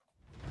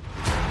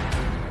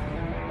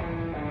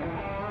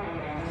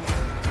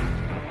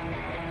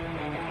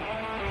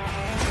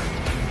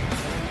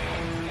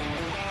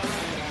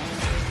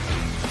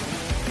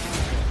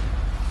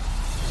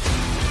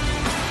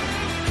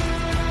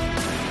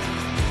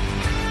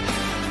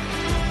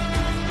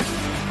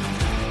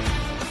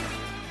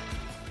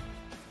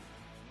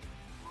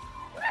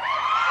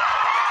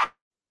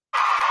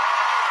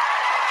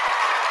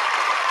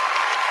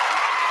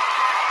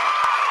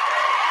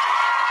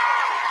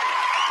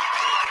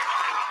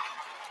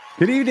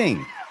Good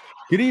evening.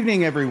 Good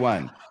evening,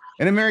 everyone.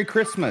 And a Merry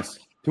Christmas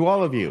to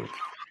all of you.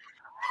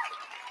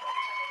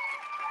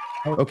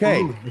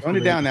 Okay, tone it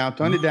down now.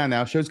 Tone it down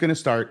now. Show's going to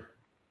start.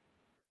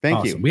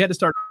 Thank you. We had to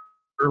start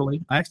early.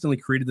 I accidentally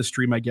created the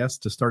stream, I guess,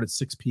 to start at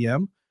 6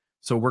 p.m.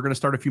 So we're going to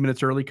start a few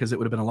minutes early because it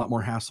would have been a lot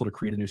more hassle to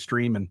create a new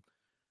stream.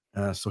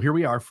 And so here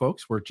we are,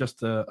 folks. We're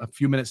just a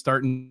few minutes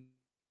starting.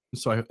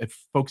 So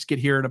if folks get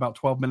here in about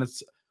 12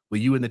 minutes, will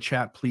you in the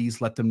chat please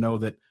let them know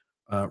that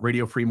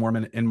Radio Free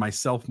Mormon and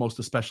myself, most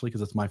especially,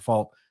 because it's my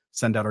fault,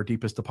 send out our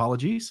deepest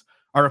apologies.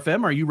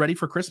 RFM, are you ready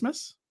for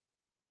Christmas?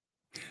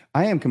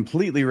 I am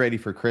completely ready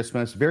for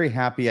Christmas. Very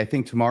happy. I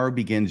think tomorrow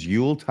begins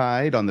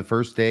Yuletide on the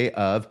first day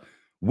of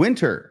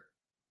winter.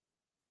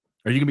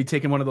 Are you going to be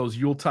taking one of those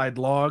Yuletide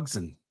logs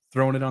and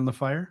throwing it on the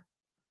fire?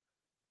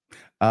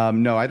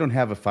 No, I don't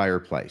have a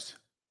fireplace.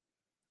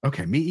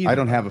 Okay, me either. I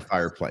don't have a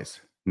fireplace.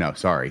 No,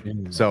 sorry.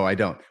 So I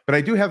don't. But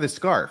I do have this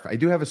scarf. I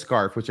do have a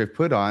scarf, which I've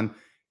put on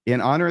in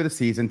honor of the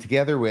season,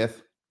 together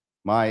with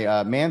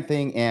my Man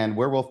Thing and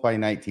Werewolf by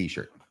Night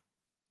t-shirt.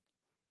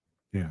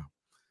 Yeah.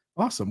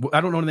 Awesome. I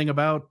don't know anything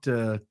about,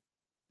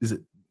 is it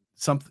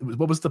something,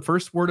 what was the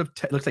first word of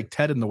Ted? It looks like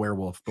Ted in the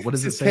Werewolf, but what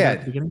does it say at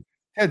the beginning?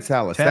 Ted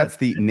Salas. Ted. That's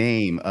the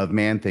name of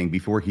Man Thing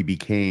before he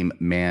became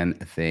Man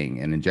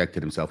Thing and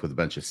injected himself with a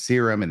bunch of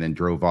serum and then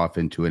drove off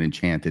into an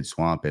enchanted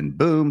swamp and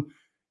boom,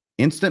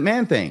 instant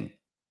Man Thing.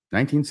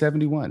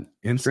 1971.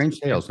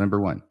 Strange Tales,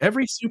 #1.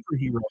 Every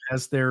superhero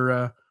has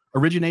their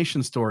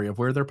origination story of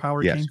where their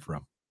power came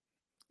from.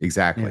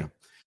 Exactly. Yeah.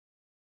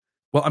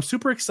 Well, I'm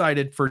super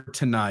excited for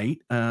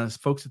tonight.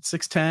 Folks, at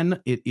 6:10,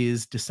 it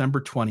is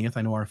December 20th.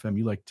 I know, RFM,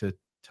 you like to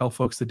tell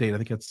folks the date. I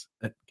think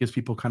that gives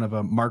people kind of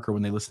a marker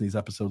when they listen to these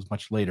episodes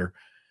much later.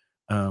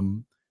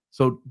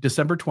 So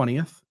December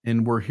 20th,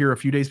 and we're here a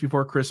few days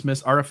before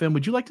Christmas. RFM,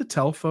 would you like to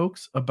tell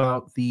folks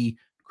about the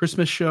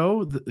Christmas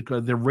show,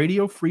 the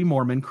Radio Free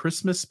Mormon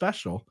Christmas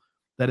special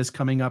that is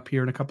coming up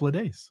here in a couple of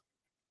days?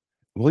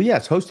 Well,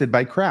 yes, hosted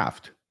by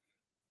Kraft,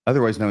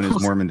 otherwise known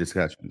as Mormon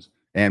Discussions.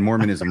 And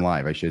Mormonism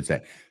Live, I should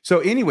say. So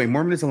anyway,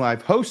 Mormonism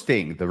Live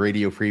hosting the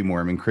Radio Free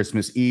Mormon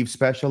Christmas Eve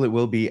special. It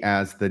will be,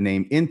 as the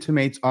name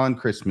intimates, on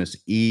Christmas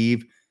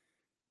Eve,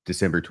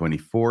 December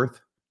 24th.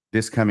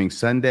 This coming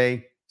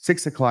Sunday,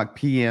 6:00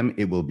 p.m.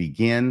 It will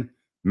begin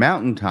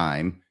Mountain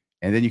Time,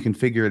 and then you can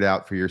figure it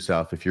out for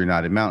yourself if you're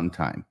not in Mountain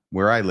Time.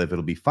 Where I live,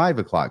 it'll be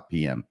 5:00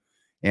 p.m.,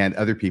 and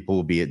other people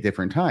will be at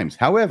different times.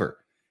 However,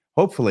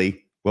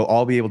 hopefully, we'll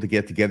all be able to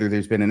get together.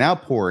 There's been an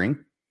outpouring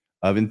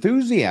of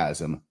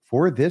enthusiasm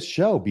for this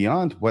show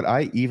beyond what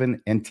I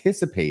even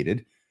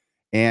anticipated.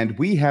 And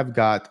we have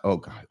got,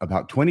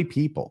 about 20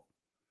 people,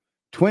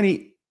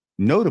 20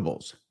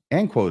 notables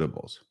and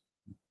quotables,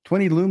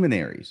 20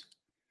 luminaries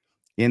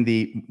in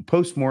the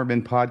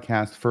post-Mormon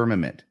podcast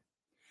firmament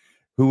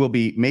who will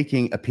be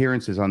making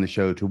appearances on the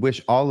show to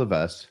wish all of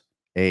us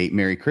a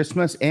Merry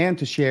Christmas and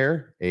to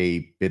share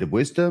a bit of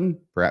wisdom,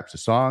 perhaps a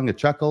song, a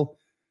chuckle,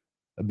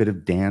 a bit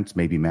of dance,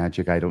 maybe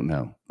magic, I don't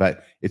know.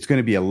 But it's going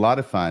to be a lot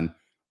of fun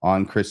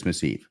on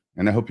Christmas Eve.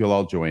 And I hope you'll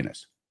all join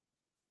us.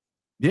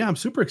 Yeah, I'm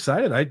super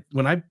excited.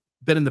 When I've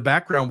been in the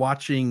background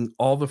watching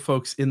all the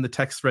folks in the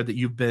text thread that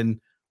you've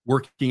been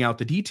working out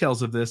the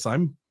details of this,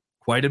 I'm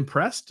quite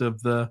impressed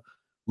of the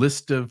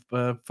list of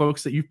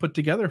folks that you've put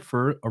together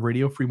for a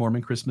Radio Free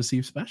Mormon Christmas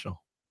Eve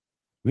special.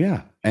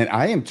 Yeah, and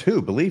I am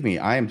too. Believe me,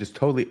 I am just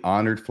totally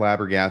honored,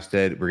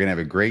 flabbergasted. We're going to have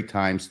a great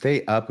time.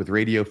 Stay up with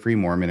Radio Free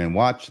Mormon and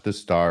watch the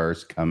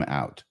stars come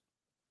out.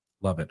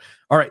 Love it.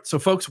 All right, so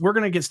folks, we're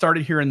going to get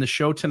started here in the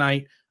show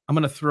tonight. I'm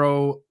going to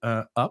throw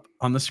up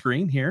on the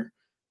screen here.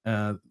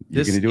 You're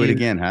going to do it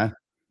again, huh?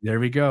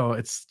 There we go.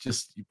 It's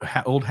just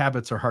old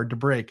habits are hard to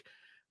break.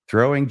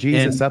 Throwing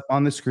Jesus up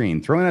on the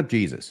screen. Throwing up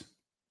Jesus.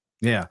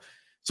 Yeah.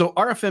 So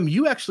RFM,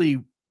 you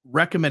actually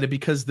recommended,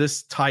 because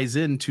this ties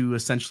into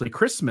essentially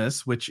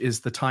Christmas, which is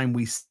the time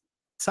we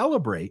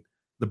celebrate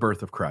the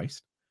birth of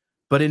Christ.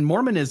 But in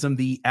Mormonism,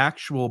 the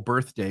actual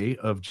birthday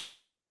of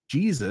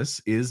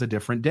Jesus is a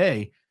different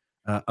day.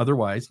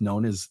 Otherwise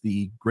known as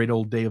the great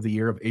old day of the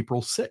year of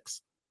April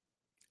 6th.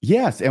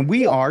 Yes, and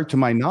we are, to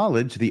my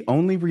knowledge, the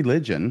only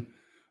religion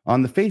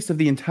on the face of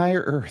the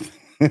entire earth,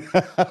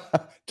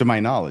 to my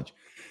knowledge,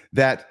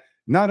 that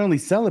not only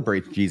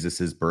celebrates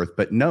Jesus's birth,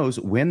 but knows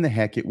when the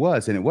heck it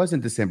was. And it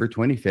wasn't December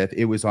 25th.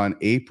 It was on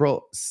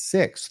April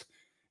 6th.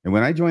 And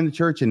when I joined the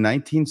church in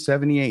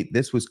 1978,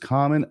 this was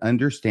common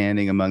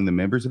understanding among the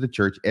members of the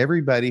church.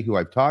 Everybody who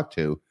I've talked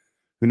to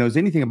who knows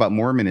anything about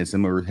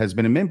Mormonism or has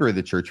been a member of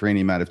the church for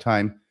any amount of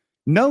time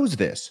knows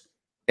this.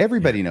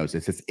 Everybody knows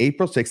this. It's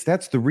April 6th.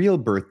 That's the real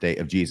birthday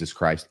of Jesus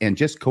Christ. And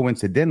just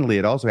coincidentally,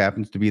 it also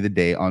happens to be the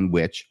day on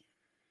which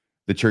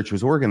the church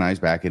was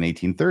organized back in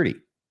 1830.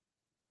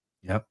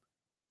 Yep.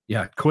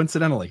 Yeah,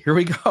 coincidentally. Here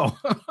we go.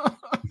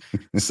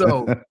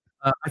 So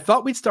I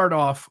thought we'd start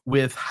off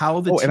with how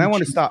the and I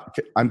want to stop.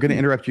 I'm going to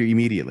interrupt you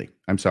immediately.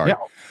 I'm sorry.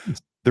 Yeah.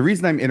 The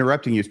reason I'm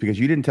interrupting you is because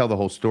you didn't tell the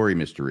whole story,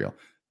 Mr. Real.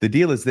 The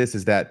deal is this,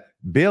 is that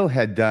Bill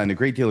had done a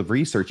great deal of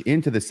research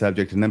into the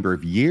subject a number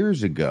of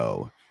years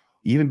ago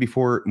even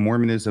before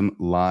Mormonism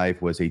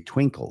Live was a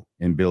twinkle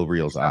in Bill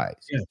Reel's eyes.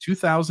 Yeah,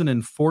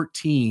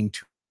 2014,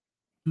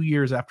 2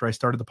 years after I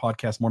started the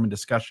podcast Mormon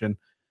Discussion,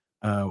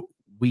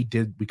 we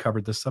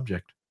covered this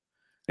subject.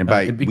 And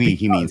by we,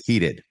 he means he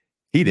did.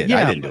 He did. Yeah,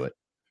 I didn't do it.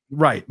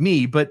 Right,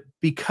 me. But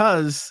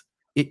because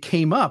it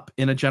came up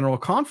in a general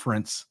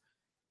conference,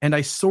 and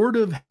I sort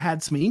of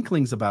had some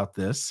inklings about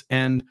this,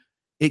 and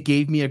it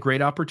gave me a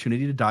great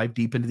opportunity to dive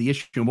deep into the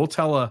issue. And we'll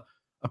tell a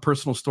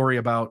personal story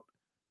about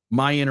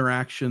my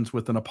interactions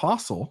with an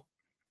apostle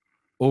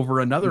over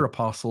another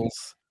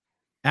apostle's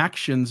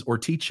actions or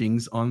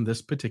teachings on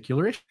this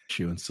particular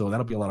issue. And so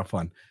that'll be a lot of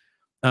fun.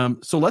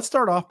 So let's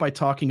start off by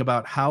talking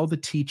about how the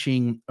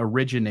teaching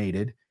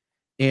originated.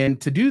 And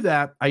to do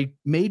that, I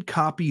made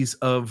copies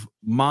of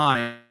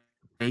my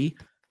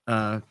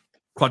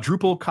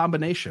quadruple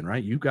combination,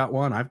 right? You've got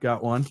one, I've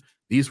got one.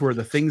 These were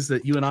the things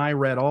that you and I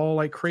read all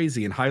like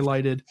crazy and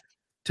highlighted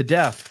to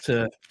death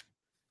to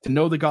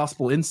know the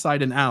gospel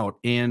inside and out.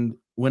 And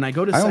when I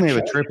go to I only have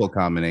a triple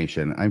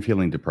combination. I'm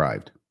feeling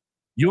deprived.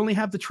 You only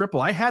have the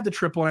triple. I had the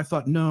triple, and I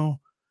thought, no,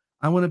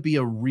 I want to be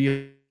a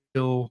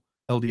real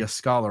LDS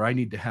scholar. I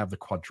need to have the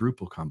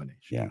quadruple combination.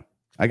 Yeah.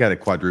 I got a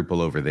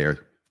quadruple over there,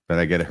 but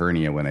I get a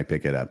hernia when I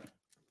pick it up.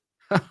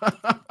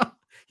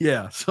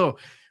 Yeah. So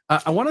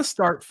I want to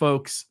start,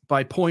 folks,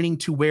 by pointing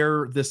to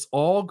where this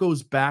all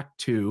goes back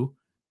to,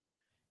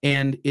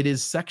 and it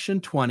is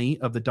section 20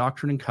 of the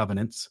Doctrine and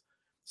Covenants.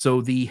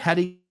 So the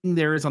heading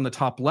there is on the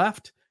top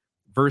left,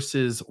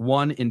 verses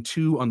 1 and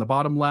 2 on the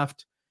bottom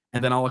left.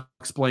 And then I'll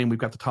explain, we've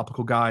got the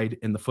topical guide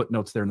and the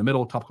footnotes there in the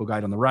middle, topical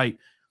guide on the right.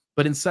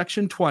 But in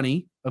section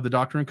 20 of the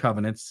Doctrine and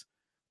Covenants,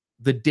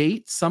 the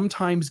date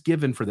sometimes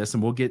given for this,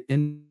 and we'll get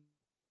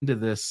into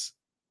this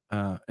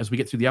as we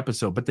get through the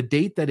episode, but the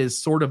date that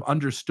is sort of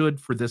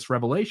understood for this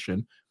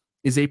revelation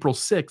is April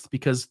 6th,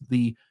 because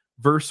the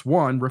verse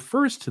 1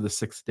 refers to the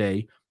 6th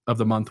day of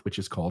the month, which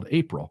is called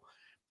April.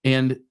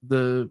 And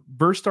the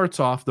verse starts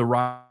off, the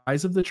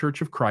rise of the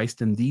Church of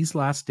Christ in these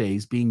last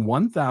days being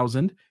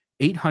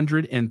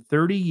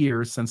 1,830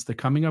 years since the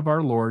coming of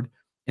our Lord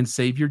and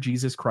Savior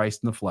Jesus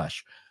Christ in the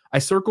flesh. I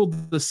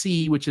circled the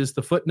C, which is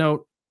the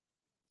footnote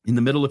in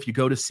the middle. If you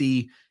go to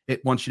C,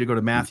 it wants you to go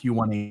to Matthew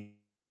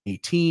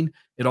 1:18.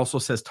 It also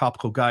says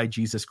topical guide,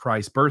 Jesus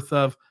Christ, birth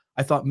of.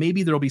 I thought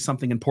maybe there'll be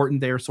something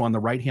important there. So on the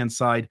right-hand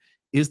side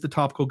is the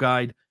topical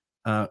guide.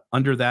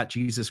 Under that,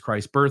 Jesus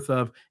Christ, birth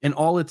of. And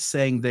all it's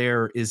saying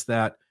there is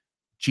that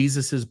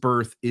Jesus's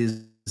birth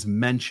is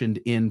mentioned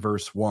in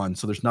verse 1.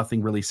 So there's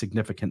nothing really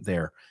significant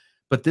there.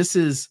 But this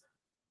is,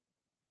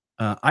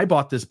 I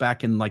bought this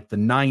back in like the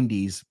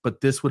 90s, but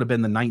this would have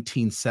been the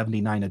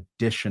 1979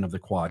 edition of the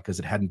quad because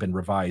it hadn't been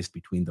revised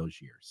between those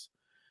years.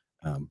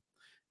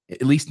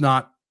 At least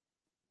not,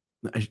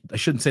 I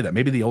shouldn't say that.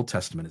 Maybe the Old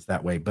Testament is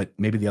that way, but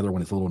maybe the other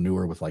one is a little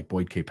newer with like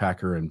Boyd K.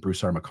 Packer and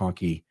Bruce R.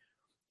 McConkie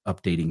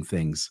updating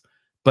things.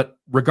 But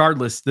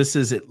regardless, this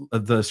is it,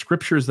 the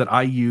scriptures that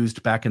I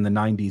used back in the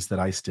 90s that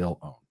I still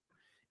own.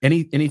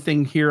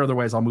 Anything here?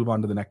 Otherwise, I'll move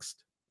on to the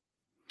next.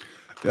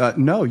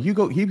 No, you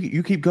go.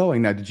 You keep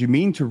going. Now, did you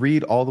mean to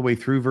read all the way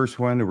through verse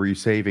 1, or were you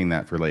saving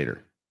that for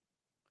later?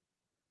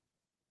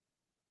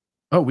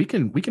 Oh, we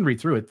can read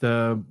through it.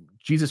 The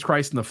Jesus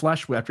Christ in the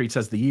flesh, after he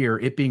says the year,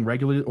 it being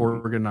regularly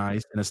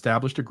organized and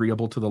established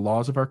agreeable to the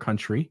laws of our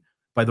country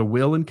by the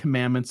will and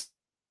commandments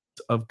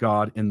of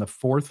God in the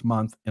 4th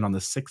month and on the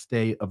 6th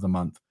day of the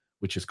month,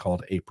 which is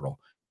called April.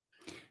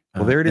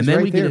 Well, there it is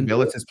right there,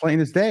 Bill. It's as plain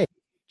as day.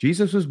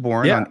 Jesus was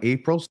born on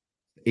April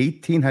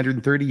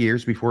 1,830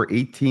 years before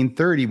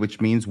 1830, which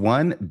means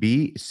 1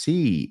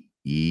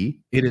 BCE.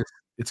 It is.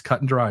 It's cut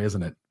and dry,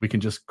 isn't it? We can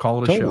just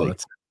call it a show.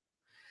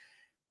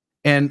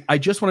 And I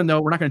just want to know,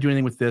 we're not going to do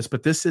anything with this,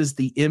 but this is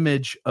the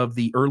image of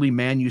the early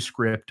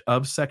manuscript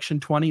of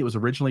section 20. It was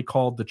originally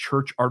called the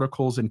Church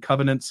Articles and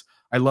Covenants.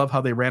 I love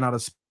how they ran out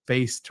of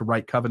space to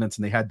write covenants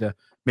and they had to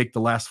make the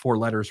last 4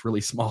 letters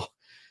really small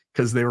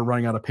because they were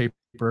running out of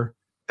paper.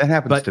 That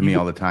happens to me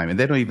all the time, and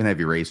they don't even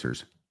have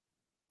erasers.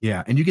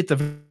 Yeah, and you get the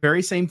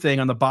very same thing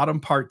on the bottom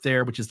part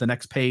there, which is the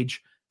next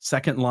page,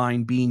 second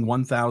line, being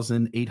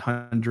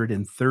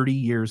 1,830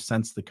 years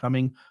since the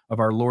coming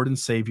of our Lord and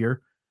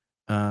Savior,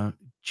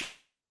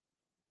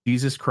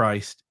 Jesus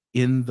Christ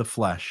in the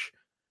flesh.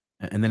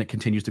 And then it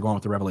continues to go on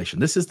with the revelation.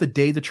 This is the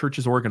day the church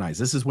is organized.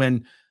 This is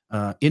when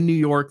in New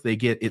York, they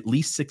get at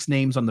least 6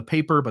 names on the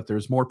paper, but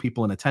there's more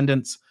people in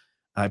attendance.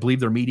 I believe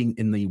they're meeting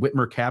in the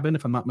Whitmer cabin,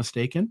 if I'm not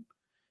mistaken,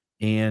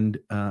 and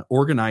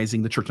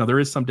organizing the church. Now, there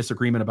is some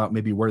disagreement about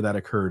maybe where that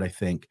occurred, I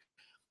think,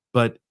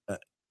 but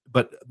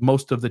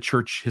most of the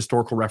church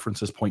historical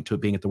references point to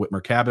it being at the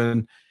Whitmer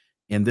cabin.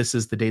 And this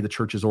is the day the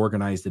church is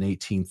organized in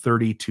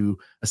 1830 to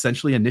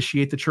essentially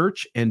initiate the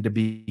church and to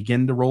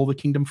begin to roll the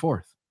kingdom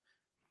forth.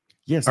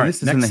 Yes, and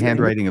this is in the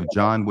handwriting of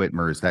John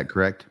Whitmer. Is that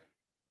correct?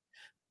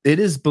 It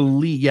is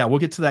believed. Yeah, we'll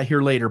get to that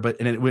here later, but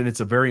when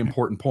it's a very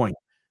important point.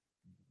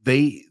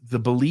 The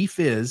belief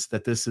is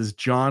that this is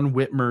John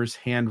Whitmer's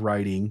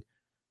handwriting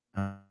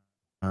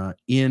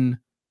in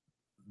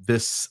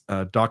this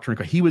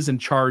doctrine. He was in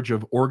charge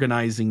of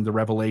organizing the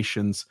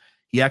revelations.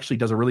 He actually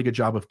does a really good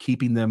job of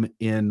keeping them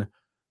in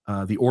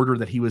the order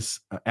that he was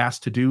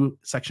asked to do.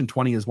 Section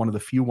 20 is one of the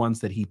few ones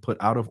that he put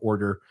out of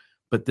order,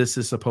 but this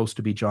is supposed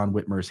to be John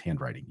Whitmer's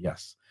handwriting.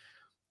 Yes.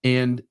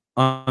 And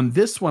on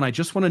this one, I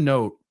just want to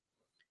note,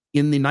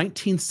 in the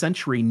 19th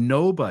century,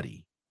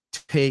 nobody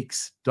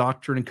takes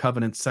Doctrine and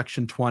Covenants,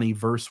 section 20,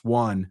 verse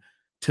 1,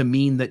 to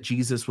mean that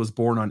Jesus was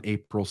born on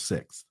April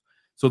 6th.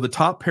 So the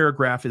top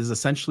paragraph is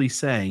essentially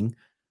saying,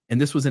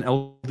 and this was in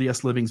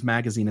LDS Living's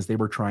magazine as they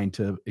were trying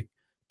to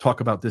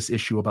talk about this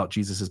issue about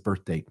Jesus's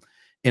birth date.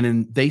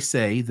 And they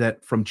say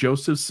that from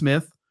Joseph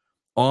Smith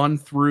on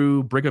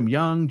through Brigham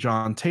Young,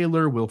 John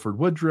Taylor, Wilford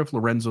Woodruff,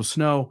 Lorenzo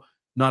Snow,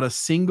 not a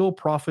single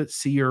prophet,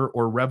 seer,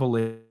 or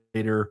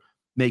revelator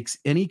makes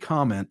any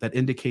comment that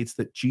indicates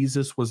that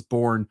Jesus was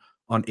born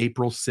on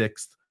April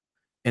 6th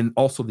and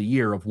also the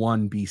year of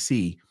 1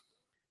 BC.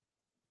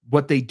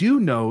 What they do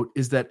note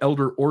is that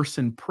Elder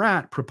Orson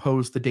Pratt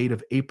proposed the date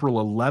of April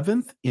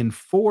 11th in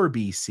 4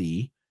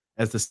 BC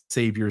as the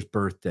Savior's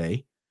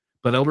birthday,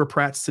 but Elder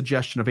Pratt's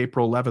suggestion of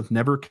April 11th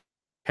never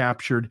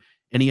captured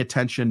any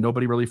attention.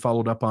 Nobody really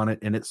followed up on it,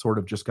 and it sort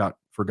of just got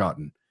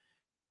forgotten.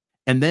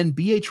 And then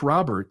B.H.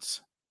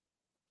 Roberts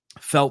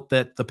felt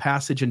that the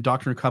passage in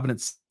Doctrine and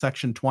Covenants,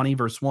 section 20,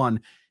 verse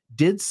 1,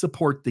 did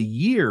support the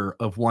year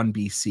of 1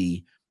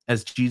 BC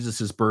as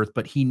Jesus's birth,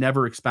 but he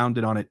never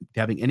expounded on it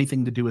having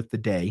anything to do with the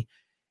day.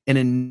 And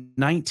in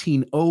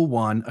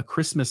 1901, a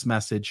Christmas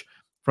message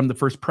from the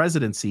first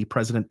presidency,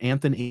 President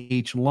Anthony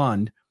H.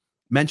 Lund,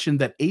 mentioned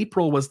that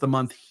April was the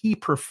month he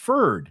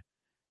preferred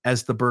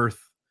as the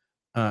birth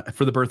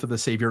for the birth of the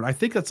Savior. And I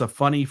think that's a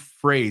funny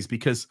phrase,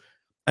 because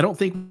I don't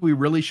think we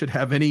really should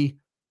have any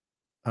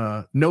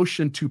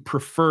notion to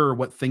prefer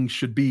what things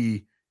should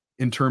be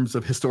in terms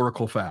of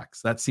historical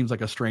facts. That seems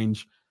like a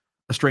strange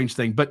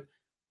thing, but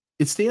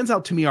it stands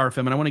out to me, RFM,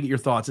 and I want to get your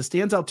thoughts. It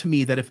stands out to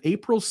me that if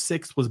April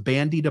 6th was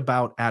bandied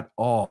about at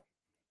all,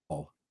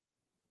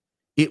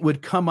 it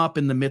would come up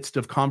in the midst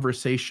of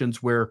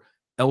conversations where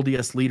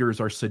LDS leaders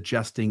are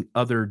suggesting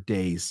other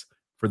days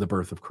for the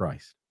birth of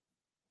Christ.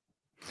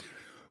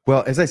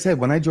 Well, as I said,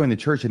 when I joined the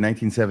church in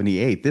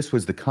 1978, this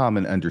was the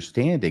common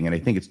understanding, and I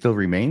think it still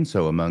remains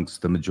so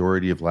amongst the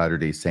majority of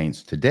Latter-day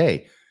Saints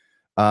today.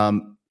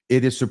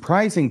 It is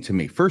surprising to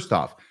me. First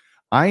off,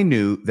 I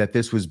knew that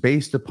this was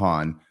based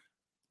upon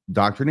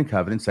Doctrine and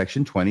Covenants,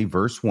 section 20,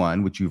 verse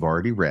 1, which you've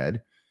already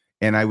read.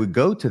 And I would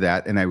go to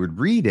that and I would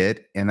read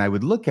it and I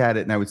would look at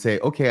it and I would say,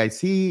 okay, I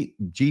see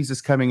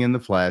Jesus coming in the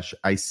flesh.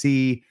 I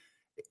see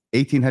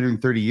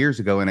 1830 years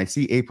ago and I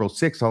see April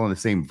 6th all in the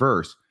same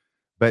verse.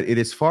 But it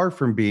is far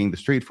from being the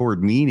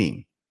straightforward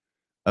meaning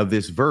of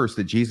this verse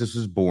that Jesus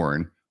was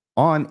born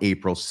on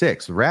April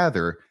 6th.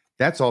 Rather,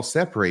 that's all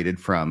separated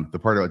from the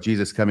part about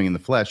Jesus coming in the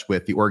flesh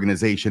with the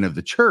organization of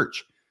the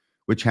church,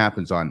 which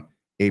happens on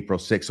April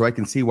 6th. So I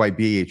can see why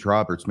B.H.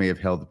 Roberts may have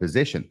held the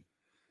position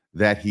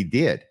that he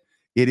did.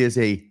 It is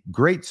a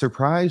great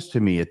surprise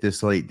to me at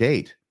this late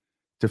date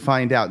to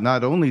find out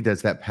not only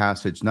does that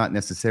passage not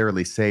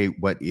necessarily say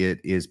what it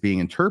is being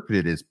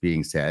interpreted as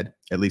being said,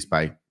 at least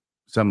by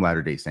some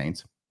Latter-day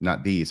Saints,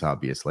 not these,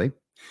 obviously,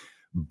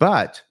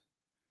 but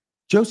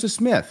Joseph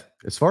Smith,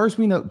 as far as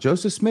we know,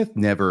 Joseph Smith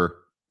never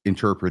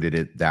interpreted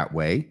it that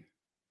way.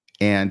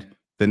 And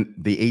then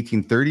the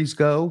 1830s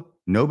go,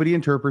 nobody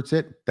interprets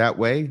it that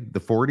way. The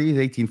 40s,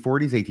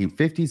 1840s,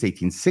 1850s,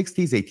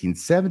 1860s,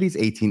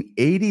 1870s,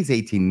 1880s,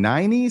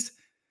 1890s.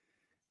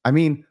 I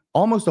mean,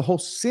 almost a whole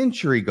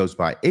century goes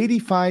by.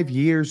 85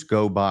 years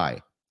go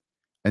by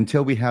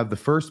until we have the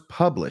first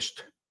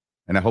published,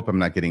 and I hope I'm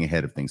not getting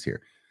ahead of things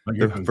here,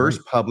 the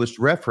first published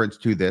reference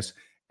to this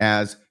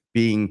as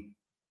being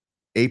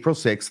April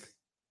 6th,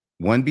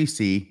 1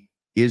 BC,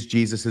 is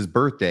Jesus's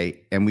birthday,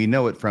 and we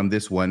know it from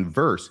this one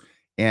verse.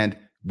 And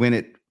when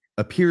it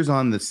appears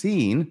on the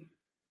scene,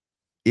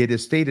 it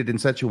is stated in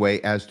such a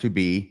way as to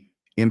be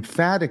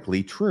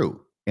emphatically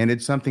true. And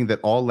it's something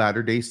that all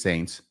Latter-day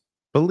Saints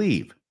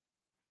believe.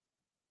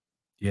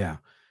 Yeah.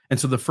 And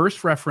so the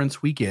first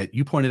reference we get,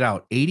 you pointed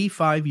out,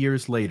 85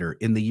 years later,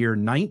 in the year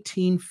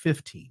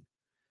 1915,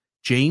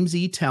 James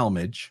E.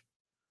 Talmage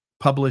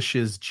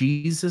publishes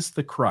Jesus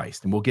the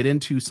Christ. And we'll get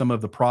into some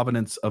of the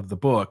provenance of the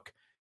book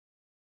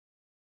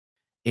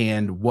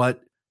and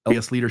what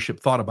LDS leadership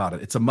thought about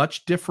it. It's a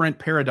much different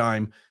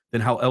paradigm than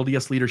how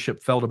LDS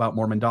leadership felt about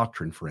Mormon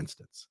doctrine, for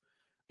instance.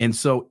 And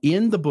so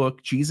in the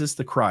book, Jesus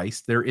the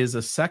Christ, there is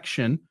a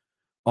section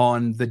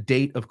on the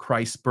date of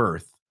Christ's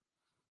birth.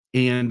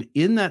 And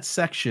in that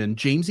section,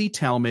 James E.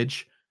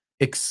 Talmage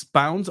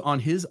expounds on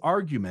his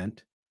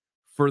argument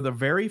for the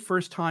very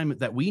first time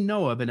that we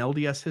know of in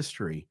LDS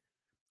history,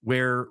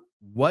 where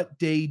what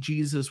day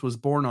Jesus was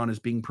born on is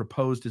being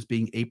proposed as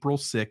being April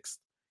 6th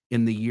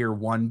in the year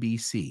 1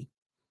 BC.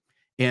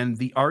 And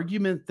the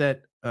argument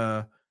that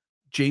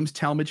James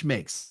Talmage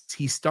makes,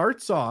 he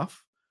starts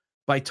off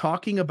by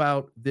talking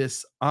about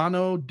this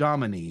Anno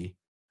Domini,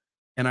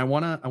 and I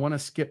want to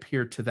skip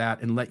here to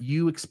that and let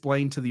you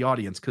explain to the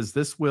audience, because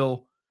this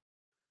will,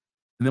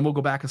 and then we'll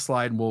go back a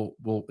slide and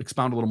we'll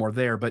expound a little more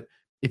there. But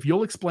if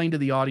you'll explain to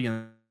the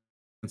audience,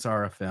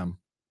 RFM,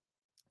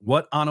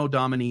 what Anno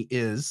Domini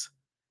is,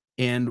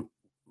 and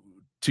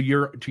to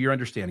your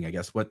understanding, I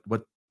guess, what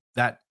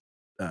that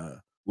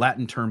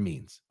Latin term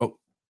means. Oh,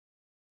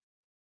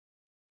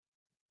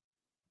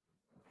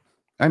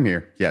 I'm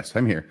here. Yes,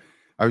 I'm here.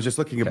 I was just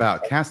looking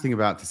about, casting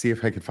about to see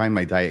if I could find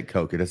my Diet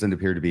Coke. It doesn't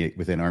appear to be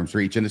within arm's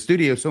reach. And the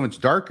studio is so much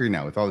darker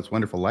now with all this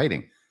wonderful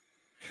lighting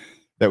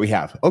that we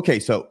have. Okay,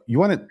 so you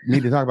wanted me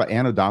to talk about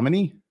Anno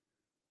Domini?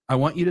 I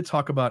want you to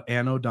talk about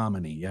Anno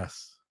Domini,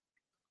 yes.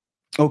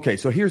 Okay,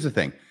 so here's the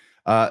thing.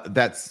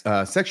 That's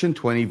section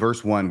 20,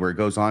 verse 1, where it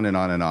goes on and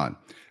on and on.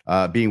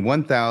 Being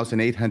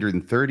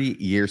 1,830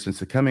 years since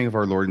the coming of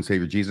our Lord and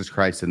Savior Jesus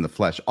Christ in the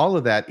flesh. All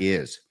that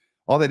is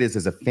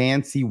a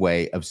fancy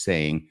way of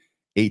saying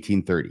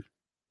 1830.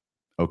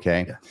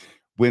 Okay? Yes.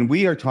 When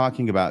we are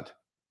talking about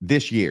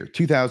this year,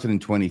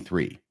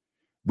 2023,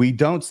 we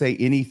don't say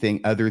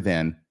anything other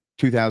than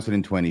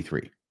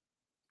 2023.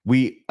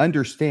 We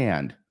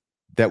understand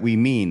that we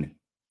mean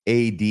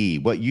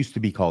AD, what used to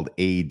be called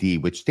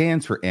AD, which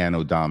stands for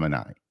Anno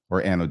Domini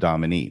or Anno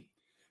Domini,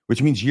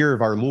 which means year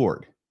of our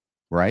Lord,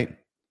 right?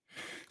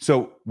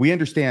 So we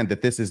understand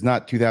that this is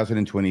not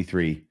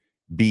 2023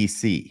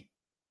 BC.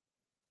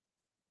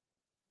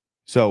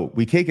 So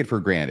we take it for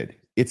granted.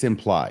 It's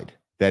implied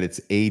that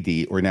it's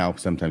AD, or now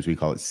sometimes we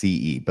call it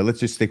CE, but let's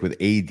just stick with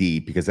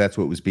AD because that's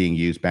what was being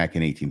used back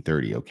in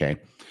 1830, okay?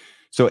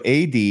 So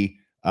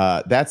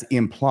AD, that's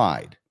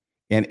implied.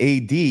 And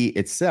AD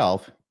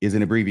itself is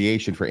an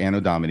abbreviation for Anno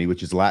Domini,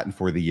 which is Latin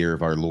for the year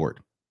of our Lord.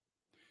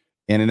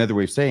 And another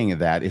way of saying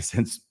that is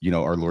since,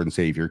 our Lord and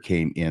Savior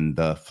came in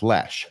the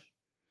flesh.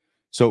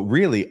 So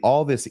really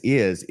all this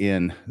is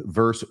in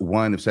verse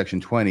 1 of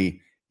section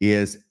 20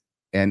 is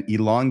an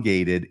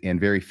elongated and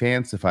very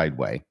fancified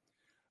way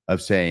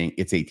of saying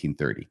it's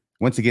 1830.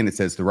 Once again, it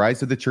says the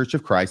rise of the Church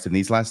of Christ in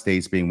these last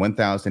days being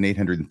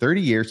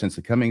 1,830 years since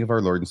the coming of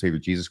our Lord and Savior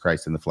Jesus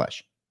Christ in the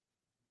flesh.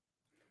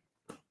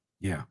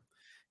 Yeah.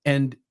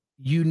 And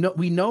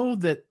we know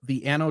that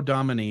the Anno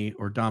Domini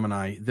or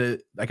Domini,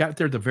 I got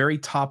there at the very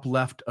top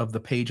left of the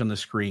page on the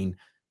screen.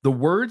 The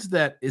words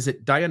that, is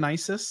it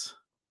Dionysus?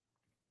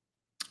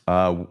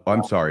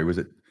 I'm sorry, was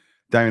it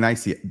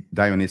Dionysius?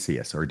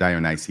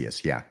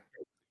 Yeah.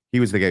 He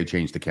was the guy who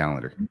changed the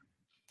calendar.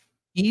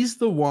 He's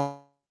the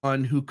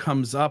one who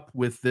comes up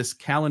with this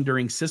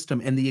calendaring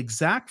system. And the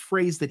exact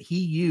phrase that he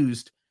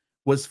used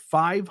was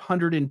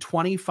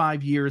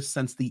 525 years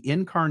since the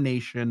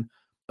incarnation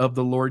of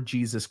the Lord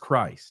Jesus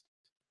Christ.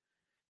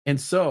 And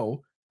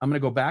so I'm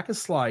going to go back a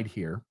slide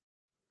here.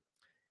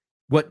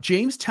 What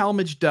James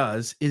Talmage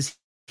does is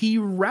he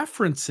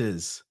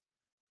references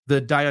the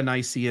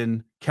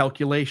Dionysian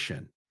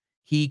calculation.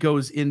 He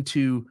goes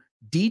into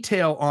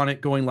detail on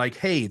it, going like,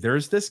 hey,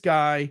 there's this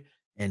guy,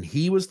 and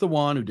he was the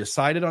one who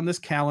decided on this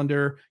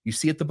calendar. You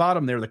see at the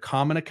bottom there, the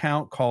common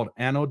account called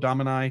Anno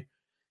Domini.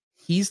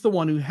 He's the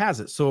one who has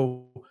it.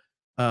 So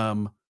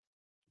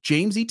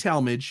James E.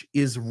 Talmage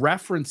is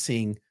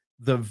referencing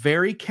the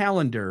very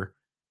calendar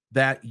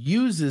that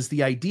uses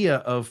the idea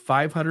of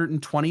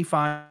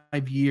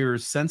 525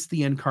 years since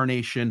the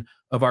incarnation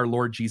of our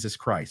Lord Jesus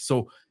Christ.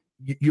 So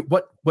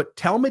what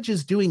Talmage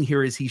is doing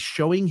here is he's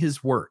showing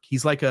his work.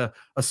 He's like a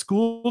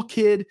school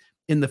kid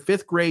in the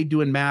 5th grade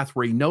doing math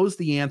where he knows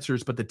the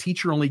answers, but the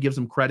teacher only gives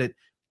him credit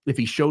if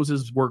he shows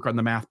his work on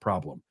the math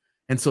problem.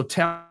 And so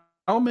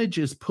Talmage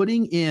is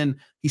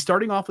he's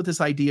starting off with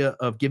this idea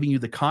of giving you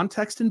the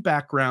context and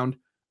background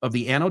of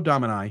the Anno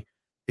Domini,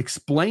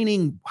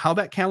 explaining how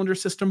that calendar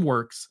system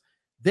works.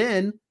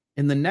 Then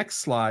in the next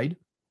slide,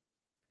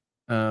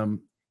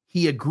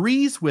 he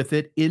agrees with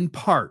it in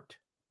part.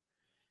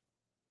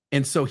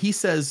 And so he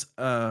says,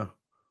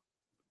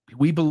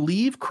 we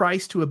believe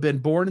Christ to have been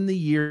born in the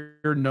year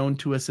known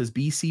to us as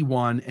BC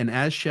 1, and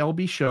as shall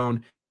be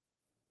shown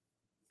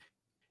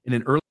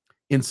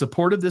in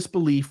support of this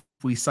belief,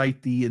 we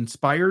cite the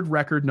inspired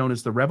record known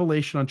as the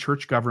Revelation on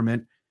Church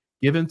Government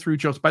given through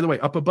Joseph. By the way,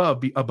 up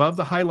above the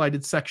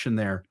highlighted section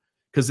there,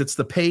 because it's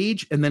the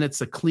page and then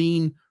it's a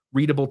clean,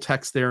 readable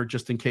text there,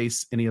 just in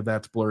case any of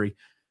that's blurry.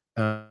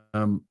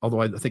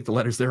 Although I think the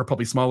letters there are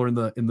probably smaller in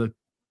the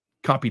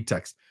copied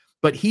text.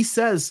 But he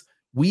says,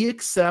 we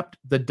accept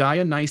the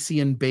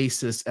Dionysian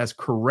basis as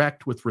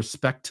correct with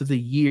respect to the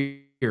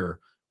year,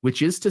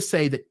 which is to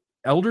say that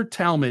Elder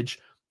Talmage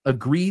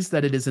agrees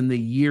that it is in the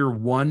year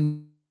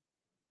 1.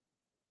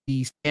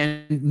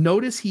 And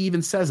notice he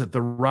even says it,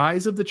 the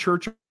rise of the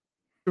Church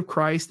of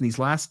Christ in these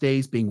last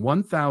days being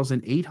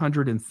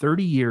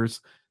 1,830 years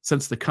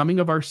since the coming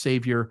of our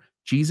Savior,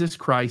 Jesus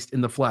Christ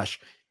in the flesh.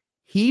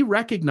 He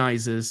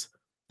recognizes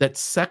that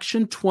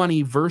section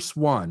 20, verse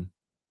 1,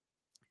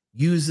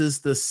 uses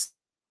the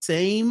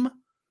same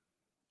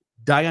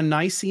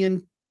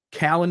Dionysian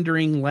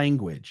calendaring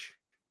language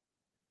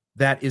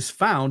that is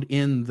found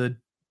in the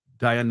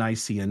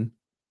Dionysian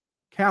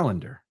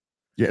calendar.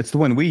 Yeah, it's the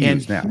one we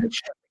use now.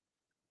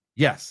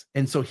 Yes.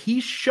 And so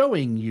he's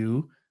showing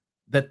you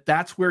that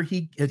that's where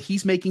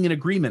he's making an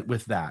agreement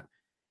with that.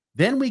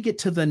 Then we get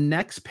to the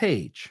next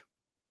page.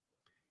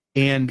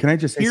 And can I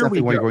just say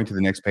something while you're going to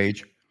the next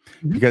page?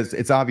 Mm-hmm. Because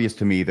it's obvious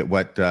to me that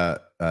what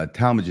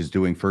Talmage is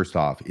doing, first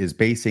off, is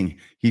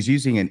he's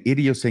using an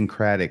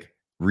idiosyncratic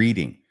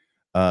reading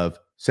of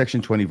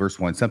section 20, verse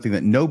 1, something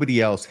that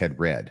nobody else had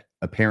read,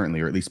 apparently,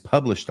 or at least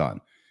published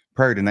on,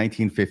 prior to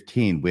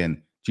 1915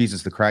 when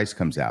Jesus the Christ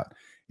comes out.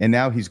 And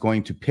now he's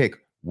going to pick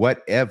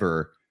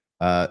whatever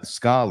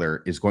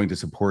scholar is going to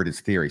support his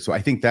theory. So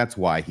I think that's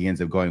why he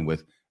ends up going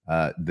with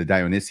the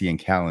Dionysian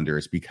calendar,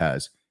 is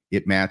because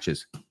it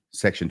matches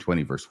section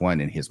 20, verse 1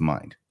 in his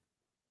mind.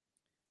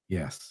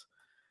 Yes.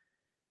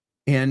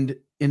 And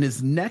in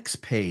his next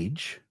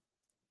page,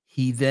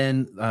 he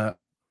then,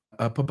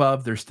 up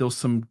above, there's still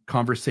some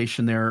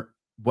conversation there.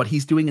 What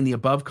he's doing in the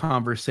above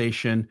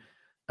conversation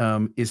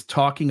is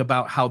talking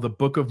about how the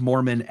Book of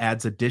Mormon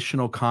adds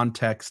additional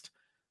context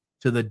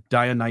to the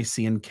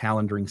Dionysian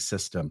calendaring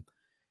system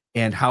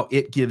and how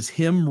it gives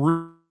him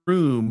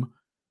room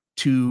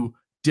to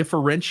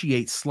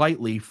differentiate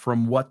slightly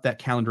from what that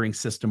calendaring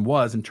system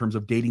was in terms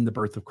of dating the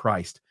birth of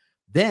Christ.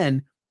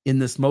 Then, in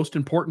this most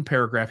important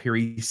paragraph here,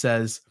 he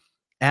says,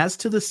 as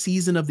to the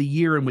season of the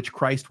year in which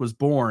Christ was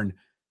born,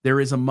 there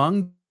is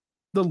among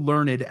the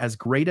learned as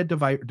great a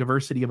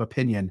diversity of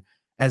opinion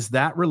as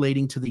that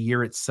relating to the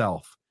year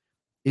itself.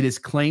 It is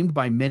claimed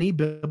by many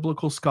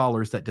biblical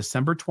scholars that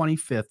December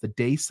 25th, the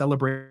day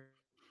celebrated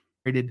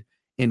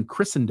in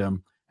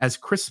Christendom as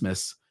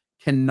Christmas,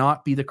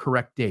 cannot be the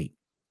correct date.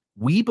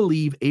 We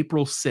believe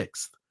April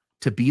 6th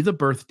to be the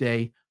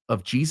birthday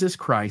of Jesus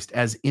Christ,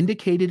 as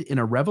indicated in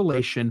a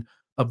revelation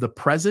of the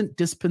present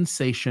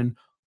dispensation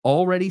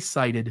already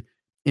cited,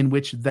 in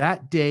which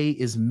that day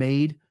is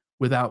made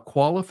without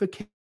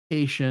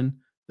qualification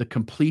the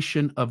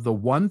completion of the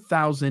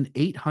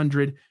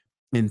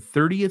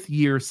 1,830th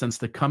year since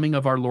the coming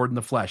of our Lord in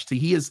the flesh. See,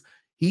 he's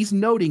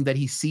noting that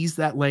he sees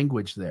that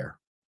language there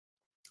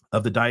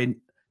of the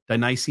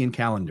Dionysian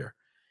calendar.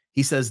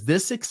 He says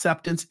this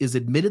acceptance is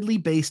admittedly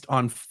based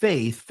on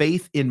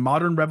faith in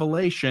modern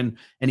revelation,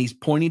 and he's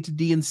pointing to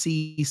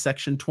D&C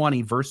section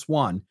 20, verse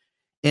 1,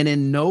 and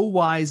in no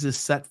wise is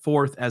set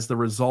forth as the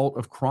result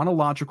of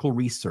chronological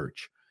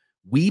research.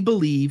 We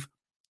believe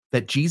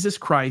that Jesus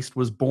Christ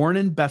was born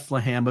in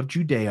Bethlehem of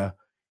Judea,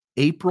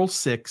 April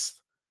 6th,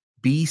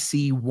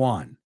 BC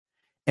 1.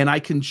 And I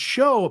can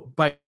show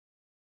by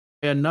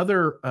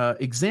another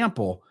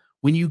example,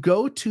 when you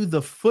go to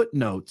the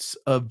footnotes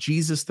of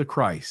Jesus the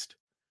Christ,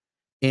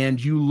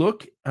 and you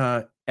look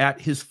at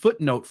his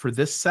footnote for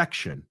this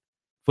section,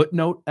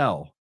 footnote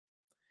L,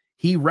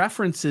 he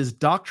references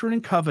Doctrine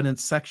and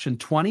Covenants, section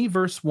 20,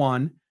 verse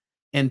 1,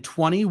 and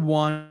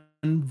 21,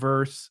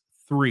 verse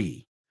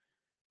 3.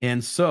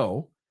 And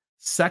so,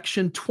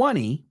 section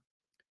 20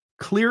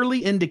 clearly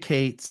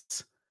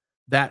indicates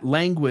that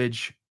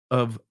language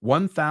of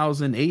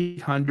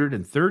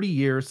 1,830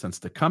 years since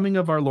the coming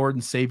of our Lord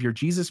and Savior,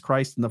 Jesus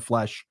Christ in the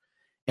flesh.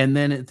 And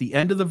then at the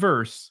end of the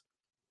verse,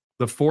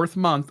 the fourth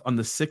month on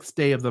the sixth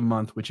day of the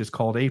month, which is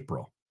called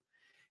April.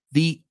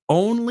 The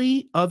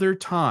only other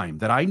time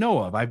that I know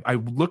of, I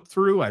looked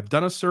through, I've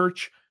done a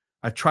search,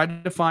 I've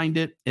tried to find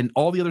it, and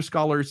all the other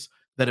scholars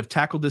that have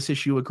tackled this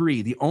issue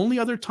agree. The only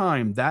other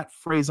time that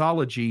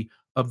phraseology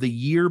of the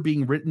year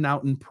being written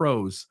out in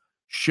prose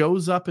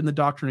shows up in the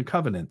Doctrine and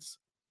Covenants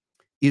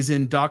is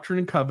in Doctrine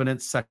and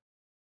Covenants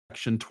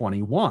section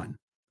 21.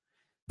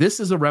 This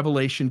is a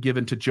revelation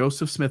given to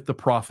Joseph Smith the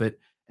prophet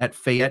at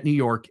Fayette, New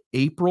York,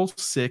 April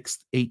 6th,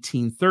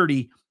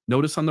 1830.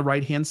 Notice on the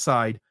right-hand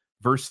side,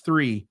 verse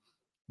 3,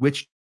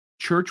 which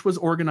church was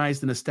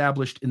organized and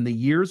established in the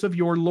years of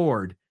your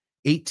Lord,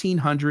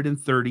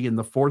 1830, in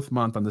the fourth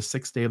month on the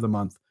sixth day of the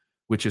month,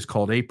 which is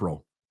called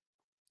April.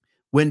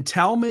 When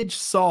Talmage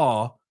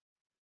saw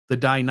the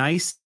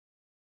Dionysian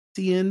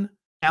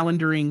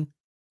calendaring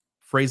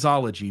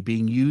phraseology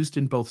being used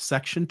in both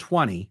section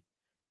 20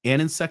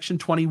 and in section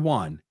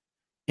 21,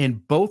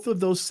 and both of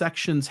those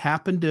sections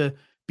happened to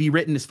be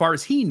written, as far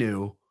as he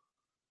knew,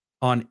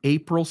 on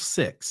April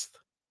 6th,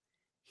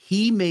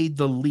 he made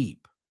the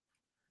leap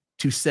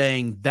to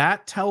saying,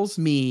 that tells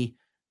me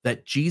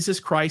that Jesus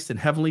Christ and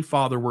Heavenly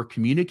Father were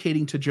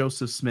communicating to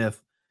Joseph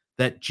Smith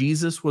that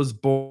Jesus was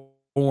born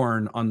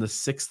on the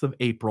 6th of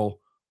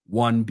April,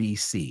 1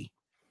 BC.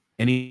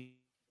 Any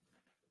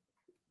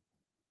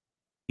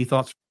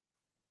thoughts?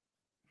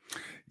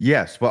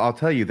 Yes. Well, I'll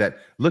tell you that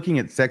looking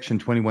at section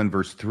 21,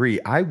 verse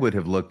 3, I would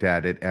have looked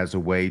at it as a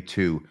way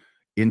to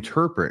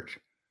interpret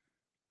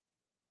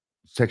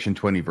section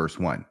 20, verse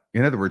 1.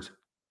 In other words,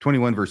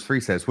 21, verse 3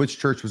 says, which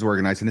church was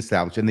organized and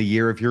established in the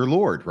year of your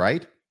Lord,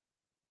 right?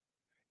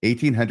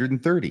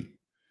 1830,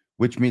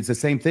 which means the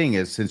same thing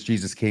as since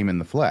Jesus came in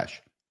the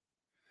flesh.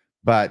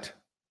 But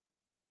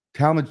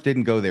Talmage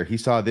didn't go there. He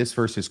saw this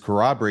verse as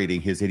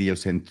corroborating his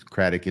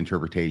idiosyncratic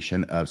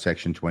interpretation of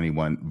section 20,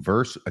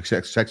 verse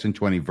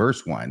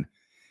 1,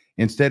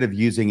 instead of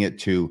using it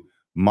to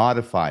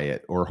modify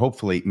it or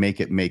hopefully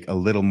make it make a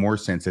little more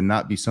sense and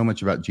not be so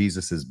much about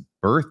Jesus's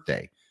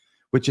birthday,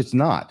 which it's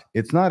not.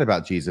 It's not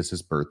about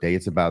Jesus's birthday.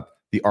 It's about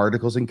the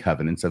articles and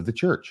covenants of the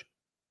church.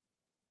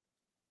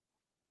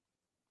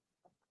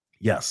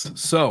 Yes.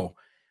 So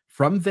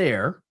from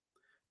there,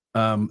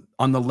 on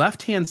the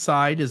left-hand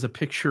side is a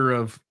picture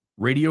of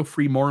Radio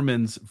Free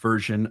Mormon's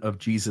version of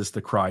Jesus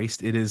the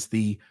Christ. It is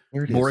the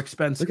There it more is.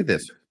 expensive, Look at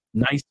this.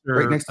 nicer,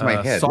 Right next to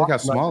my head. Look how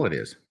small it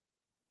is.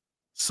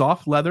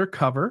 soft leather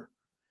cover.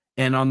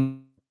 And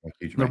on How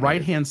huge the my head is.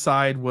 right-hand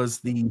side was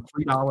the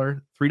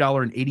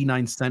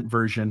 $3.89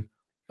 version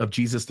of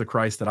Jesus the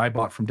Christ that I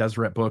bought from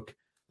Deseret Book.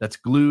 That's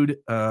glued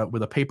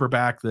with a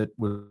paperback that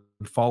would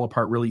fall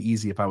apart really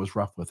easy if I was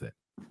rough with it.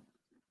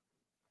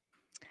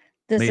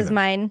 This is Maven.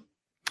 mine.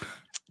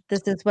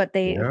 This is what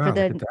they Yeah, for look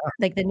the at that.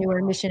 like the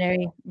newer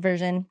missionary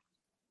version.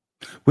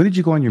 When did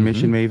you go on your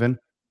mission, Maven?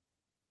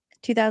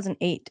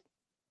 2008.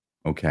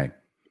 Okay.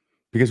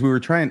 Because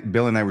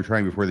Bill and I were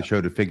trying before the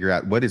show to figure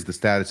out what is the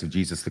status of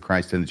Jesus the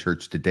Christ in the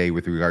church today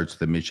with regards to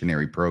the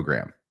missionary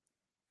program.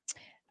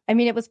 I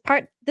mean,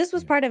 this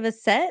was part of a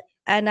set,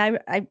 and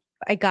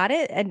I got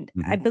it, and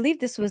I believe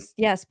this was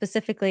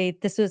specifically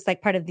this was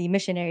like part of the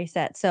missionary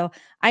set. So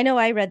I know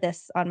I read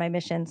this on my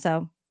mission.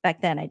 So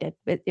back then I did.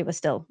 It was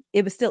still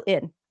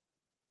in.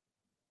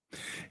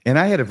 And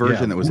I had a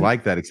version that was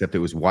like that, except it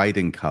was white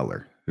in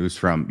color. It was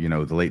from,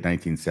 the late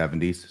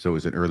 1970s. So it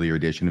was an earlier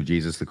edition of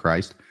Jesus the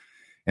Christ.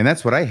 And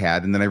that's what I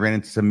had. And then I ran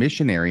into some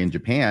missionary in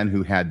Japan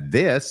who had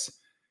this,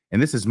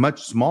 and this is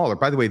much smaller.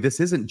 By the way, this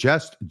isn't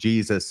just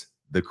Jesus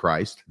the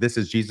Christ. This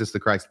is Jesus the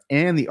Christ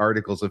and the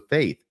Articles of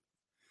Faith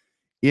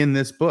in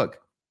this book.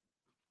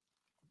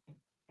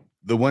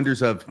 The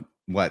Wonders of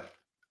what?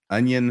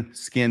 Onion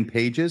skin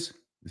pages?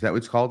 Is that what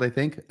it's called, I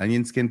think?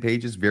 Onion skin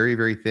pages, very,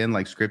 very thin,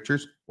 like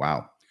scriptures.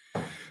 Wow.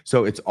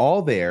 So it's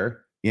all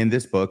there in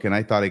this book, and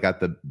I thought I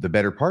got the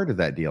better part of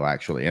that deal,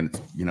 actually. And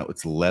it's,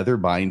 it's leather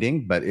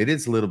binding, but it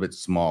is a little bit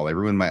small. I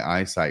ruined my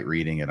eyesight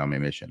reading it on my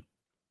mission.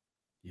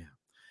 Yeah.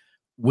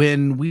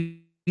 When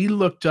we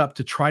looked up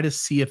to try to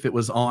see if it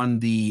was on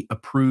the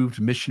approved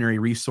missionary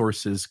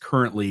resources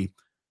currently,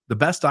 the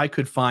best I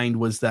could find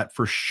was that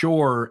for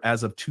sure,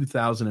 as of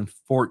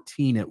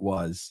 2014, it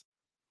was.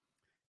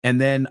 And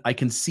then I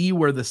can see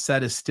where the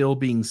set is still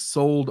being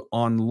sold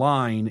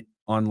online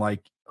on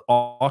like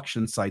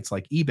auction sites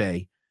like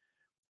eBay,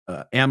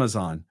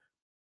 Amazon,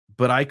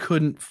 but I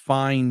couldn't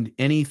find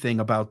anything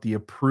about the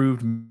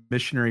approved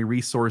missionary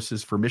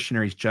resources for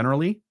missionaries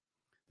generally.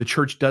 The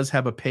church does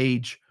have a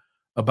page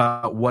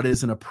about what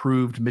is an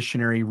approved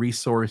missionary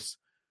resource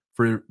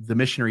for the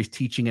missionaries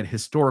teaching at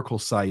historical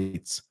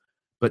sites,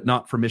 but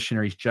not for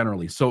missionaries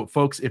generally. So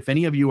folks, if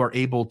any of you are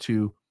able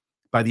to,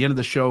 by the end of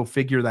the show,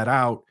 figure that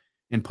out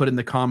and put in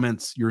the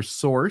comments your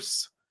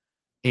source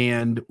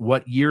and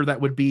what year that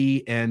would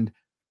be, and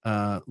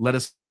let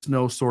us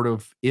know sort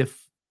of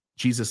if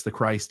Jesus the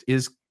Christ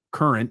is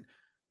current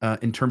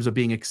in terms of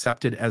being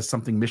accepted as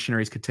something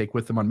missionaries could take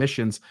with them on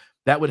missions.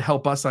 That would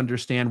help us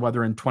understand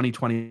whether in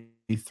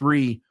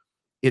 2023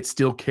 it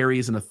still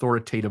carries an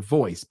authoritative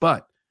voice.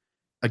 But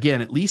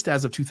again, at least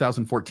as of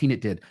 2014,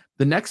 it did.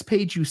 The next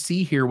page you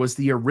see here was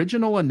the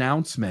original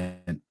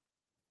announcement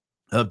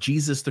of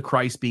Jesus the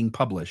Christ being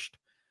published.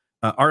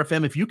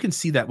 RFM, if you can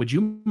see that, would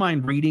you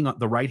mind reading on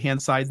the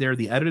right-hand side there,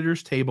 the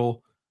editor's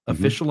table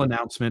official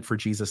announcement for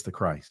Jesus the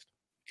Christ?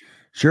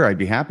 Sure, I'd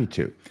be happy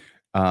to.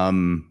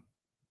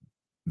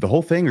 The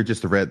whole thing or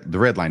just the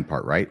red line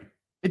part, right?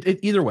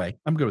 Either way.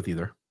 I'm good with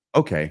either.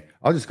 Okay,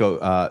 I'll just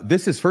go.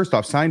 This is first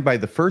off signed by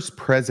the First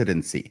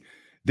Presidency.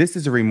 This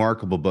is a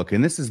remarkable book,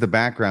 and this is the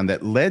background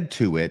that led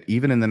to it,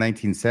 even in the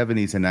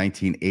 1970s and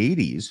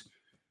 1980s.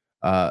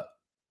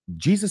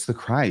 Jesus the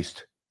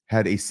Christ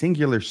had a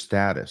singular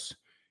status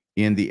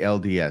in the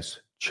LDS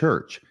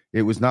church.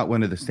 It was not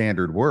one of the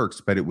standard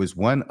works, but it was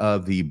one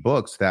of the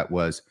books that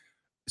was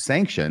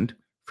sanctioned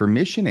for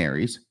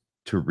missionaries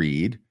to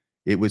read.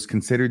 It was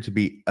considered to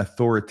be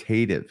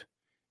authoritative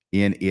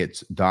in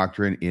its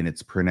doctrine, in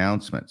its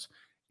pronouncements.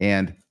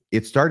 And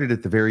it started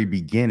at the very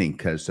beginning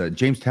because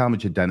James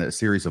Talmage had done a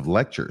series of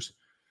lectures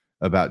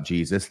about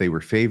Jesus. They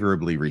were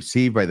favorably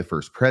received by the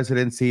First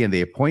Presidency, and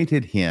they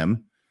appointed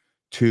him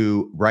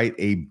to write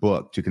a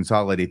book, to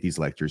consolidate these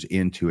lectures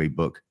into a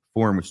book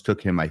form, which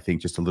took him, I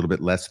think, just a little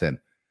bit less than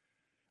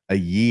a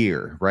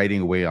year,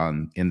 writing away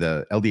in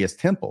the LDS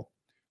Temple,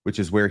 which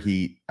is where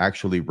he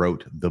actually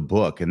wrote the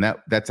book. And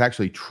that's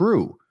actually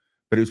true.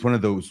 But it was one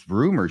of those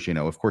rumors,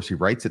 of course, he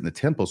writes it in the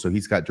temple, so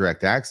he's got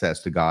direct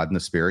access to God and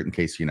the Spirit in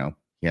case, he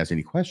has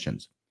any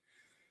questions.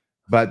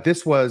 But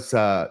this was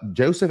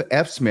Joseph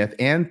F. Smith,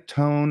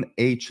 Antone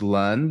H.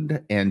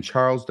 Lund, and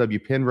Charles W.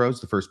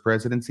 Penrose, the First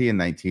Presidency in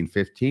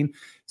 1915,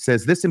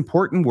 says this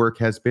important work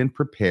has been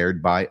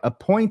prepared by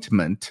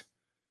appointment,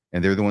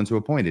 and they're the ones who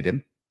appointed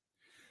him.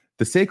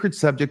 The sacred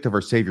subject of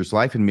our Savior's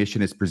life and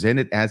mission is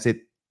presented as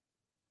it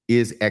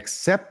is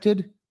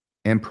accepted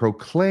and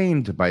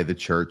proclaimed by the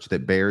church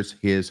that bears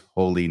his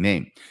holy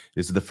name.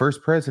 This is the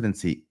First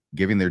Presidency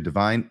giving their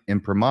divine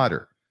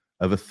imprimatur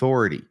of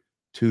authority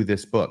to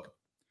this book.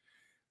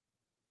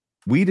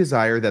 We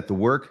desire that the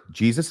work,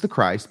 Jesus the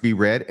Christ, be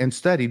read and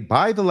studied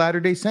by the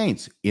Latter-day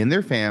Saints in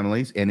their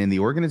families and in the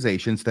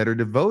organizations that are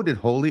devoted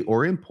wholly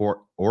or in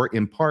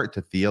part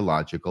to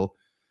theological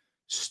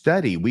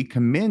study. We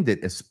commend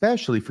it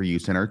especially for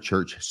use in our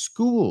church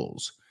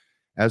schools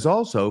as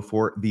also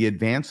for the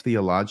advanced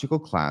theological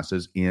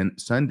classes in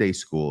Sunday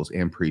schools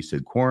and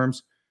priesthood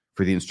quorums,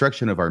 for the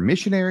instruction of our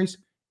missionaries,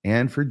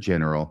 and for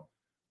general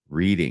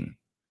reading.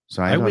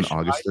 Signed on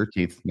August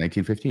 13th,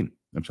 1915.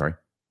 I'm sorry.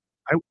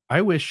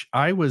 I wish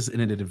I was in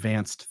an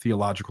advanced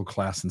theological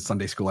class in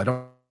Sunday school. I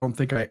don't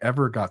think I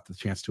ever got the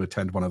chance to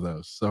attend one of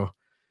those. So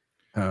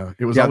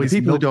it was always the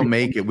people who don't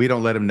make it. We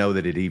don't let them know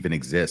that it even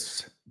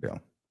exists, Bill.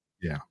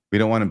 Yeah. We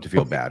don't want them to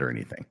feel bad or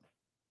anything.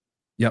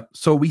 Yep.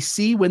 So we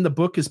see when the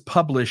book is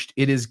published,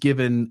 it is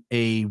given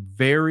a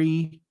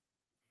very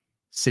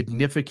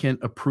significant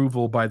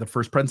approval by the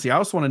First Presidency. I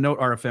also want to note,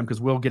 RFM,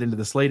 because we'll get into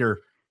this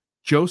later,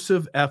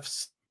 Joseph F.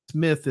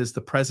 Smith is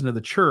the president of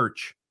the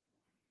church,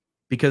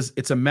 because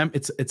it's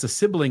a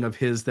sibling of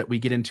his that we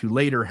get into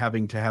later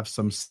having to have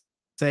some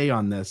say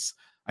on this.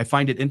 I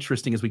find it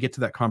interesting as we get to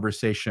that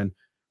conversation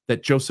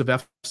that Joseph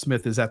F.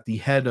 Smith is at the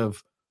head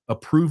of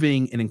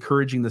approving and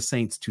encouraging the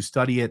saints to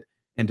study it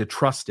and to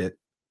trust it.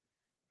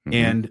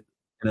 Mm-hmm.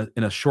 And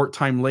in a short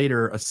time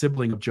later, a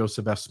sibling of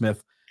Joseph F.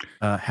 Smith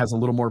has a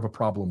little more of a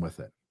problem with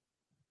it.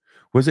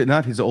 Was it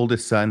not his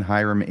oldest son,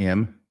 Hiram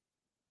M.?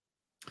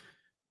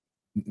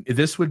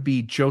 This would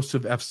be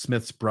Joseph F.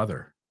 Smith's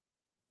brother.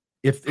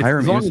 If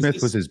Hiram M.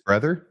 Smith was his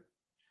brother?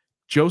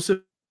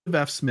 Joseph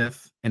F.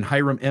 Smith and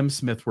Hiram M.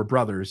 Smith were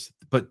brothers,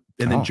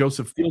 then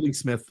Joseph Fielding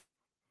Smith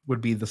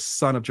would be the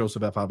son of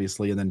Joseph F.,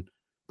 obviously, and then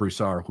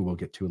Broussard, who we'll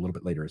get to a little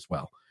bit later as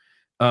well.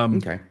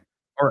 Okay.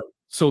 All right.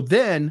 So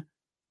then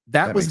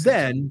that was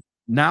then. Sense.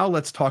 Now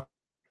let's talk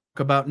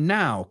about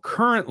now,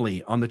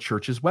 currently on the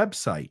church's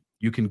website.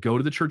 You can go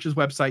to the church's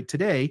website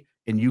today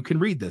and you can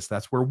read this.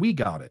 That's where we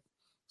got it.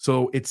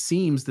 So it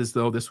seems as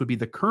though this would be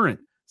the current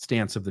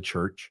stance of the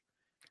church.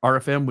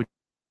 RFM, would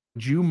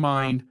you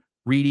mind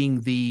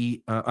reading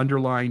the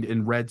underlined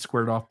and red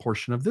squared off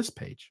portion of this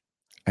page?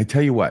 I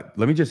tell you what,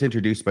 let me just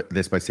introduce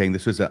this by saying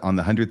this was on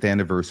the 100th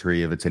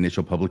anniversary of its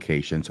initial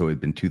publication. So it had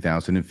been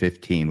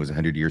 2015, was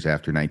 100 years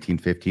after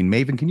 1915.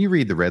 Maven, can you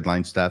read the red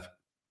line stuff?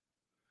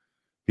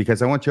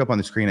 Because I want you up on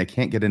the screen. I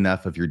can't get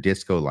enough of your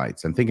disco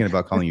lights. I'm thinking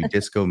about calling you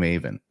Disco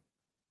Maven.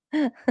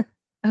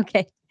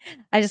 Okay.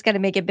 I just got to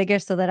make it bigger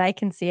so that I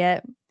can see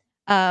it.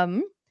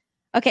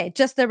 Okay,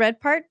 just the red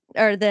part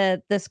or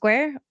the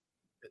square?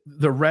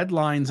 The red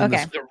lines and the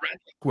red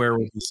square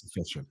will be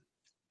sufficient.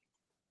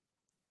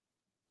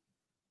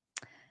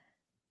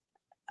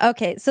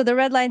 Okay, so the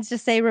red lines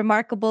just say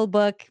remarkable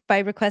book by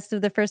request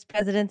of the First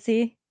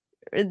Presidency.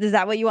 Is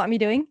that what you want me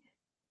doing?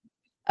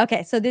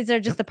 Okay, so these are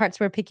just the parts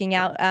we're picking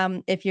out.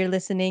 If you're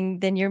listening,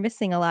 then you're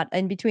missing a lot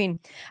in between.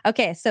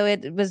 Okay, so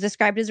it was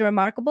described as a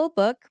remarkable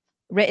book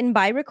written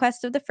by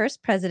request of the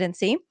First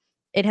Presidency.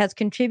 It has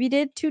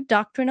contributed to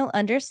doctrinal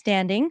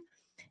understanding.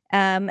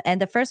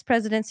 And the First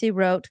Presidency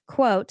wrote,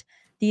 quote,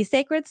 "The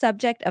sacred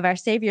subject of our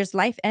Savior's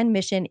life and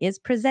mission is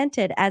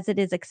presented as it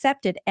is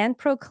accepted and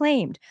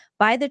proclaimed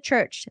by the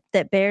church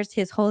that bears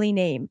his holy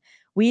name.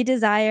 We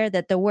desire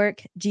that the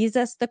work,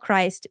 Jesus the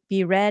Christ,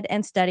 be read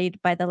and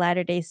studied by the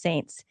Latter-day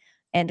Saints."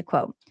 End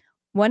quote.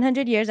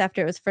 100 years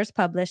after it was first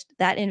published,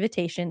 that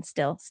invitation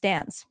still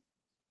stands.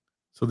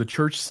 So the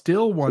church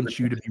still wants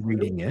you to be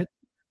reading it.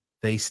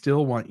 They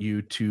still want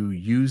you to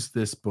use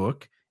this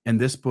book, and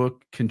this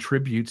book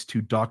contributes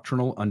to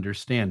doctrinal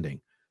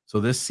understanding. So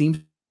this seems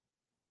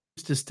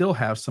to still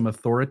have some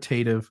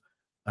authoritative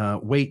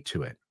weight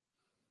to it.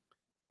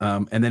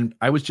 And then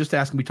I was just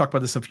asking, we talked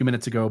about this a few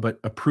minutes ago, but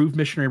approved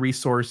missionary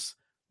resource,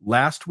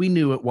 last we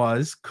knew it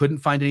was, couldn't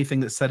find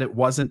anything that said it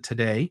wasn't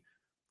today,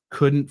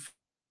 couldn't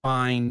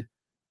find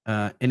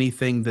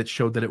anything that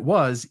showed that it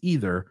was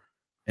either.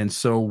 And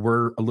so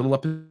we're a little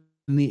up in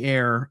the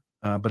air,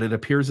 but it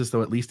appears as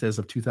though, at least as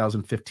of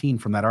 2015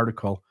 from that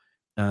article,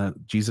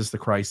 Jesus the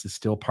Christ is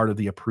still part of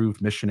the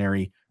approved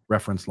missionary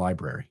reference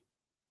library.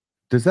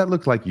 Does that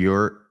look like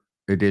your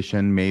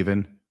edition,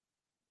 Maven?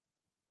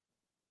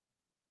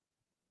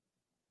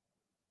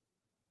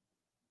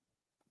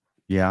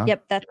 Yeah.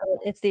 Yep,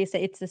 it's the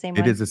same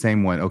one. It is the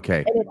same one.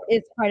 Okay.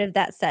 It's part of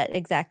that set,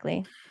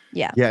 exactly.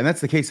 Yeah. Yeah, and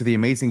that's the case of the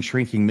amazing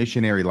shrinking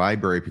missionary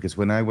library, because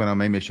when I went on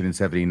my mission in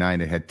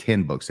 79, it had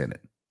 10 books in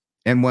it.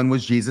 And one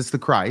was Jesus the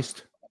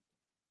Christ.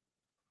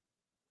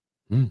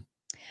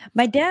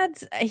 My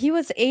dad's, he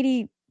was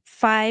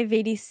 85,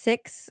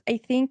 86, I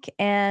think,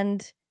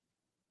 and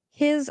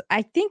his,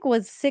 I think,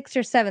 was 6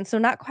 or 7, so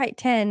not quite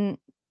 10.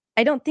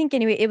 I don't think,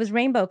 anyway. It was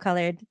rainbow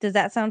colored. Does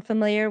that sound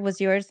familiar? Was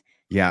yours?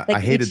 Yeah, like I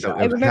hated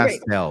those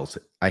pastels.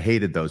 I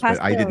hated those,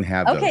 but I didn't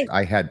have those.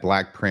 I had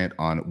black print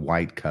on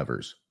white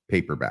covers,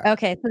 paperback.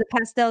 Okay, so the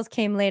pastels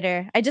came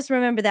later. I just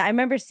remember that. I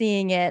remember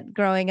seeing it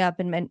growing up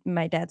in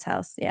my dad's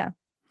house. Yeah.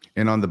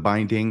 And on the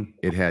binding,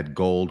 it had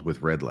gold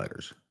with red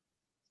letters.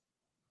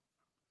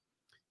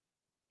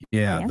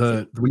 Yeah,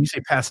 when you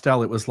say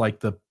pastel, it was like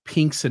the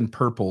pinks and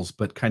purples,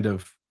 but kind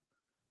of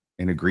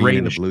in a green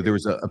and a blue. There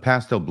was a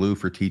pastel blue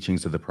for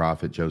Teachings of the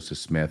Prophet Joseph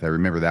Smith. I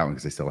remember that one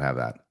because I still have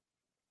that.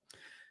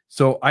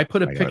 So I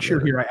put a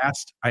picture here.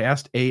 I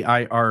asked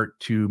AI Art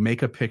to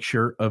make a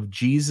picture of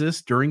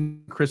Jesus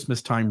during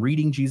Christmas time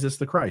reading Jesus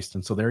the Christ.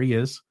 And so there he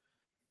is.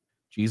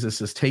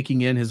 Jesus is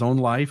taking in his own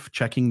life,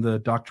 checking the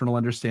doctrinal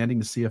understanding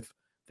to see if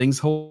things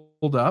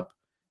hold up.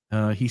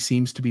 He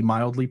seems to be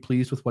mildly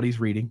pleased with what he's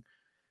reading.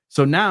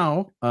 So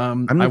now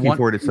I'm looking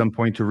forward at some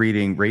point to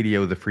reading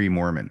Radio the Free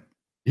Mormon.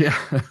 Yeah.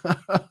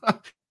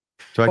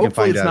 So I can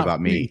find out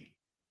about me.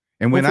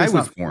 And when I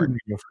was born,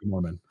 Free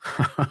Mormon.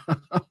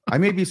 I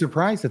may be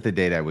surprised at the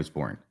date I was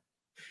born.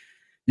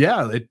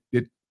 Yeah,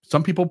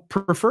 some people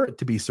prefer it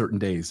to be certain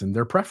days, and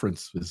their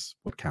preference is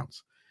what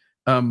counts.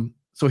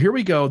 So here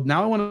we go.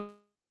 Now I want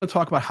to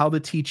talk about how the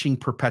teaching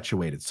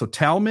perpetuated. So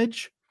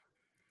Talmage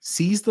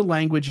sees the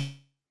language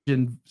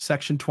in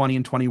section 20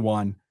 and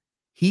 21.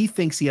 He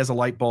thinks he has a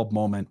light bulb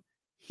moment.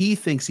 He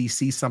thinks he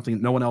sees something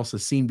that no one else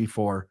has seen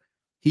before.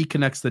 He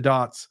connects the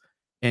dots,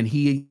 and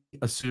he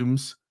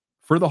assumes,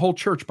 for the whole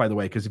church, by the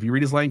way, because if you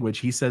read his language,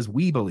 he says,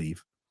 we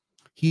believe.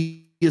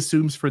 He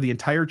assumes for the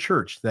entire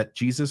church that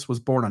Jesus was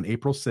born on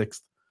April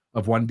 6th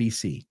of 1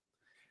 BC.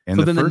 And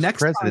so the first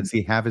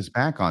presidency have his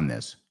back on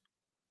this.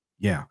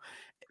 Yeah.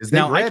 Because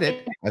they read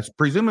it.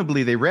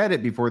 Presumably they read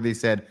it before they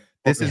said,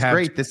 this is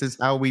great. This is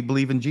how we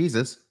believe in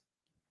Jesus.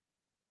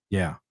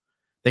 Yeah.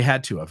 They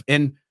had to have.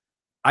 And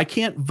I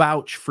can't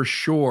vouch for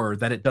sure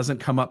that it doesn't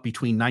come up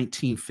between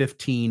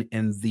 1915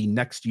 and the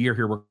next year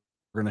here we're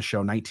going to show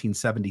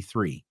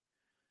 1973.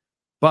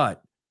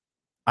 But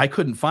I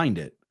couldn't find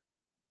it.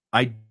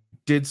 I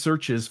did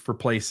searches for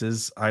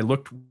places. I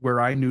looked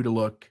where I knew to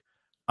look.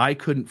 I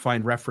couldn't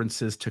find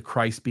references to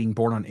Christ being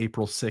born on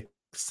April 6th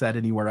said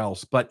anywhere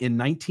else. But in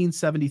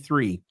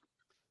 1973,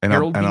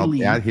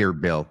 I'll add here,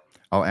 Bill,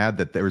 I'll add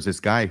that there was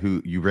this guy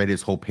who you read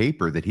his whole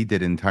paper, that he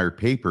did an entire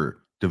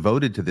paper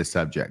devoted to this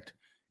subject.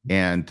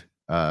 And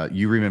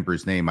you remember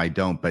his name. I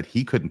don't, but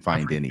he couldn't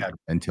find any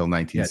until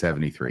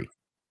 1973.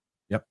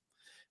 Yep.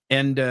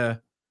 And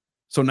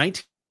so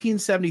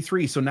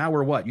 1973. So now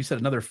we're what? You said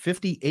another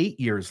 58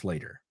 years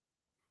later.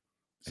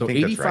 So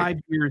 85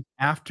 years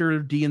after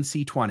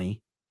D&C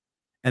 20.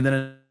 And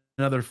then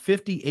another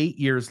 58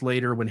 years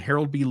later when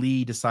Harold B.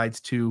 Lee decides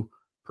to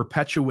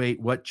perpetuate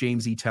what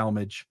James E.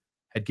 Talmage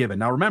had given.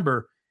 Now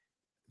remember,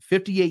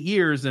 58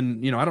 years,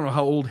 and I don't know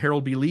how old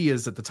Harold B. Lee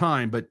is at the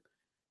time, but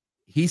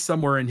he's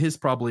somewhere in his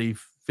probably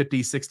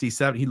 50, 60,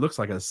 70. He looks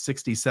like a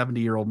 60,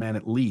 70-year-old man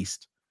at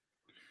least.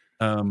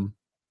 The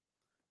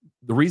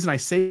reason I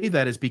say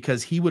that is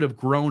because he would have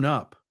grown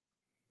up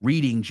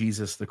reading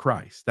Jesus the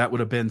Christ. That would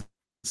have been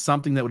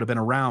something that would have been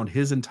around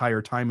his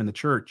entire time in the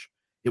church.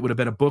 It would have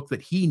been a book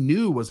that he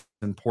knew was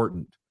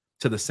important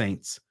to the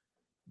saints,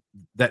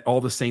 that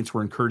all the saints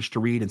were encouraged to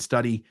read and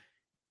study.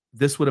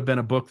 This would have been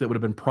a book that would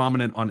have been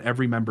prominent on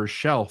every member's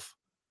shelf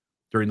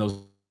during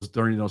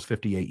those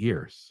 58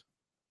 years.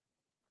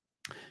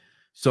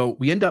 So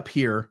we end up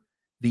here.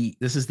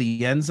 This is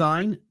the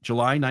Ensign,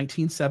 July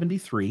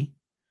 1973.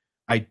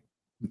 I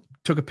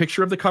took a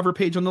picture of the cover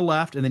page on the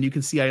left, and then you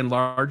can see I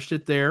enlarged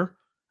it there.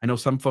 I know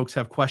some folks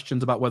have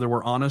questions about whether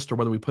we're honest or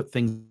whether we put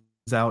things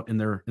out in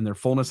their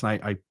fullness,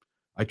 and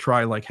I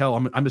try like hell.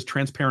 I'm as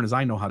transparent as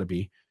I know how to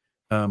be.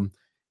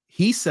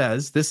 He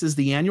says this is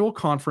the annual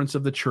conference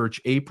of the church,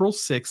 April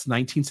 6,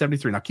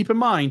 1973. Now keep in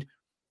mind,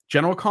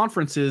 general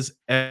conferences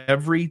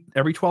every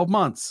 12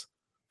 months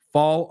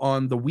fall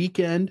on the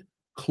weekend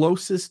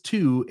closest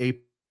to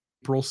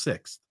April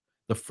 6th,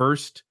 the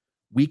first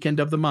weekend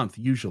of the month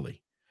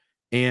usually.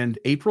 And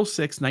April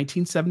 6,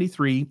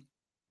 1973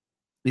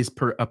 is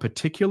a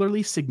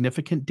particularly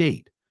significant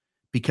date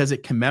because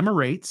it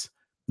commemorates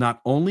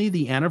not only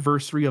the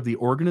anniversary of the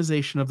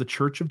organization of the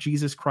Church of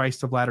Jesus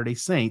Christ of Latter-day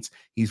Saints,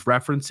 he's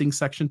referencing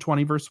section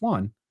 20, verse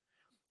 1,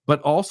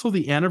 but also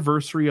the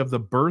anniversary of the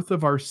birth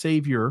of our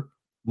Savior,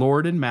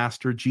 Lord and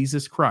Master,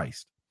 Jesus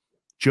Christ.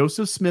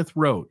 Joseph Smith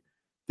wrote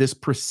this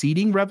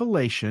preceding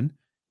revelation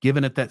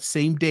given at that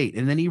same date,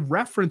 and then he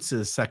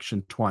references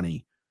section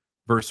 20,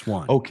 verse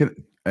 1. Oh, can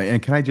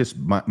I just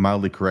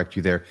mildly correct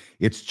you there?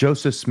 It's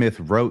Joseph Smith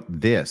wrote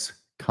this,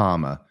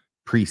 comma,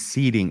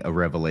 preceding a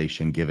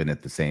revelation given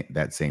at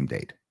that same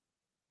date.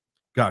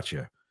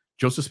 Gotcha.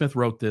 Joseph Smith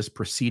wrote this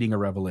preceding a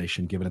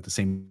revelation given at the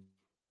same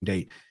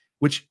date,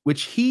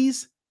 which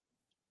he's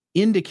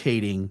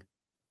indicating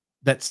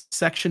that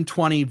section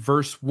 20,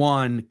 verse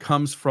 1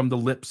 comes from the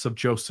lips of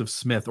Joseph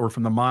Smith, or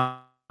from the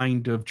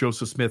mind of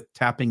Joseph Smith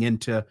tapping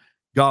into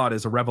God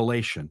as a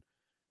revelation.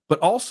 But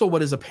also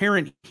what is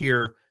apparent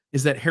here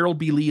is that Harold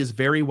B. Lee is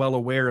very well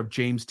aware of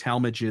James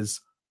Talmage's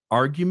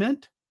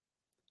argument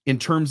in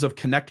terms of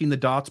connecting the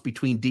dots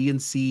between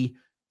D&C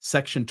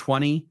section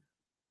 20,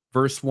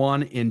 verse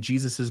 1, and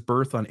Jesus's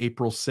birth on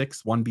April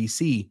 6, 1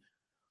 BC.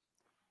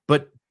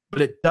 But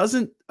it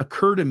doesn't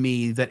occur to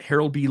me that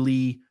Harold B.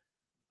 Lee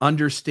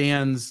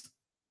understands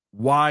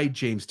why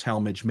James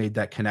Talmage made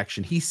that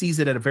connection. He sees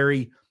it at a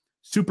very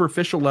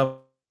superficial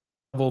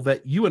level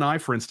that you and I,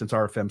 for instance,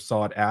 RFM,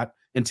 saw it at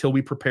until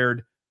we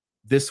prepared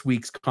this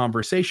week's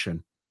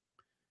conversation.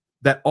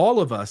 That all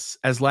of us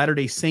as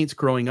Latter-day Saints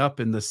growing up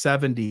in the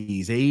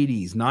 70s,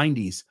 80s,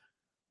 90s,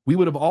 we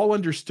would have all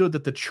understood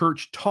that the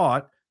church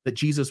taught that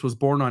Jesus was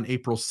born on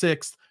April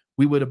 6th.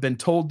 We would have been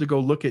told to go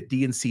look at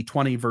D&C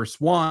 20, verse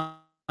 1.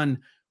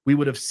 We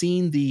would have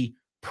seen the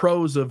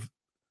prose of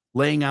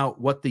laying out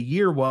what the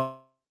year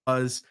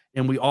was,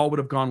 and we all would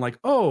have gone like,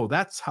 oh,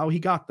 that's how he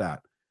got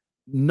that.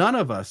 None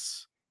of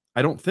us,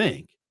 I don't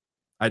think,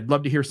 I'd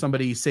love to hear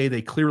somebody say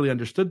they clearly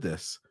understood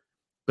this,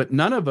 but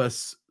none of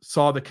us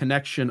saw the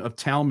connection of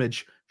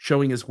Talmage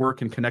showing his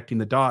work and connecting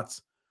the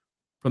dots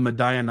from the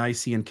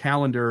Dionysian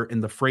calendar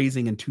and the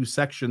phrasing in 2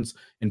 sections,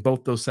 and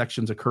both those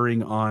sections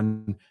occurring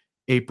on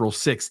April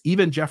 6th.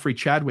 Even Jeffrey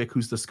Chadwick,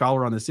 who's the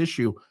scholar on this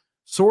issue,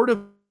 sort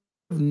of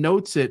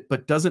notes it,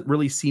 but doesn't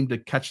really seem to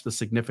catch the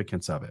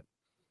significance of it.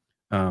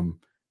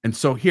 And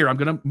so here, I'm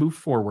going to move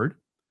forward.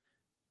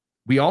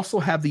 We also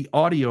have the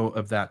audio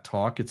of that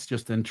talk. It's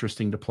just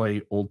interesting to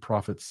play old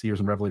prophets, seers,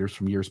 and revelators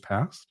from years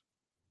past.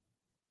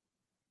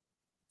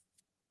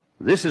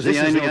 This is the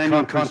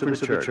annual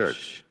conference of the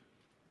church.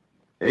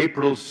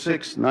 April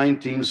 6,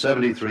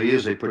 1973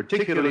 is a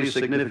particularly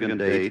significant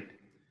date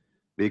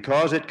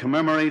because it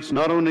commemorates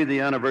not only the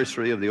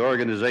anniversary of the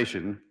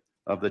organization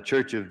of the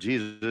Church of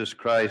Jesus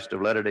Christ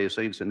of Latter-day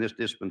Saints in this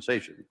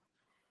dispensation,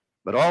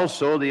 but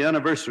also the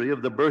anniversary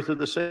of the birth of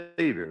the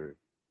Savior,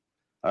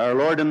 our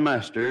Lord and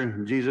Master,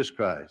 Jesus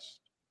Christ.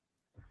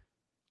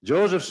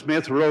 Joseph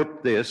Smith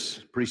wrote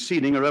this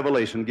preceding a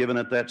revelation given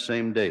at that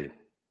same date.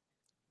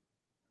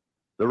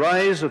 The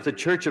rise of the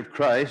Church of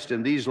Christ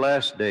in these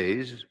last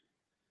days,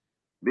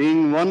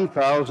 being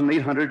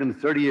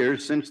 1,830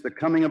 years since the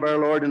coming of our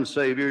Lord and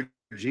Savior,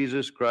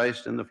 Jesus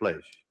Christ in the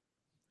flesh,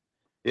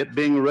 it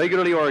being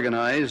regularly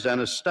organized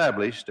and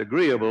established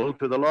agreeable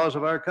to the laws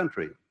of our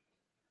country,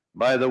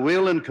 by the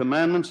will and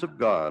commandments of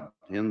God,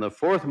 in the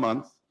 4th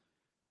month,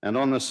 and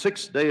on the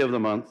 6th day of the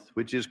month,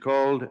 which is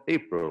called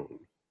April.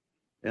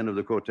 End of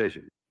the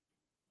quotation.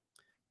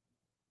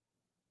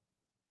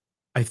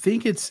 I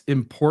think it's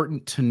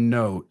important to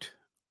note,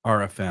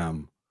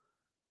 RFM,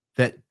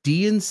 that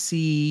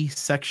D&C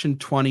section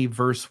 20,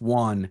 verse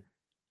 1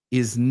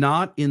 is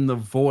not in the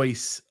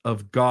voice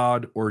of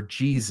God or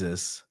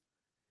Jesus.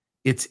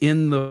 It's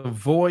in the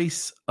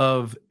voice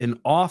of an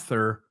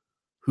author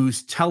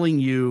who's telling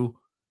you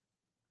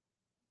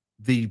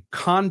the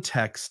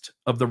context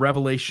of the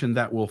revelation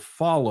that will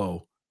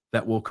follow,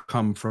 that will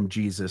come from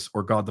Jesus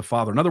or God the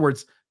Father. In other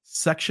words,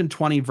 section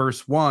 20,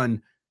 verse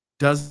 1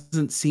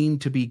 doesn't seem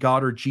to be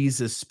God or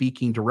Jesus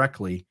speaking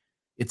directly.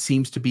 It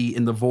seems to be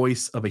in the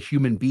voice of a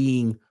human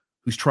being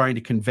who's trying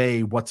to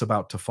convey what's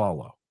about to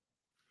follow.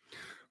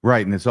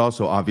 Right. And it's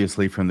also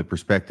obviously from the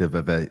perspective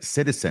of a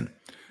citizen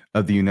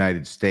of the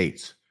United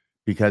States,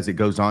 because it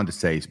goes on to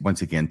say,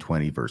 once again,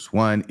 20 verse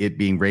 1, it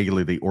being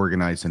regularly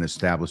organized and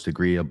established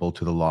agreeable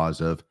to the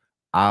laws of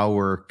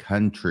our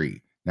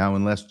country. Now,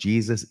 unless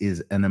Jesus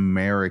is an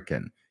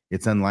American,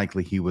 it's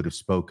unlikely he would have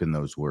spoken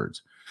those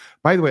words.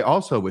 By the way,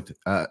 also with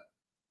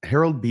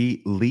Harold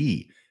B.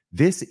 Lee,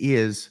 this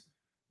is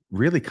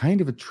really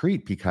kind of a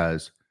treat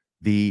because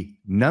the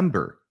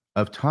number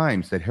of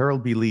times that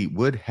Harold B. Lee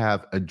would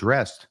have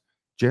addressed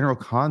General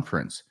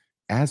Conference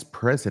as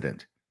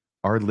president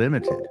are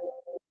limited.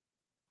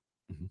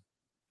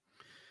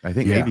 I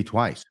think maybe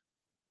twice.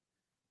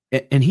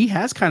 And he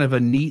has kind of a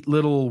neat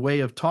little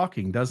way of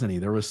talking, doesn't he?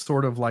 There was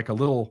sort of like a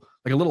little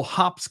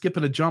hop, skip,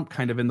 and a jump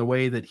kind of in the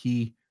way that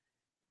he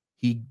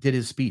did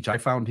his speech. I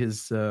found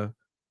his I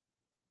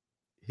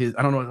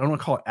don't want to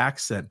call it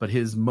accent, but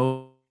his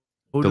mode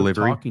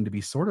delivery of talking to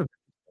be sort of,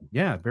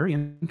 very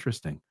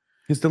interesting.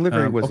 His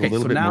delivery was a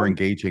little bit now, more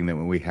engaging than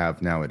what we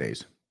have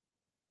nowadays.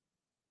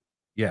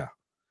 Yeah.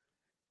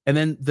 And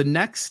then the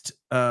next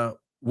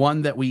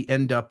one that we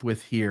end up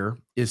with here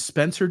is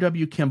Spencer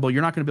W. Kimball.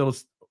 You're not going to be able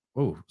to.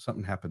 Oh,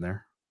 something happened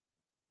there.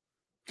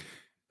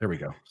 There we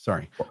go.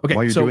 Sorry. Okay.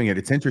 While you're doing it,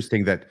 it's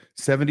interesting that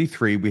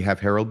 73, we have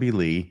Harold B.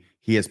 Lee.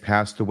 He has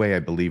passed away, I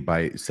believe,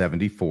 by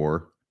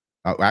 74.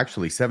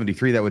 Actually,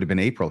 73, that would have been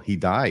April. He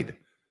died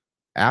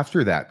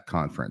after that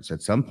conference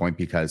at some point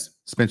because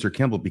Spencer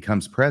Kimball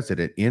becomes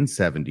president in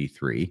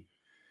 73.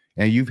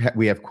 And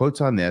we have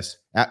quotes on this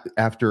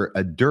after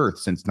a dearth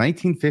since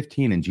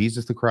 1915 in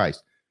Jesus the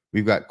Christ.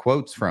 We've got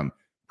quotes from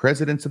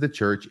presidents of the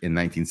church in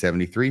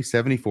 1973,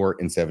 74,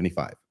 and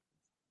 75.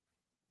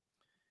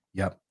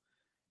 Yep.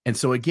 And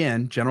so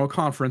again, General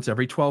Conference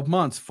every 12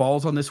 months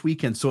falls on this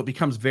weekend. So it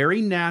becomes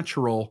very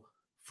natural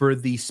for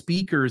the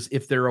speakers,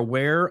 if they're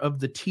aware of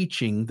the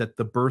teaching that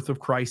the birth of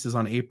Christ is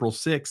on April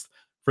 6th,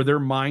 for their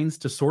minds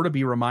to sort of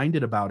be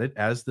reminded about it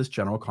as this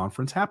General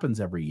Conference happens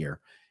every year.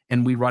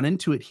 And we run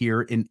into it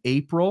here in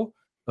April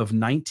of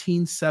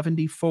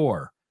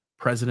 1974.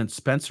 President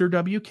Spencer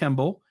W.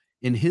 Kimball,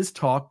 in his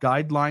talk,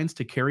 Guidelines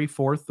to Carry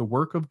Forth the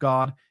Work of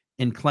God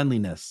in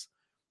Cleanliness,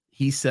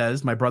 he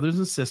says, "My brothers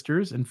and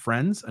sisters and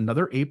friends,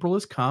 another April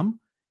has come,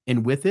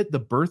 and with it the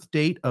birth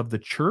date of the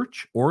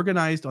church,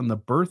 organized on the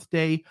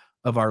birthday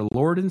of our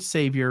Lord and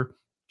Savior,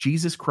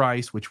 Jesus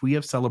Christ, which we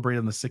have celebrated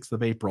on the 6th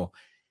of April."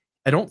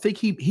 I don't think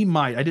he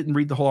might, I didn't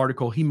read the whole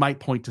article, he might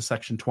point to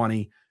section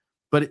 20,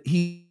 but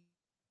he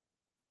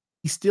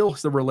still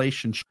has the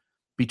relationship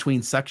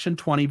between section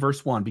 20,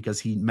 verse 1,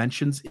 because he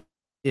mentions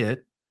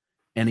it,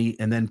 and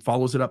then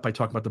follows it up by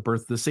talking about the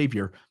birth of the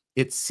Savior.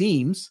 It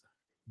seems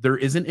there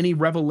isn't any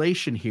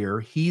revelation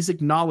here. He's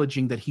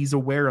acknowledging that he's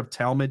aware of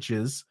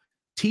Talmage's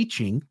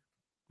teaching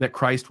that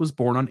Christ was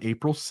born on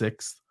April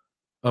 6th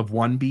of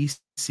 1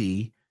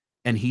 BC,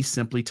 and he's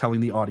simply telling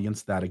the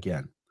audience that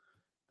again.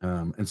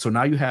 And so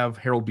now you have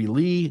Harold B.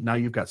 Lee, now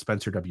you've got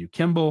Spencer W.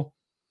 Kimball.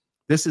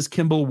 This is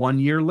Kimball 1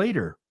 year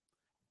later.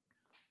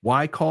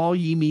 Why call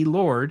ye me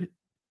Lord,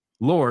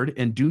 Lord,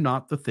 and do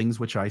not the things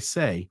which I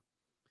say?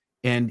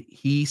 And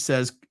he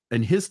says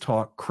in his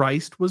talk,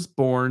 Christ was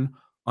born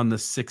on the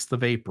 6th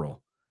of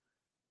April.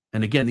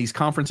 And again, these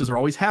conferences are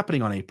always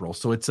happening on April.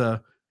 So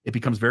it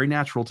becomes very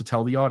natural to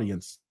tell the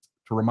audience,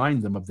 to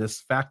remind them of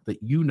this fact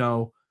that you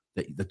know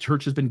that the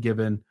church has been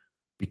given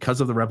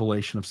because of the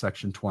revelation of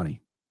section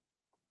 20.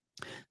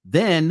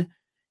 Then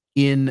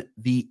in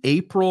the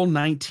April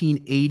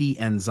 1980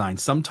 ensign,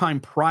 sometime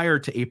prior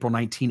to April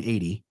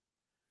 1980,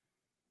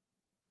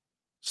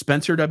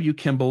 Spencer W.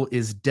 Kimball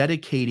is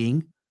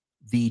dedicating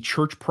the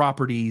church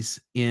properties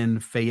in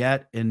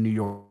Fayette in New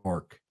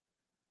York.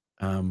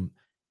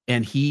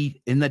 And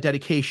he, in that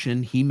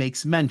dedication, he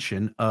makes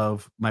mention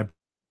of, my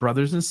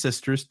brothers and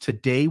sisters,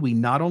 today we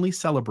not only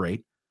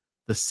celebrate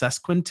the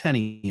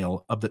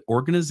sesquicentennial of the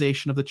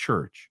organization of the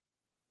church,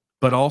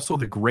 but also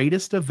the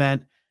greatest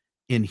event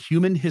in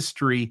human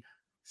history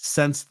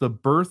since the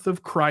birth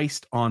of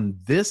Christ on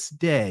this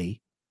day,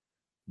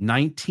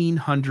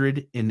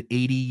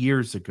 1980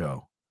 years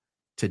ago.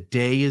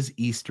 Today is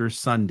Easter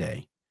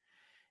Sunday.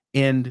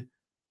 And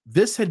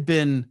this had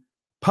been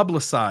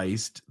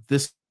publicized,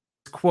 this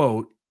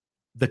quote,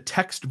 the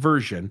text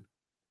version,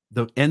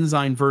 the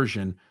ensign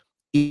version,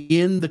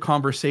 in the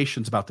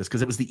conversations about this,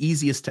 because it was the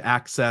easiest to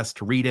access,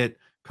 to read it,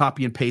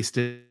 copy and paste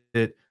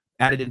it,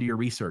 add it into your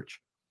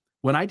research.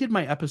 When I did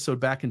my episode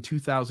back in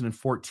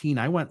 2014,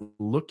 I went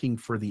looking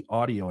for the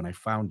audio and I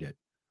found it,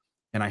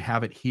 and I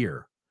have it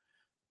here.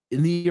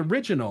 In the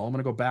original, I'm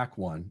going to go back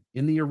one.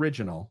 In the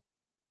original,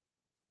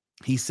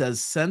 he says,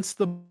 since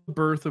the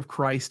birth of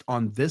Christ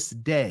on this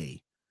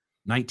day,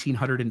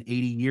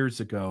 1980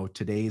 years ago,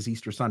 today is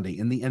Easter Sunday,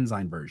 in the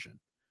ensign version.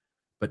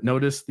 But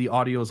notice the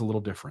audio is a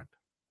little different.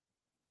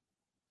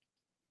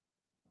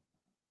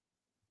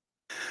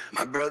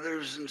 My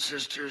brothers and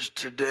sisters,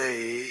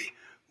 today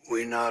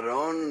we not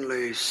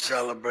only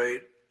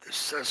celebrate the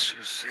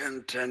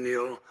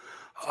sesquicentennial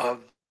of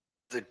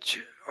the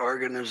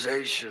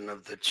organization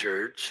of the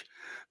church,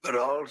 but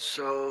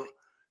also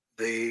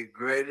the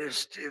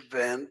greatest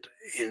event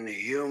in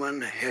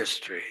human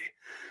history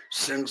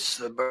since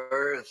the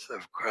birth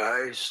of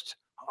Christ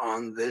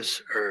on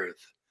this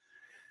earth,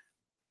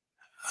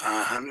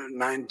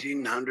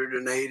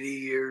 1980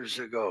 years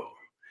ago.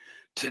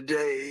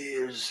 Today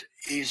is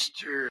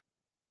Easter.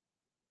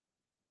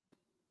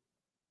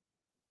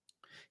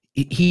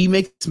 He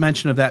makes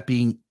mention of that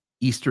being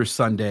Easter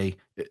Sunday.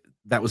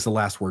 That was the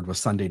last word, was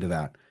Sunday to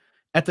that.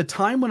 At the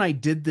time when I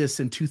did this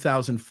in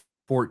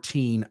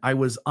 2014, I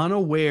was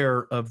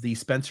unaware of the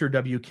Spencer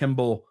W.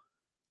 Kimball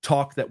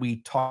talk that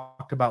we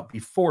talked about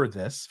before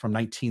this from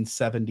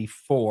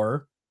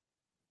 1974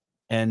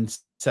 and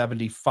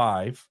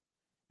 75.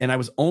 And I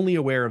was only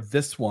aware of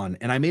this one,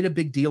 and I made a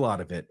big deal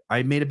out of it.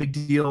 I made a big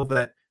deal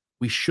that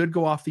we should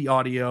go off the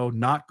audio,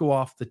 not go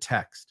off the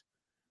text.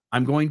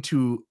 I'm going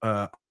to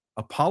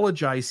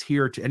apologize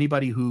here to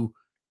anybody who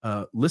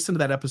listened to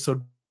that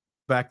episode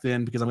back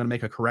then, because I'm going to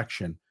make a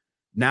correction.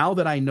 Now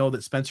that I know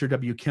that Spencer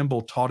W.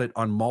 Kimball taught it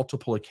on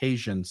multiple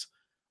occasions,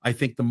 I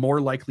think the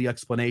more likely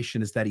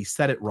explanation is that he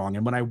said it wrong.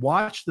 And when I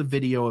watched the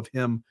video of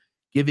him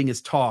giving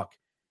his talk,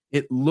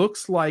 it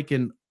looks like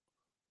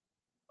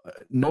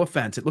no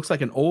offense, it looks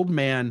like an old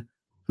man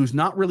who's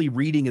not really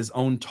reading his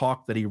own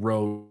talk that he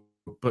wrote,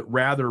 but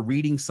rather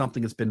reading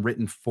something that's been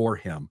written for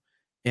him.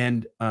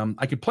 And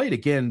I could play it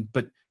again,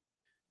 but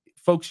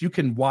folks, you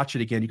can watch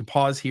it again. You can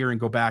pause here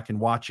and go back and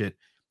watch it.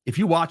 If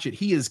you watch it,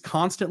 he is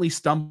constantly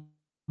stumbling,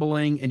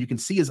 and you can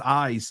see his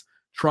eyes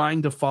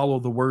trying to follow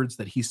the words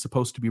that he's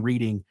supposed to be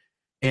reading.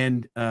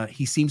 And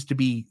he seems to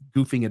be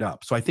goofing it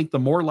up. So I think the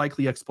more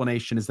likely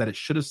explanation is that it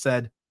should have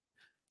said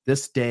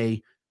this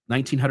day,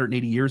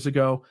 1980 years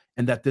ago,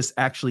 and that this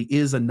actually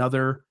is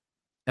another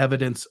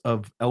evidence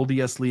of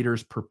LDS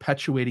leaders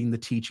perpetuating the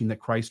teaching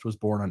that Christ was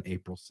born on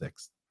April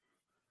 6th.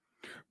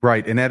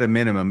 Right. And at a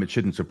minimum, it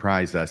shouldn't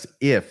surprise us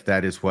if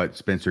that is what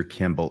Spencer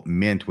Kimball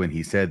meant when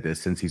he said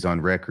this, since he's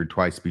on record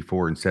twice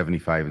before in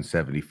 75 and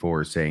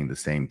 74 saying the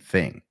same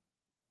thing.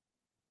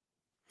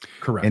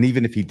 Correct. And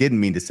even if he didn't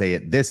mean to say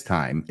it this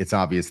time, it's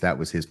obvious that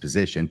was his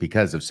position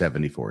because of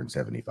 74 and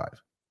 75.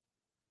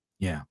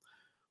 Yeah.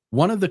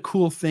 One of the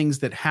cool things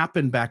that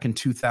happened back in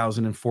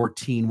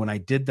 2014 when I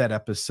did that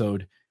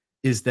episode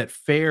is that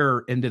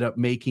FAIR ended up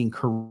making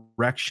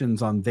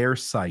corrections on their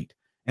site.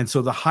 And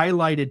so the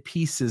highlighted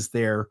pieces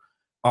there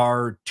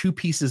are two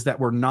pieces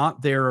that were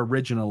not there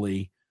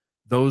originally.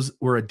 Those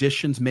were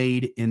additions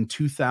made in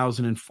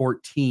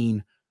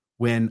 2014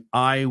 when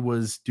I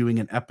was doing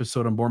an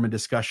episode on Mormon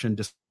discussion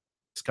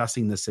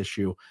discussing this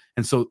issue.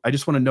 And so I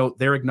just want to note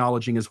they're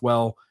acknowledging as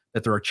well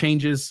that there are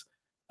changes.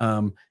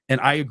 And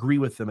I agree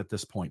with them at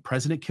this point.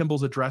 President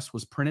Kimball's address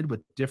was printed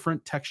with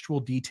different textual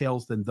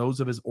details than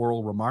those of his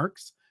oral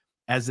remarks,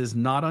 as is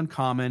not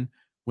uncommon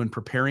when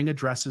preparing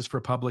addresses for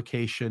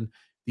publication,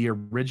 the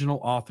original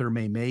author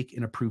may make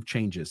and approve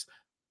changes.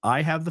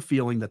 I have the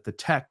feeling that the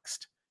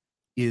text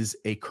is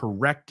a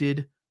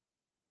corrected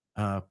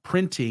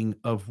printing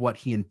of what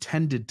he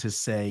intended to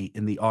say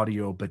in the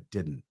audio, but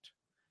didn't.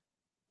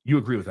 You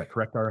agree with that,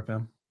 correct,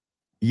 RFM?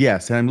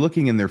 Yes, and I'm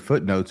looking in their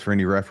footnotes for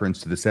any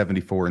reference to the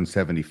 74 and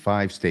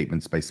 75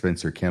 statements by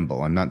Spencer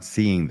Kimball. I'm not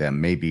seeing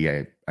them. Maybe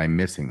I'm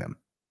missing them.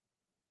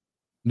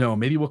 No,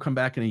 maybe we'll come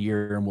back in a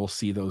year and we'll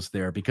see those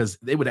there, because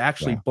they would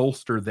actually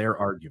bolster their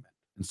argument.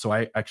 And so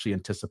I actually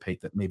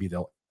anticipate that maybe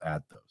they'll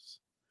add those.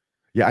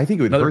 Yeah, I think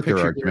it would Another hurt their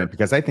picture argument here.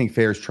 because I think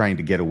FAIR's trying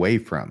to get away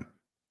from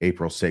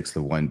April 6th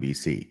of 1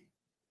 BC.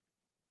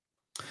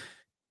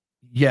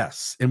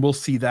 Yes, and we'll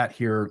see that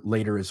here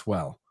later as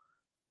well.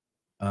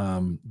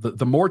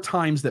 The more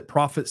times that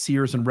prophets,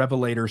 seers, and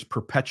revelators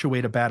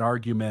perpetuate a bad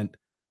argument,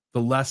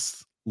 the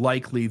less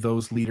likely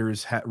those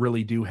leaders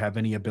really do have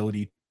any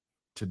ability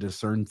to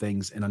discern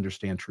things and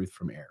understand truth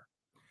from error.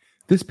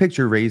 This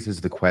picture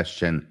raises the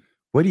question,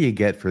 what do you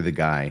get for the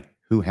guy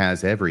who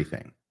has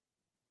everything?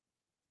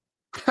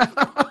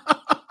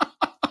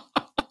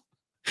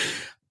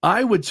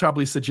 I would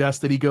probably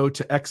suggest that he go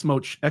to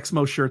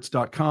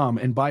xmoshirts.com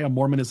and buy a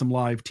Mormonism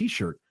Live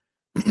t-shirt.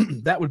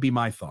 That would be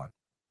my thought.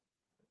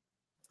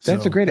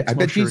 That's So, a great. I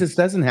bet Xmo Jesus shirts.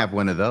 doesn't have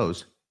one of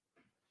those.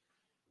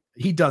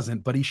 He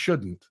doesn't, but he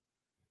shouldn't,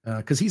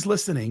 because he's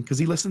listening, because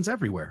he listens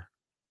everywhere.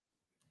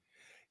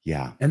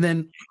 Yeah. And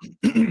then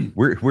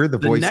we're the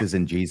voices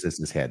in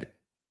Jesus's head.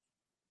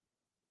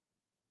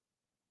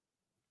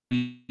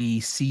 We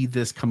see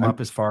this come up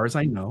as far as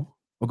I know.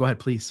 Well, go ahead,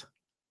 please.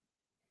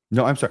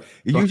 No, I'm sorry.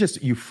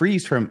 You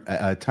freeze from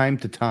time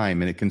to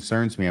time, and it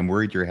concerns me. I'm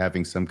worried you're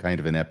having some kind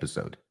of an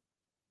episode.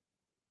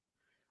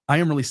 I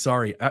am really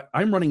sorry.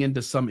 I'm running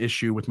into some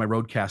issue with my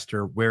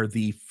Rodecaster where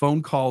the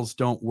phone calls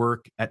don't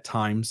work at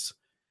times.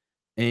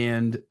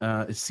 And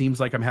it seems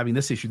like I'm having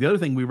this issue. The other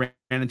thing we ran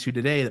into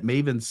today that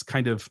Maven's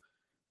kind of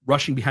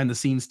rushing behind the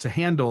scenes to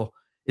handle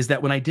is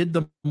that when I did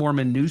the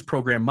Mormon news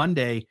program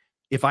Monday,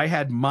 if I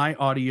had my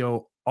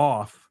audio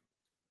off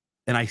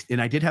and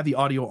I did have the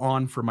audio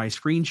on for my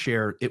screen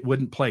share, it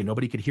wouldn't play.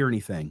 Nobody could hear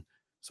anything.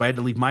 So I had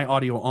to leave my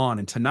audio on.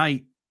 And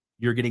tonight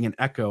you're getting an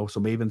echo. So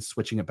Maven's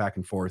switching it back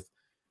and forth,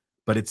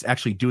 but it's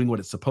actually doing what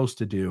it's supposed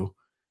to do.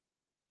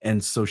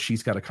 And so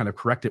she's got to kind of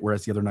correct it.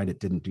 Whereas the other night it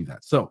didn't do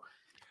that. So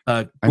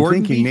I'm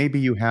thinking maybe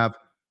you have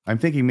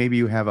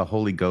a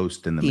Holy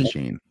Ghost in the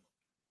machine.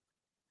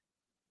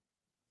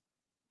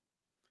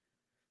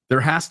 There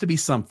has to be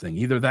something.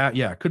 Either that,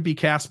 it could be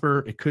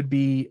Casper, it could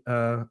be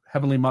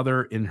Heavenly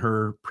Mother in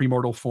her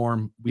premortal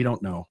form. We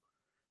don't know,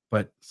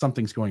 but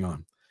something's going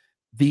on.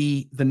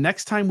 The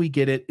next time we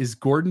get it is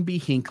Gordon B.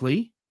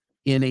 Hinckley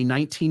in a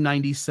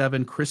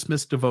 1997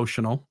 Christmas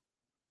devotional,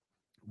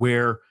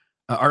 where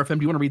RFM,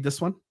 do you want to read this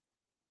one?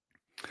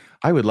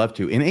 I would love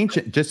to. In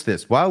ancient, just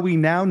this, while we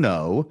now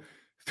know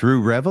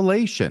through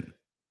revelation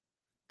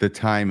the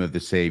time of the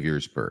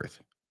Savior's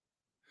birth,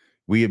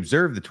 we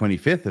observe the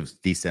 25th of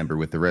December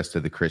with the rest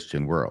of the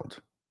Christian world.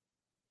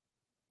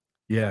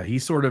 Yeah, he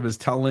sort of is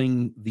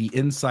telling the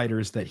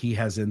insiders that he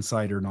has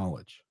insider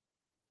knowledge.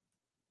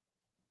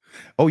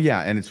 Oh,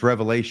 yeah, and it's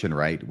revelation,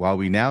 right? While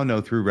we now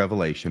know through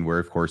revelation, where,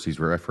 of course, he's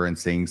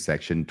referencing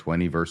section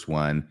 20, verse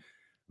 1,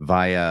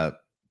 via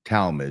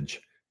Talmage,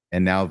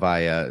 and now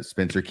via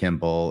Spencer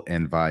Kimball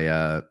and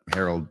via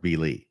Harold B.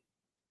 Lee.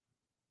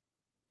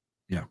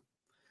 Yeah.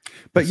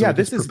 But so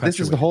this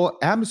is the whole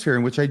atmosphere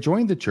in which I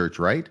joined the church,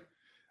 right?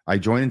 I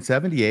joined in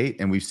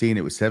 78, and we've seen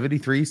it was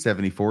 73,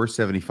 74,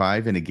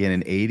 75, and again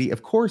in 80.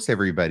 Of course,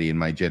 everybody in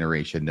my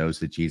generation knows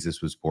that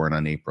Jesus was born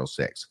on April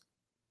 6th.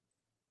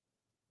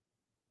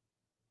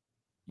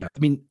 Yeah. I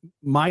mean,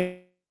 my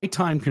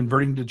time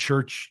converting to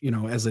church,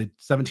 as a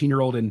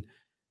 17-year-old and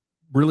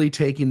really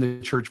taking the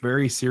church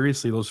very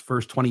seriously those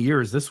first 20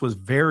 years, this was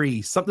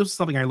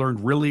something I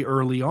learned really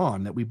early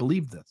on, that we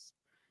believed this.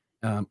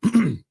 I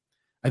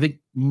think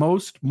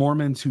most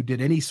Mormons who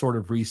did any sort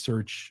of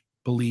research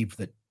believed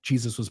that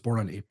Jesus was born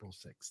on April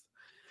 6th.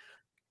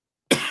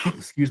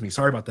 Excuse me.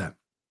 Sorry about that.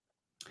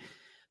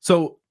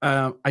 So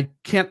I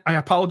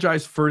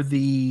apologize for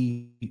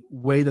the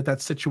way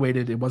that's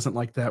situated. It wasn't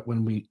like that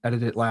when we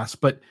edited it last,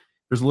 but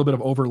there's a little bit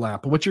of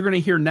overlap. But what you're going to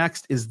hear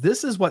next is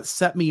this is what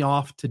set me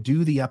off to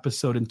do the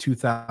episode in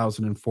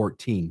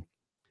 2014.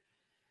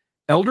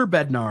 Elder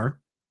Bednar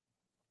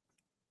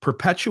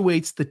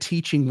perpetuates the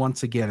teaching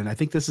once again, and I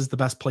think this is the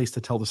best place to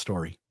tell the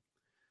story.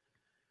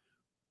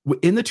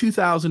 In the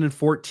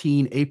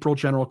 2014 April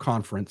General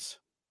Conference,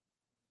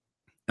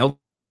 Elder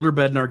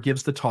Bednar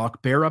gives the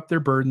talk, Bear Up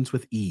Their Burdens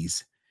with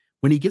Ease.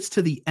 When he gets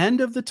to the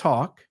end of the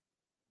talk,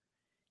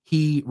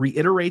 he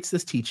reiterates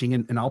this teaching,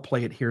 and I'll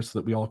play it here so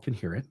that we all can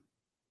hear it.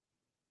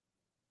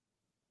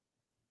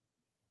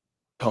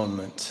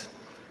 Atonement.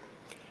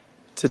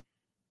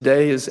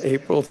 Today is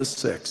April the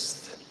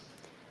 6th.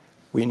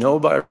 We know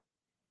by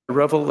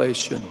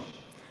revelation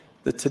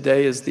that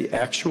today is the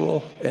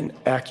actual and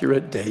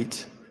accurate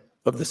date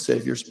of the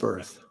Savior's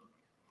birth.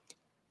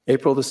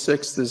 April the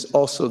 6th is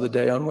also the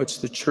day on which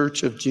the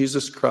Church of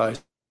Jesus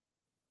Christ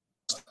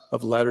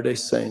of Latter-day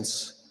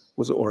Saints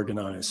was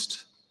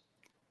organized.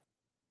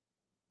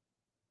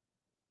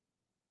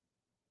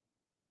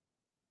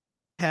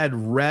 Had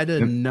read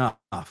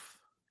enough.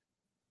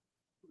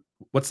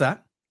 What's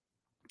that?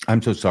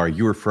 I'm so sorry.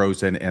 You were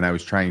frozen, and I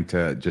was trying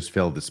to just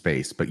fill the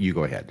space, but you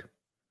go ahead.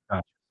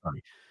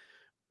 Sorry.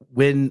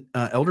 When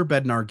Elder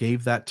Bednar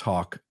gave that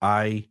talk,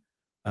 I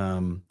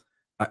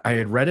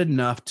had read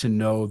enough to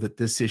know that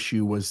this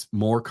issue was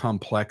more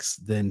complex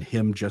than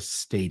him just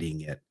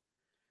stating it.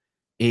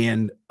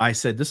 And I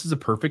said, this is a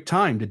perfect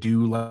time to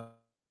do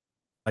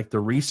like the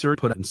research.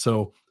 And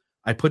so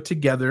I put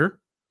together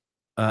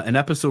an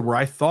episode where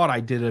I thought I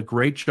did a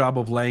great job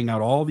of laying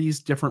out all these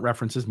different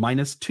references,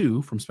 minus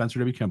 2 from Spencer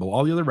W. Kimball,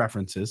 all the other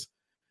references,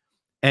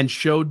 and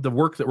showed the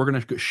work that we're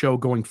going to show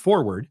going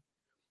forward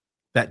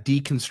that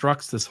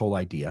deconstructs this whole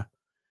idea.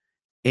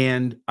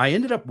 And I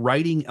ended up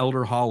writing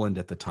Elder Holland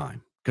at the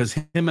time because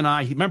him and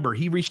I, remember,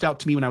 he reached out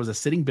to me when I was a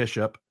sitting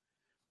bishop.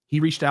 He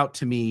reached out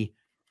to me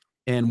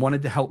and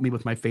wanted to help me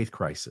with my faith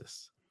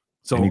crisis.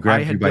 So and he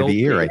grabbed you by the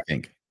ear, I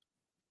think.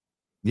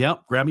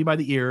 Yep, grabbed me by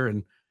the ear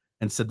and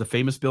said the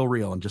famous Bill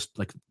Reel and just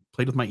like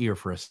played with my ear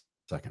for a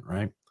second,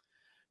 right?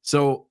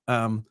 So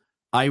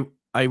I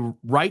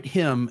write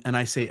him and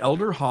I say,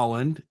 Elder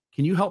Holland,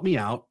 can you help me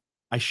out?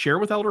 I share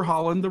with Elder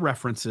Holland the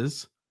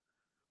references.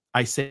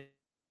 I say,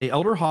 hey,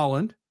 Elder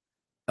Holland,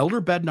 Elder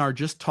Bednar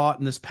just taught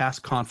in this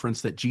past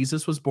conference that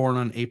Jesus was born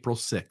on April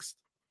 6th,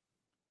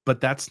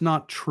 but that's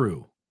not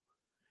true.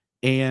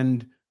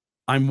 And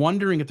I'm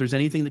wondering if there's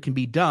anything that can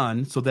be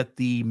done so that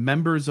the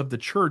members of the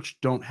church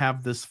don't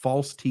have this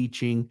false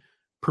teaching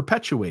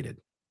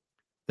perpetuated,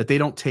 that they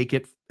don't take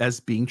it as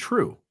being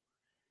true.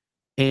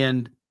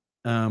 And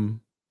yeah,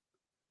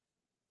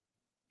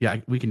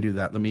 we can do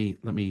that. Let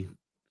me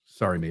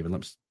sorry, Maven,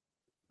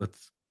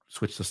 let's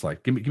switch the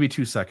slide. Give me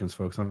 2 seconds,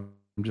 folks. I'm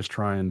just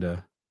trying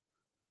to,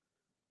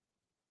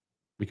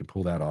 we can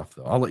pull that off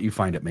though. I'll let you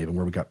find it, Maven,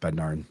 where we got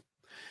Bednar.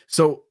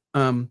 So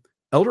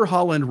Elder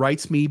Holland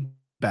writes me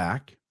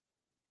back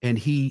and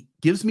he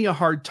gives me a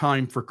hard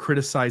time for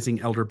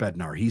criticizing Elder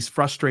Bednar. He's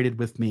frustrated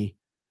with me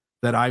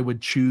that I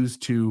would choose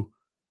to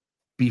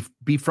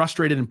be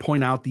frustrated and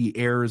point out the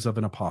errors of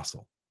an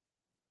apostle.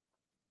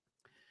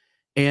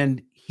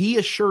 And he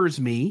assures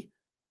me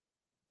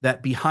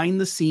that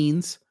behind the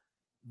scenes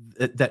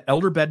that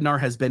Elder Bednar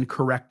has been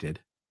corrected.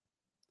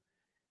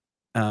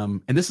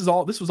 And this was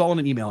all in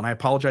an email, and I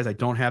apologize, I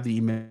don't have the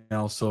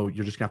email, so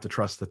you're just gonna have to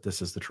trust that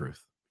this is the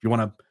truth. If you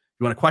want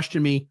to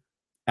question me,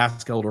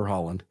 ask Elder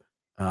Holland.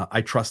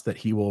 I trust that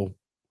he will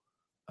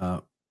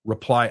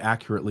reply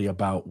accurately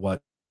about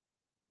what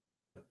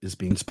is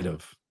being spit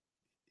of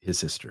his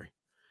history.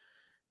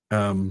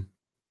 Elder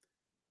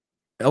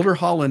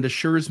Holland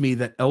assures me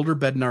that Elder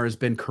Bednar has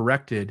been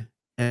corrected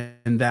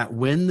and that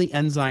when the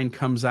ensign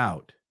comes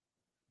out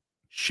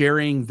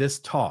sharing this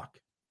talk,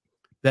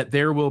 that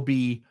there will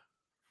be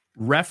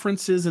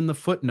references in the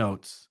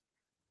footnotes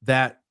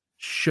that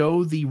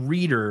show the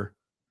reader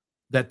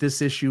that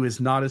this issue is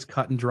not as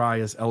cut and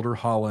dry as Elder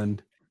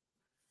Holland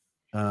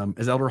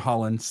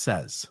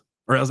says,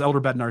 or as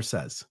Elder Bednar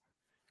says.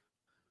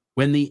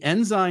 When the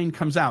ensign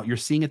comes out, you're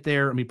seeing it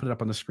there. Let me put it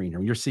up on the screen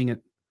here. You're seeing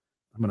it.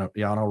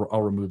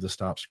 I'll remove the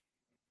stop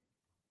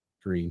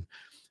screen.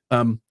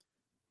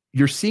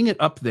 You're seeing it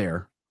up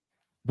there.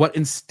 What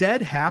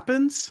instead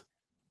happens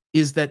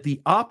is that the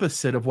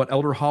opposite of what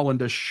Elder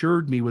Holland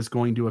assured me was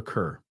going to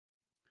occur.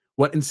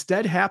 What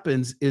instead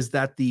happens is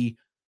that the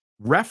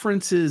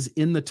references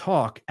in the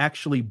talk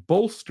actually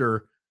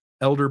bolster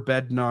Elder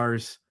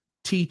Bednar's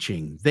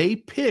teaching. They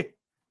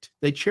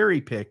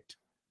cherry picked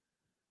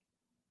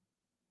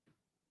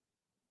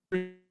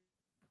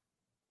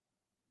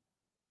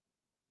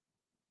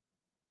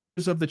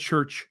of the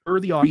church or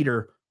the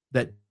reader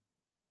that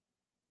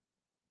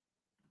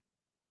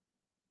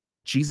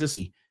Jesus,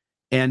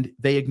 and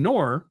they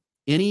ignore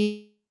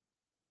any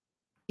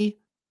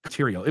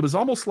material. It was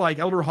almost like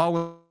Elder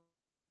Holland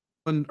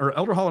on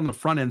the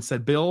front end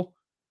said, Bill,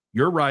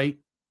 you're right.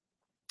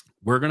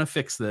 We're going to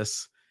fix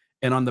this.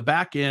 And on the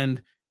back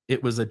end,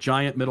 it was a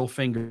giant middle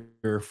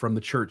finger from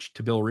the church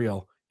to Bill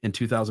Reel in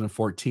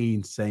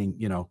 2014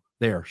 saying,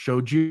 there,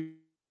 showed you,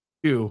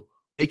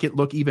 make it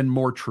look even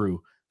more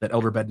true that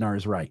Elder Bednar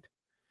is right.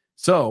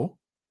 So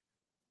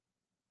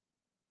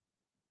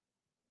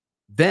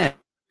then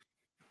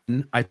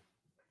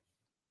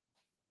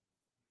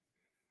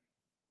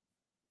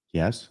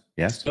Yes.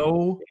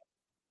 So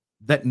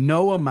that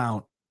no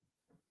amount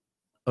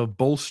of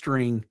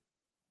bolstering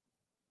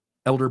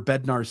Elder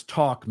Bednar's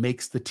talk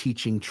makes the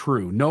teaching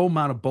true. No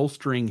amount of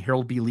bolstering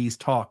Harold B. Lee's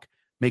talk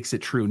makes it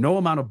true. No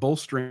amount of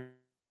bolstering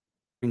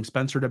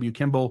Spencer W.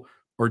 Kimball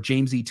or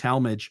James E.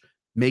 Talmage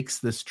makes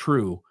this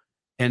true.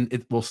 And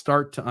it will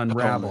start to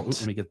unravel.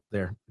 Let me get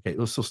there. Okay, it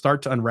will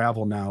start to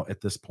unravel now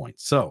at this point.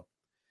 So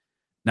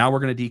now we're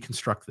going to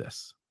deconstruct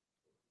this.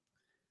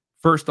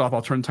 First off,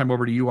 I'll turn the time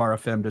over to you,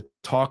 RFM, to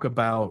talk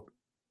about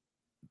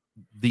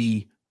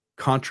the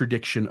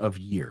contradiction of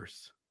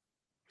years.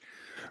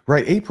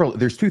 Right. April,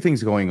 there's two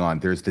things going on.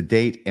 There's the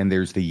date and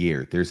there's the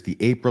year. There's the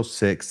April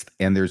 6th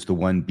and there's the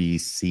 1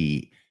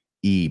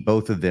 BCE.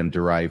 Both of them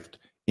derived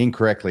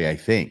incorrectly, I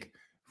think,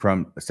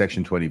 from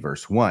section 20,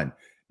 verse 1.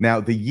 Now,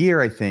 the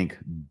year, I think,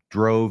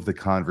 drove the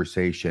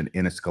conversation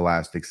in a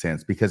scholastic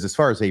sense, because as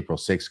far as April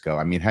 6th go,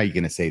 I mean, how are you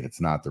going to say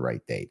that's not the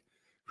right date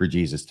for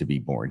Jesus to be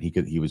born?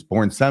 He was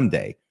born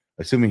someday,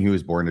 assuming he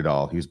was born at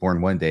all. He was born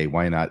one day.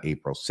 Why not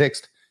April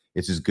 6th?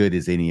 It's as good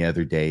as any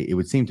other day. It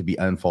would seem to be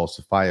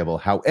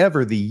unfalsifiable.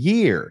 However, the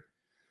year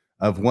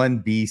of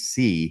 1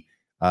 BC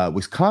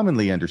was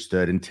commonly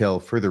understood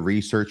until further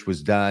research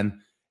was done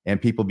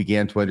and people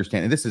began to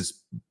understand, and this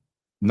is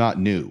not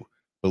new,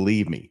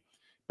 believe me,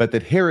 but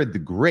that Herod the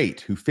Great,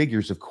 who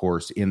figures, of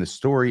course, in the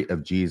story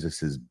of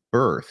Jesus's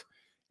birth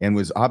and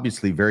was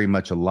obviously very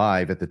much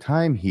alive at the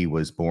time he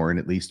was born,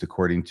 at least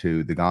according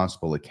to the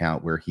gospel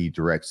account where he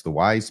directs the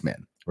wise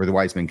men, or the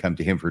wise men come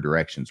to him for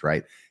directions,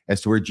 right,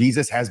 as to where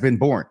Jesus has been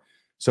born.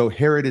 So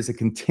Herod is a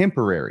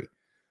contemporary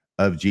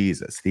of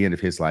Jesus, the end of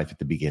his life at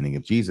the beginning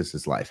of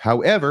Jesus's life.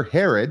 However,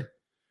 Herod,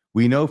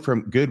 we know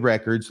from good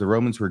records, the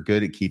Romans were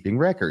good at keeping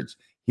records.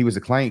 He was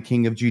a client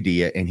king of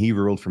Judea, and he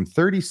ruled from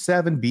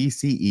 37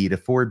 BCE to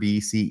 4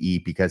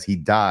 BCE because he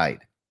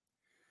died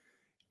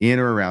in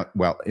or around,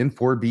 well, in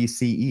 4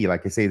 BCE.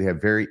 Like I say, they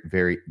have very,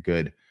 very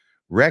good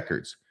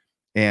records.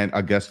 And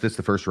Augustus,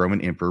 the first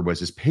Roman emperor, was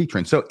his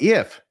patron. So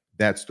if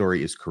that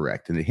story is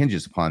correct, and it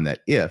hinges upon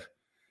that if,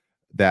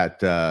 that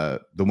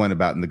the one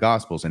about in the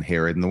Gospels and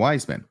Herod and the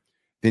wise men,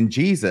 then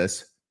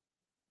Jesus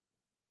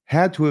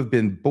had to have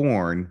been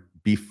born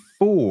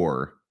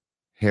before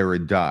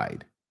Herod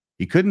died.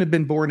 He couldn't have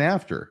been born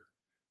after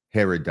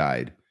Herod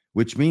died,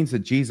 which means that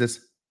Jesus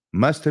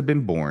must have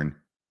been born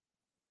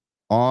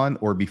on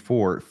or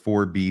before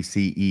 4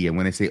 BCE. And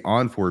when I say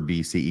on 4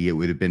 BCE, it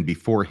would have been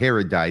before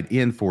Herod died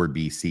in 4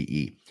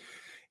 BCE.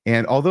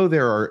 And although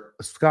there are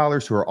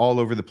scholars who are all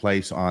over the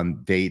place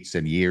on dates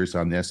and years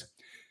on this,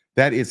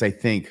 that is, I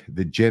think,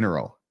 the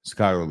general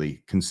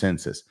scholarly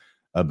consensus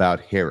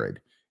about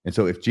Herod. And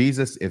so if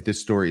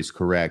this story is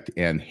correct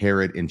and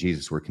Herod and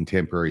Jesus were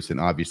contemporaries, then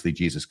obviously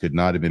Jesus could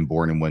not have been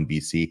born in 1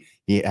 BC.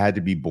 He had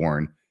to be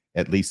born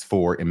at least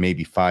 4 and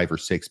maybe 5 or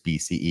 6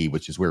 BCE,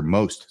 which is where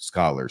most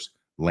scholars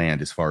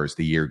land as far as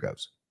the year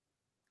goes.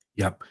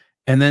 Yep.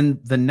 And then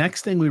the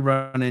next thing we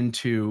run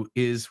into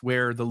is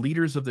where the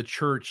leaders of the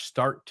church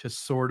start to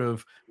sort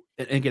of,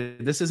 and again,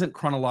 this isn't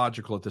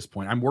chronological at this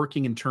point. I'm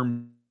working in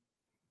terms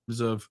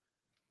of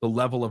the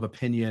level of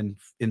opinion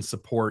in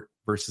support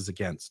versus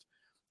against.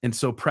 And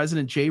so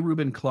President J.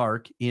 Reuben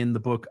Clark, in the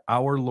book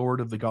Our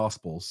Lord of the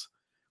Gospels,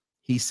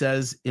 he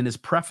says in his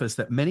preface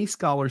that many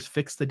scholars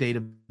fix the date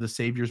of the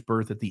Savior's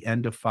birth at the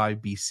end of 5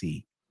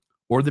 BC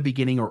or the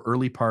beginning or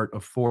early part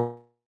of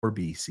 4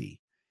 BC.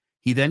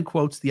 He then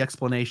quotes the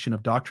explanation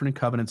of Doctrine and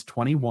Covenants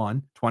 20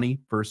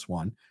 verse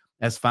 1,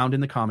 as found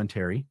in the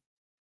commentary,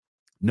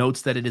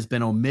 notes that it has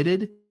been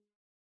omitted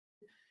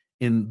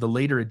in the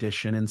later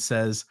edition, and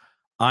says,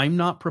 I'm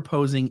not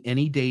proposing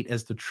any date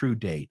as the true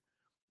date,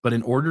 but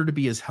in order to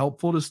be as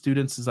helpful to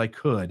students as I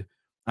could,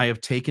 I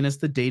have taken as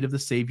the date of the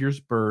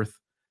Savior's birth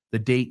the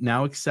date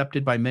now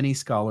accepted by many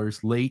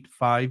scholars, late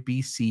 5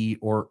 BC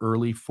or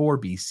early 4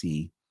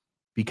 BC,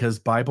 because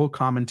Bible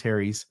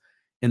commentaries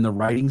in the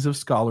writings of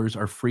scholars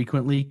are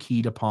frequently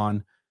keyed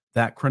upon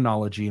that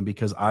chronology, and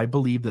because I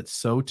believe that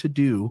so to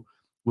do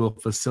will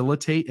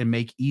facilitate and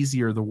make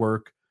easier the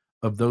work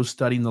of those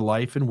studying the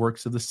life and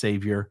works of the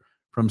Savior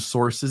from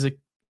sources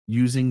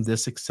using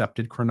this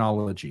accepted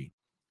chronology.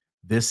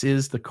 This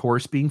is the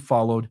course being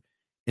followed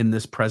in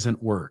this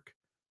present work,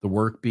 the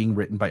work being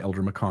written by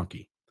Elder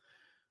McConkie.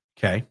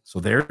 Okay, so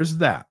there's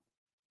that.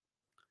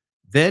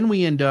 Then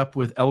we end up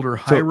with Elder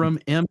Hiram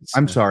M. Smith.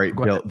 I'm sorry,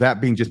 Bill, that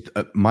being just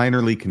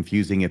minorly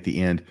confusing at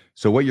the end.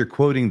 So what you're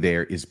quoting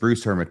there is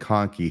Bruce R.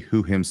 McConkie,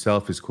 who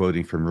himself is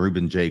quoting from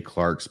Reuben J.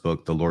 Clark's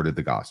book, The Lord of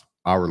the Gospel,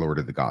 Our Lord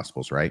of the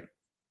Gospels, right?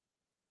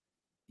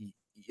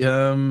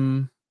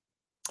 I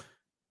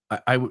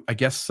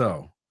guess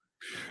so.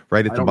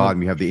 Right at the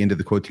bottom, you have the end of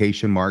the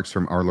quotation marks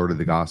from Our Lord of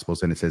the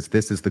Gospels, and it says,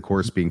 this is the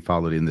course being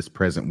followed in this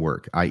present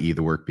work, i.e.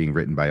 the work being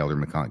written by Elder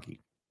McConkie.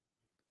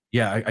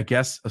 Yeah, I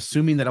guess,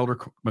 assuming that Elder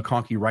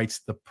McConkie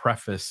writes the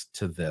preface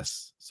to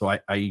this. So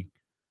I'm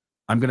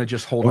going to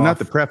just hold off. Not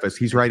the preface.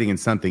 He's writing in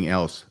something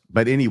else.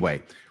 But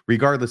anyway,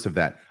 regardless of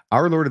that,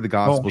 Our Lord of the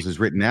Gospels is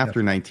written after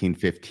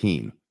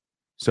 1915.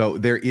 So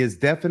there is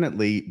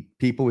definitely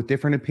people with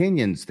different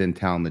opinions than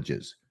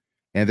Talmage's.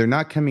 And they're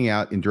not coming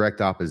out in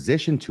direct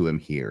opposition to him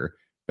here.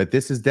 But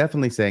this is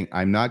definitely saying,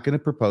 I'm not going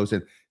to propose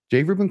it.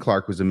 J. Reuben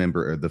Clark was a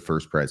member of the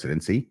First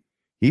Presidency.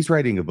 He's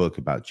writing a book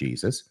about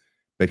Jesus,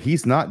 but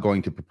he's not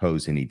going to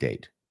propose any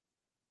date.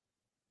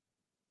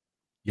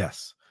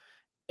 Yes.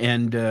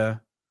 And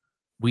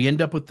we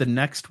end up with the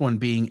next one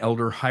being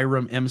Elder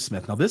Hiram M.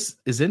 Smith. Now, this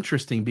is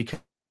interesting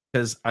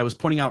because I was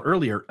pointing out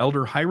earlier,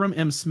 Elder Hiram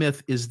M.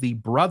 Smith is the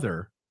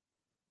brother,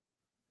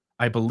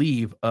 I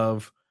believe,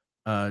 of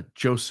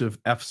Joseph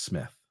F.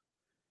 Smith.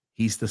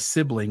 He's the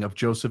sibling of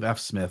Joseph F.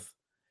 Smith.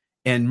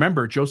 And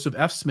remember, Joseph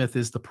F. Smith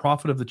is the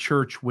prophet of the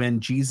church when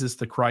Jesus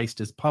the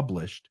Christ is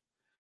published.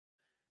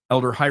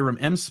 Elder Hiram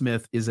M.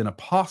 Smith is an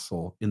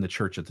apostle in the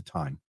church at the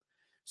time.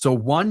 So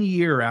 1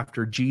 year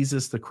after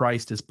Jesus the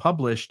Christ is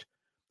published,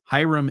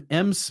 Hiram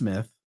M.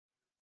 Smith,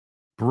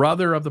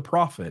 brother of the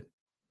prophet,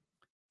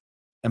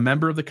 a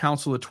member of the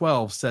Council of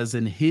 12, says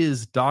in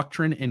his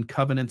Doctrine and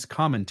Covenants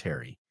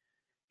commentary,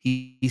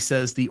 he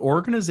says the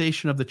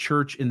organization of the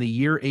church in the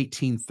year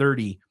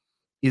 1830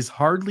 is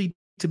hardly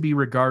to be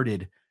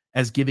regarded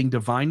as giving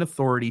divine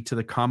authority to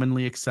the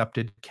commonly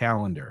accepted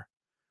calendar.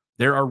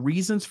 There are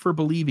reasons for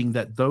believing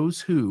that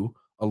those who,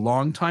 a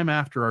long time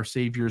after our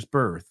Savior's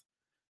birth,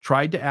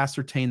 tried to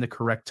ascertain the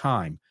correct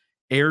time,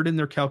 erred in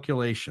their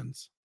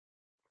calculations,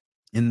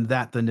 in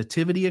that the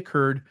nativity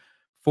occurred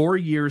 4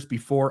 years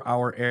before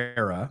our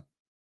era,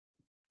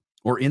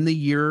 or in the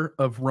year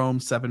of Rome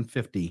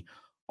 750.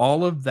 All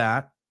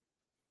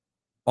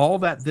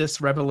that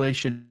this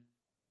revelation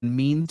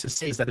means to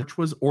say is that it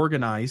was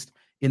organized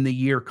in the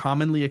year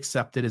commonly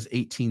accepted as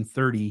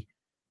 1830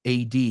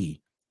 AD,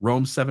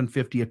 Rome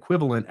 750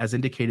 equivalent as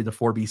indicated to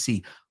 4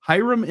 BC.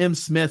 Hiram M.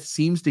 Smith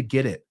seems to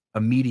get it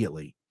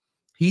immediately.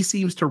 He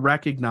seems to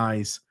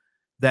recognize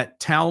that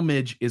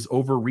Talmage is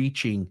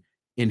overreaching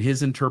in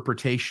his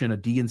interpretation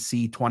of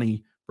D&C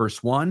 20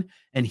 verse 1,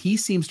 and he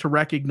seems to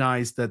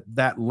recognize that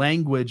that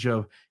language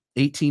of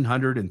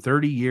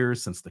 1830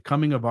 years since the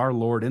coming of our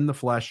Lord in the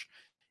flesh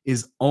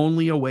is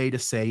only a way to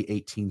say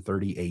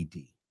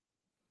 1830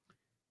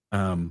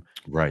 AD.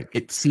 Right.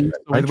 It seems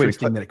so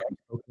interesting that it comes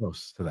so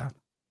close to that.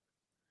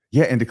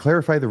 Yeah, and to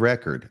clarify the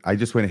record, I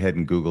just went ahead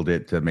and Googled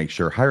it to make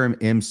sure. Hiram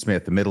M.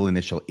 Smith, the middle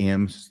initial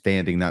M,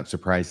 standing not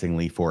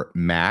surprisingly for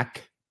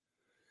Mac.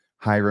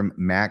 Hiram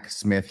Mac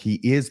Smith. He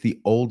is the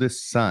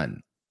oldest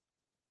son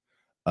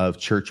of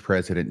church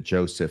president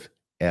Joseph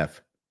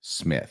F.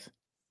 Smith.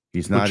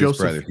 He's not his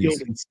brother. He's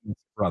Smith's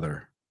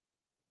brother.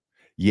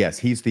 Yes,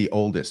 he's the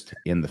oldest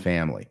in the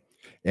family.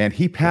 And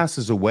he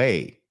passes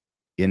away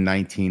in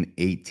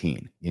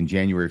 1918, in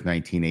January of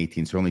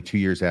 1918. So only 2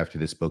 years after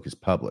this book is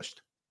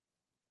published.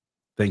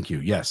 Thank you.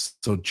 Yes.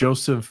 So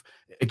Joseph,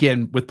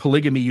 again, with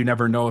polygamy, you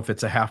never know if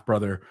it's a half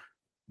brother.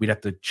 We'd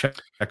have to check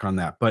on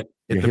that. But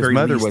at the his very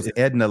mother least, was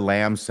Edna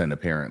Lamson,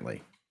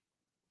 apparently.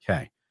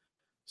 Okay.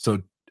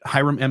 So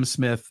Hiram M.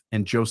 Smith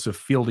and Joseph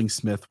Fielding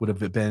Smith would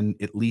have been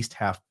at least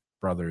half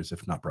brothers,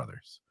 if not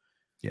brothers.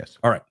 Yes.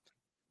 All right.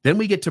 Then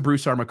we get to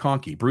Bruce R.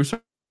 McConkie. Bruce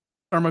R.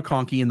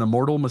 McConkie in The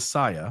Mortal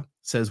Messiah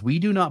says, we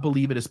do not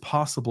believe it is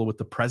possible with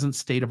the present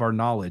state of our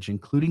knowledge,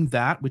 including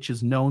that which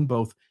is known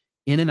both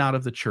in and out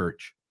of the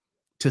church,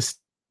 to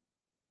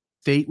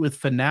state with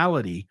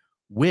finality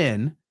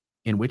when,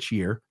 in which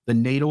year, the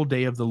natal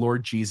day of the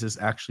Lord Jesus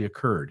actually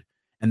occurred.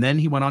 And then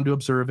he went on to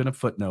observe in a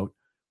footnote,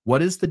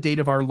 what is the date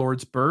of our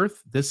Lord's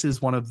birth? This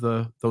is one of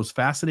those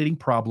fascinating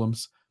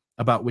problems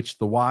about which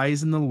the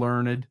wise and the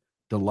learned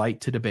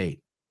delight to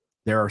debate.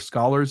 There are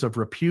scholars of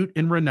repute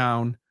and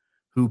renown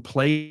who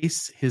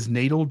place his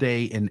natal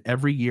day in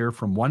every year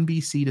from 1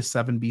 BC to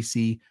 7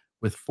 BC,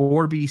 with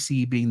 4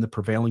 BC being the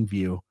prevailing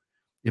view.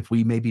 If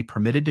we may be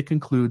permitted to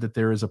conclude that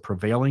there is a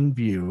prevailing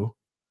view,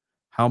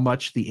 how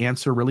much the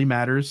answer really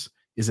matters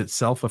is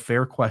itself a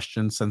fair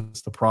question,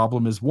 since the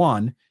problem is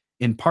one,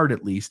 in part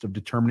at least, of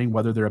determining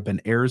whether there have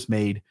been errors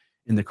made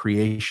in the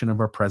creation of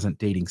our present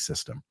dating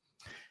system.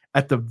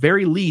 At the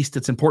very least,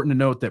 it's important to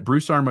note that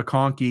Bruce R.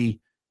 McConkie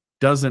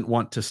doesn't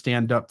want to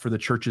stand up for the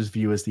church's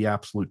view as the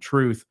absolute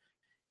truth.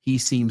 He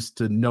seems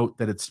to note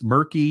that it's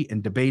murky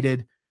and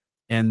debated,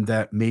 and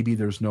that maybe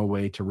there's no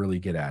way to really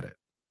get at it.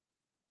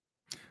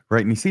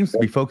 Right. And he seems to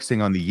be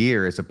focusing on the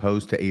year as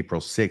opposed to April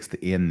 6th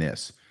in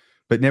this.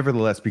 But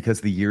nevertheless,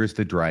 because the year is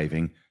the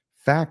driving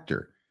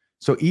factor.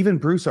 So even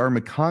Bruce R.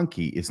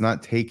 McConkie is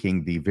not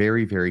taking the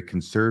very, very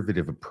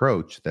conservative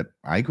approach that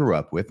I grew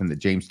up with and that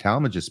James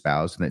Talmage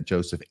espoused and that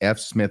Joseph F.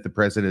 Smith, the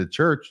president of the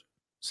church,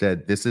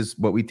 said, this is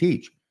what we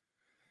teach.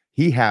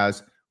 He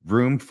has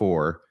room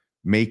for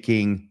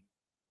making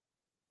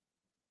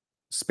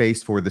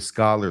space for the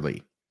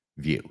scholarly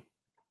view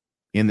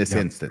in this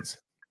instance.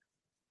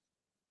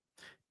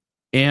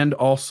 And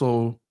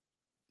also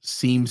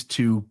seems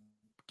to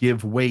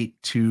give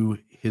weight to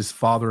his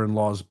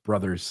father-in-law's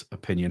brother's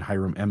opinion,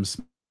 Hiram M.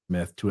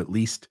 Smith, to at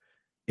least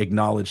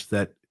acknowledge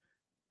that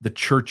the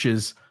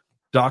church's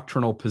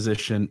doctrinal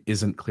position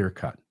isn't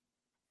clear-cut.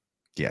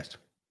 Yes.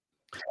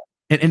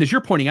 And as you're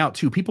pointing out,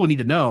 too, people need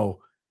to know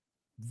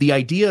the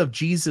idea of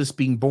Jesus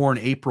being born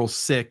April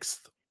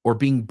 6th or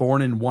being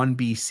born in 1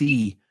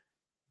 BC,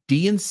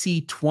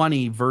 D&C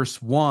 20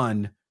 verse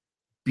 1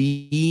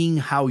 being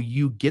how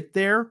you get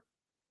there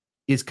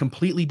is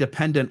completely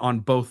dependent on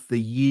both the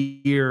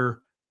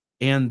year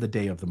and the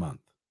day of the month.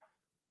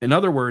 In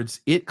other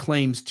words, it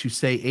claims to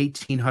say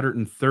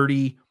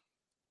 1830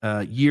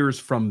 years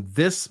from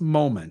this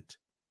moment,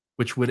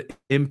 which would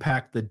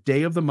impact the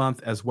day of the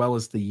month as well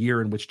as the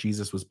year in which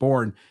Jesus was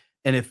born.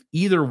 And if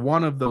either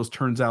one of those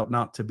turns out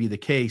not to be the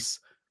case,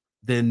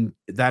 then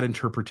that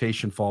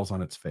interpretation falls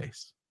on its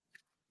face.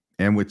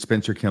 And which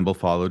Spencer Kimball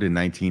followed in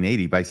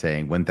 1980 by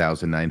saying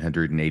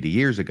 1,980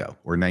 years ago,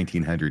 or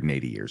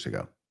 1,980 years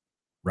ago.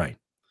 Right.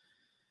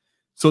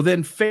 So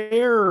then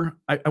FAIR,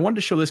 I wanted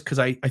to show this because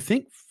I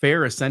think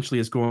FAIR essentially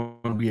is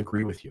going, we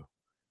agree with you.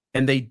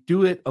 And they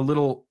do it a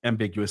little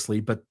ambiguously,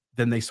 but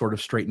then they sort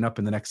of straighten up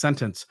in the next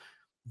sentence.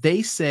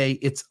 They say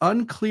it's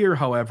unclear,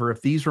 however,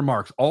 if these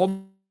remarks,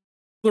 all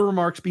the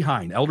remarks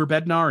behind Elder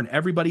Bednar and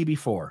everybody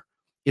before,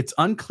 it's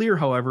unclear,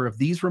 however, if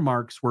these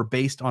remarks were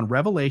based on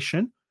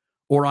revelation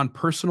or on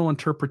personal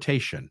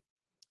interpretation.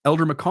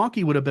 Elder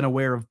McConkie would have been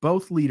aware of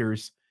both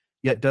leaders,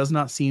 yet does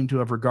not seem to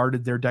have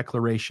regarded their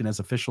declaration as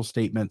official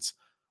statements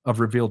of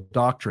revealed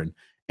doctrine.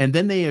 And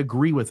then they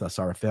agree with us,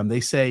 RFM.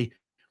 They say,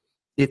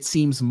 it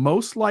seems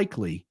most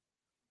likely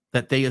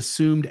that they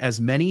assumed,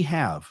 as many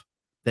have,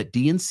 that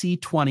D&C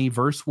 20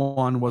 verse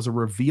 1 was a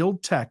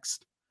revealed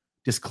text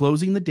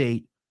disclosing the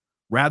date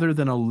rather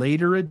than a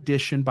later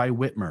addition by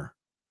Whitmer.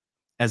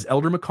 As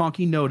Elder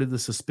McConkie noted, the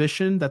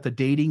suspicion that the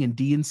dating in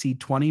D&C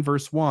 20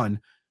 verse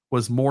 1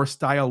 was more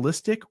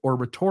stylistic or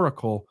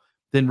rhetorical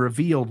than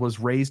revealed was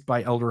raised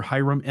by Elder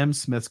Hiram M.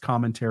 Smith's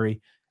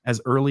commentary as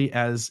early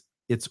as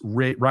its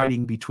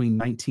writing between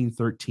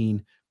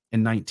 1913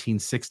 and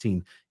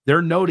 1916.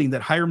 They're noting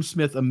that Hiram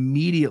Smith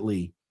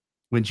immediately,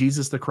 when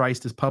Jesus the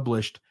Christ is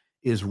published,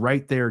 is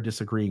right there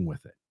disagreeing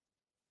with it.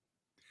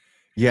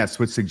 Yes,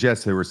 which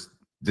suggests there were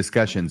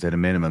discussions at a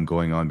minimum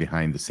going on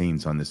behind the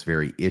scenes on this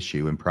very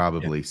issue, and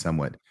probably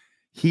somewhat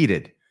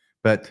heated.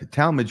 But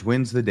Talmage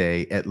wins the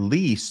day, at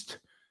least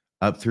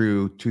up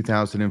through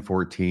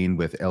 2014,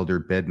 with Elder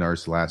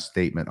Bednar's last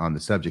statement on the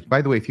subject.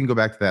 By the way, if you can go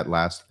back to that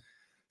last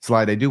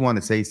slide, I do want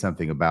to say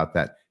something about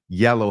that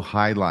yellow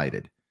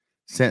highlighted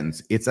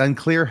sentence. It's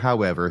unclear,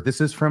 however,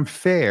 this is from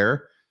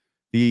FAIR,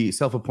 the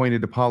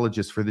self-appointed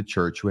apologists for the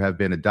church who have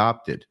been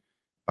adopted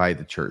by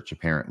the church,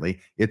 apparently.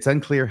 It's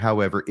unclear,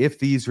 however, if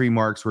these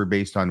remarks were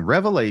based on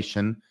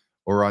revelation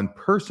or on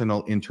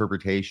personal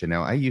interpretation.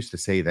 Now, I used to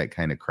say that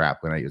kind of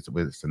crap when I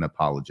was an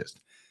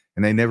apologist,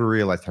 and I never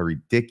realized how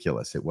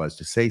ridiculous it was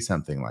to say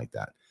something like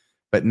that.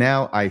 But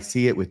now I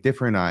see it with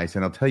different eyes,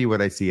 and I'll tell you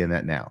what I see in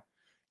that now.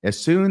 As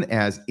soon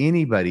as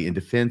anybody in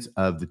defense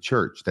of the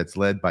church that's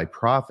led by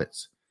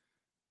prophets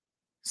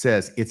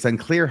says, it's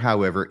unclear,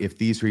 however, if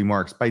these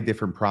remarks by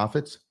different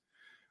prophets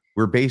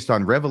were based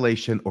on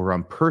revelation or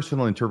on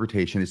personal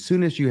interpretation, as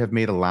soon as you have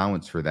made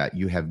allowance for that,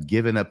 you have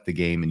given up the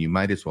game, and you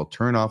might as well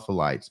turn off the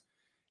lights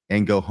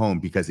and go home.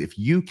 Because if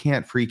you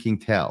can't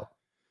freaking tell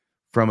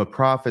from a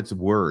prophet's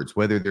words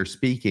whether they're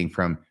speaking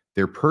from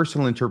their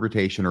personal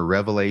interpretation or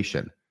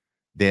revelation,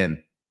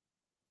 then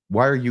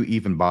why are you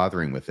even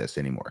bothering with this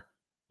anymore?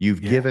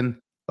 You've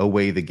given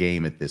away the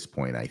game at this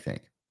point, I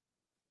think.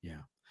 Yeah.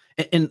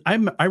 And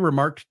I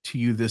remarked to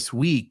you this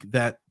week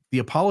that the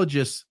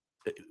apologists,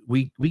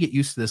 we get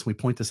used to this, we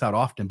point this out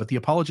often, but the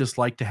apologists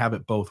like to have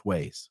it both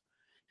ways.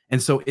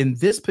 And so in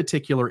this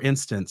particular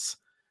instance,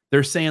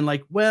 they're saying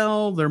like,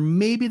 well,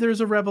 maybe there's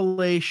a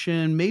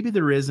revelation, maybe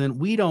there isn't,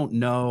 we don't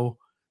know.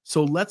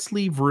 So let's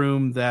leave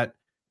room that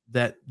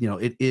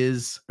it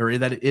is, or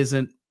that it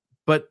isn't,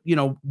 but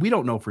we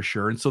don't know for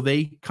sure. And so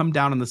they come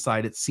down on the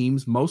side, it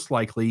seems most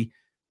likely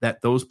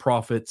that those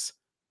prophets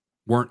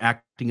weren't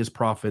acting as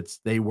prophets.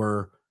 They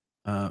were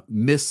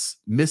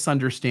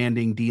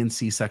misunderstanding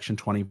D&C section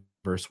 20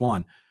 verse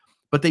 1.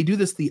 But they do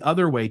this the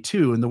other way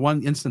too. And the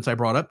one instance I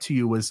brought up to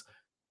you was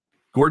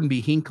Gordon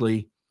B.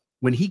 Hinckley,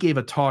 when he gave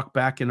a talk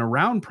back in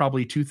around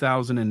probably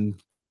 2000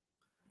 and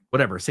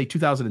whatever, say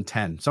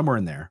 2010, somewhere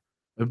in there.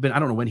 I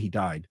don't know when he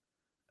died.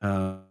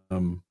 Do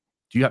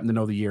you happen to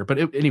know the year?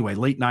 But anyway,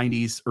 late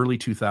 90s, early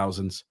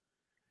 2000s.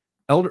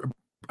 Elder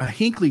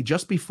Hinckley,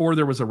 just before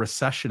there was a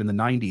recession in the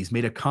 90s,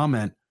 made a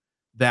comment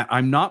that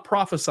I'm not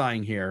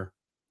prophesying here,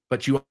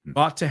 but you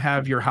ought to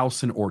have your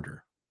house in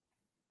order.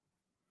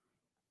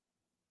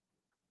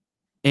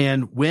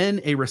 And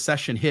when a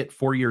recession hit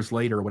 4 years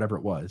later, or whatever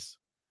it was,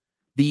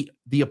 the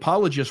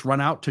apologists run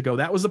out to go,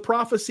 that was a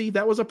prophecy.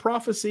 That was a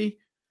prophecy.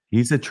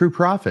 He's a true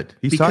prophet.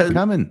 He saw it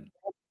coming.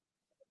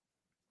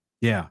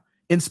 Yeah.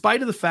 In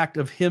spite of the fact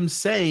of him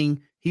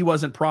saying he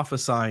wasn't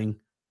prophesying,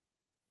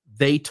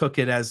 they took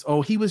it as,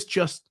 he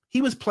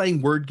was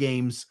playing word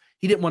games.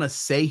 He didn't want to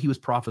say he was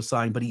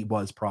prophesying, but he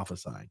was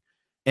prophesying.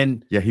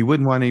 And yeah, he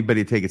wouldn't want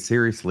anybody to take it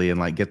seriously and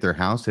like get their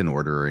house in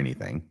order or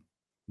anything.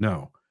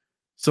 No.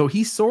 So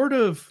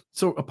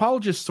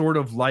apologists sort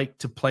of like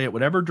to play it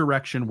whatever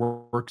direction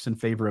works in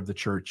favor of the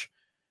church.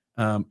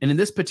 And in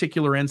this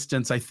particular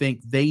instance, I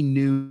think they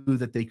knew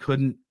that they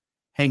couldn't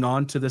hang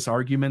on to this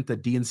argument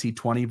that D&C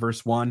 20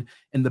 verse 1.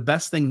 And the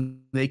best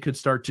thing they could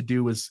start to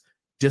do is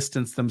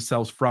distance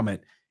themselves from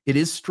it. It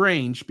is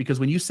strange because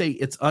when you say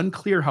it's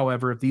unclear,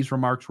 however, if these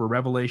remarks were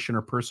revelation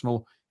or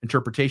personal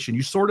interpretation,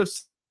 you sort of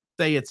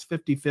say it's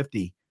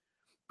 50-50.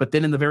 But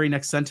then in the very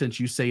next sentence,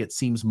 you say it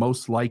seems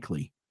most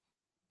likely.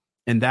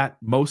 And that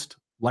most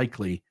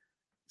likely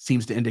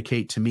seems to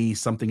indicate to me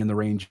something in the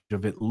range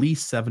of at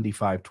least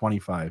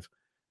 75-25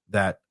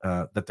 that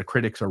the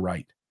critics are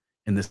right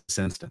in this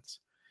instance.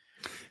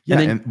 Yeah,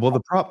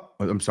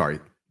 I'm sorry.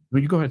 No,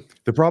 you go ahead.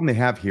 The problem they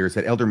have here is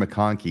that Elder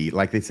McConkie,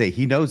 like they say,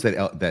 he knows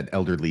that that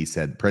Elder Lee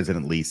said,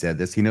 President Lee said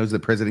this. He knows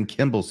that President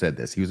Kimball said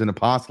this. He was an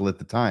apostle at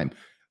the time,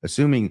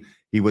 assuming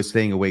he was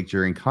staying awake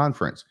during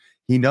conference.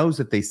 He knows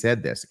that they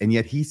said this, and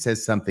yet he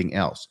says something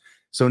else.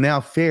 So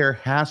now FAIR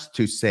has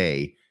to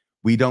say,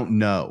 we don't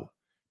know,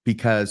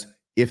 because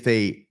if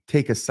they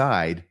take a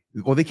side,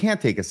 well, they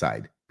can't take a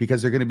side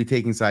because they're going to be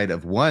taking side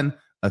of one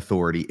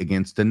authority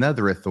against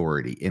another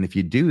authority. And if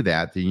you do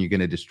that, then you're going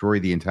to destroy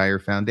the entire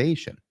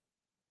foundation.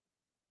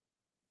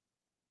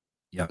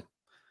 Yep.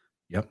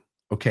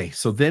 Okay.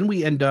 So then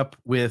we end up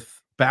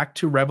with back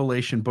to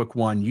Revelation book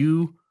 1.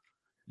 You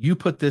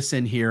put this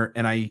in here,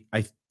 and I'm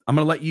going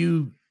to let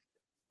you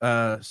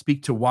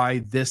speak to why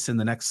this and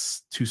the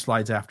next 2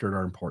 slides after it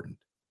are important.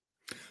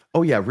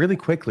 Oh yeah, really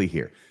quickly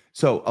here.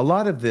 So a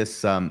lot of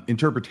this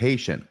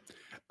interpretation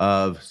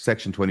of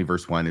section 20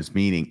 verse 1 is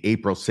meaning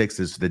April 6th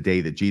is the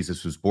day that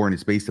Jesus was born.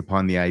 It's based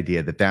upon the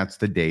idea that that's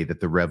the day that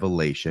the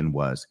revelation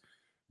was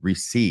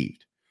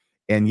received.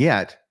 And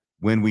yet,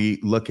 when we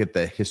look at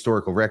the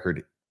historical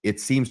record, it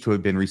seems to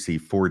have been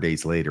received 4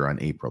 days later on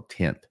April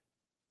 10th.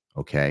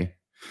 Okay.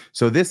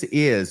 So this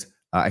is,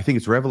 I think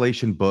it's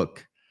Revelation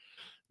book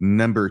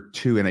number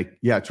 2. And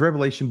it's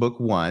Revelation book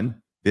 1.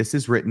 This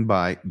is written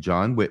by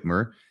John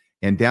Whitmer.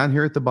 And down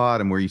here at the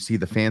bottom where you see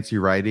the fancy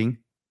writing,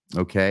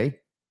 okay,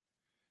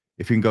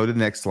 if you can go to the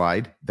next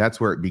slide,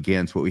 that's where it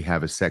begins. What we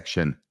have is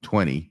section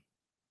 20.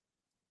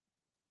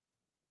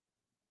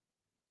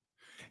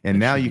 And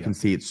now you can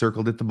see it's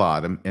circled at the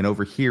bottom. And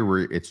over here where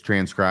it's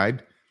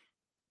transcribed,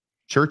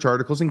 Church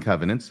Articles and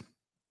Covenants,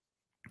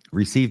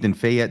 received in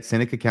Fayette,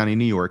 Seneca County,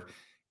 New York,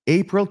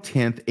 April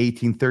 10th,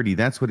 1830.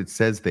 That's what it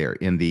says there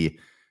in the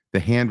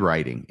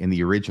handwriting in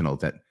the original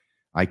that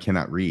I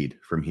cannot read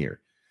from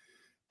here.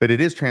 But it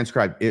is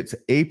transcribed. It's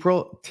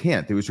April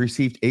 10th. It was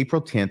received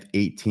April 10th,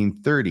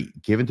 1830,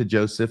 given to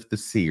Joseph the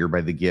seer by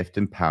the gift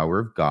and power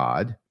of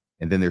God.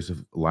 And then there's a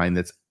line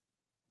that's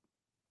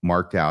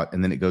marked out,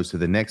 and then it goes to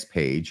the next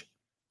page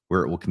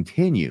where it will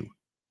continue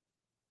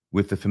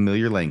with the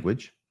familiar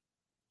language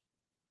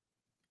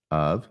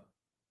of,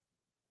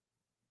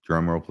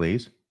 drum roll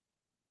please.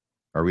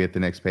 Are we at the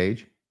next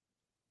page?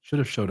 Should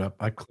have showed up.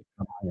 I clicked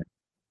on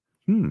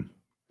it.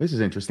 This is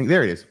interesting.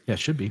 There it is. Yeah, it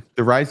should be.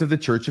 The rise of the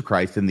Church of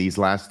Christ in these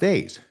last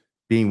days,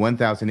 being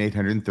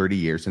 1,830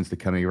 years since the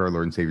coming of our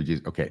Lord and Savior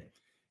Jesus. Okay,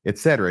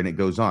 etc. And it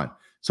goes on.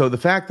 So the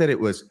fact that it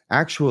was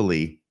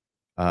actually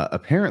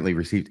apparently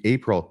received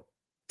April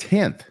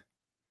 10th,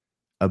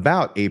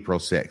 about April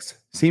 6th,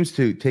 seems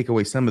to take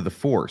away some of the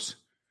force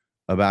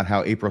about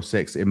how April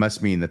 6th, it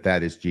must mean that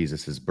that is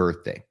Jesus's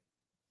birthday.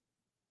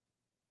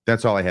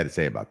 That's all I had to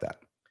say about that.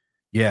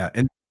 Yeah.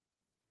 And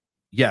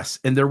yes.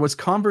 And there was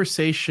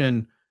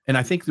conversation, and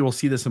I think we'll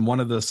see this in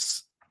one of the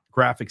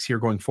graphics here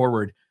going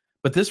forward,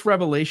 but this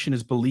revelation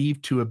is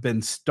believed to have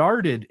been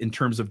started in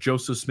terms of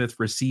Joseph Smith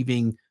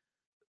receiving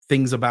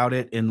things about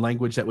it in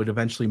language that would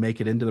eventually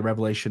make it into the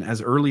revelation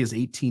as early as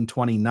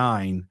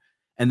 1829.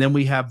 And then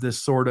we have this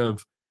sort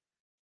of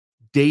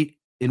date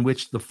in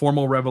which the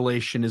formal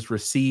revelation is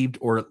received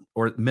or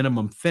at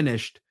minimum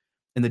finished.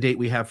 And the date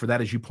we have for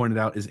that, as you pointed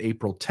out, is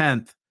April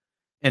 10th.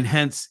 And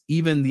hence,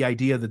 even the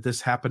idea that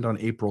this happened on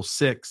April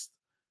 6th,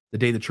 the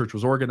day the church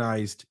was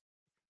organized,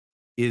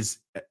 is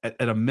at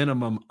a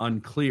minimum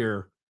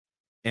unclear,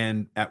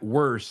 and at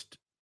worst,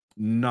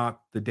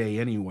 not the day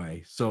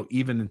anyway. So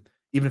even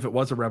if it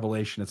was a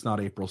revelation, it's not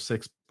April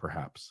 6th,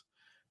 perhaps.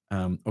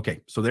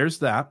 Okay, so there's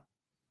that.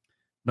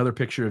 Another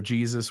picture of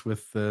Jesus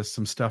with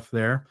some stuff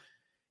there.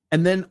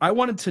 And then I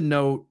wanted to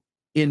note,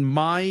 in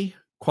my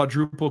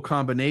quadruple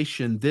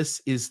combination,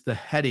 this is the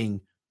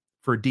heading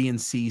for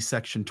D&C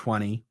section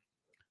 20,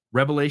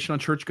 Revelation on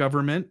Church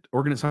Government,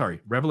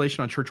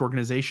 Revelation on Church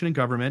Organization and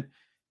Government,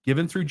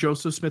 given through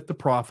Joseph Smith the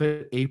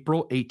prophet,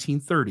 April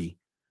 1830.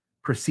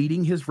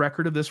 Preceding his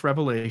record of this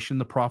revelation,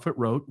 the prophet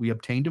wrote, "We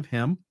obtained of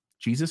him,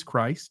 Jesus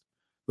Christ,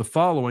 the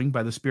following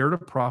by the spirit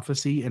of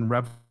prophecy and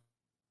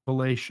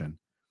revelation,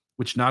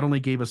 which not only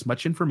gave us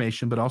much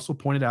information, but also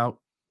pointed out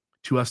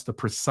to us the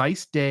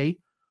precise day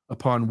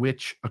upon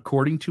which,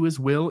 according to his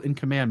will and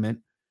commandment,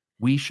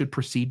 we should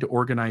proceed to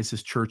organize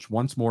his church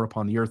once more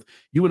upon the earth."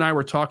 You and I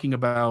were talking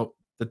about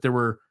that there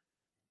were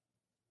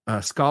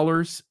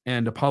scholars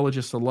and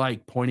apologists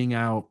alike pointing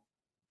out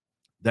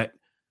that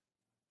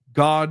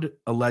God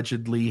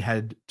allegedly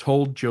had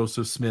told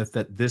Joseph Smith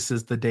that this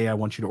is the day I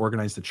want you to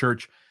organize the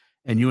church.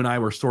 And you and I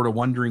were sort of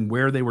wondering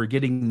where they were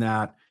getting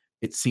that.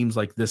 It seems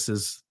like this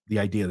is the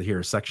idea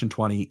here, section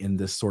 20 in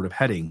this sort of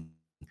heading.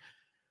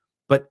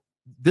 But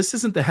this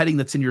isn't the heading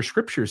that's in your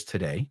scriptures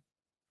today.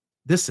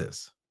 This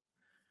is.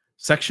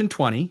 Section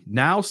 20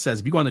 now says,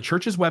 if you go on the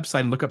church's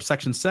website and look up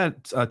section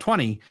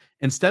 20,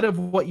 instead of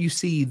what you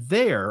see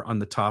there on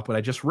the top, what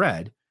I just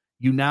read,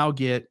 you now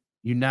get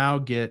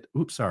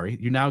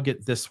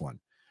this one.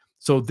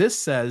 So this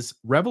says,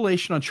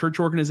 Revelation on Church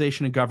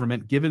Organization and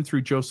Government given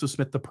through Joseph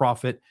Smith the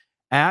prophet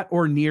at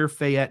or near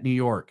Fayette, New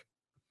York.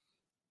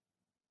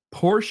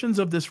 Portions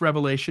of this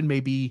revelation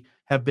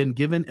have been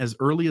given as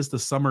early as the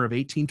summer of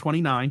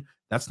 1829.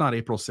 That's not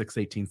April 6,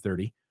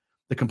 1830.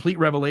 The complete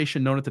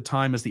revelation, known at the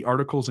time as the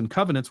Articles and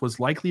Covenants, was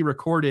likely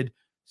recorded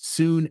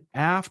soon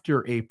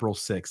after April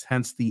 6th,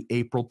 hence the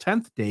April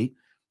 10th date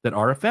that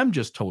RFM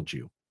just told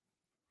you,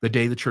 the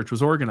day the church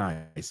was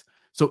organized.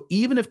 So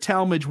even if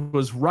Talmage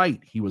was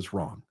right, he was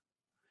wrong.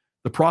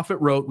 The prophet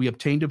wrote, "We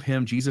obtained of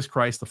him, Jesus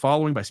Christ, the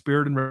following by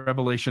spirit and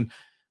revelation."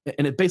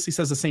 And it basically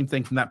says the same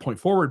thing from that point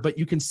forward. But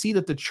you can see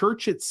that the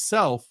church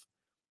itself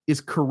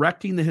is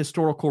correcting the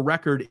historical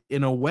record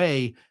in a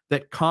way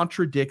that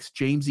contradicts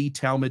James E.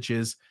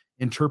 Talmage's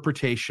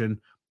interpretation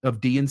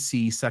of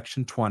D&C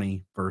section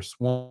 20, verse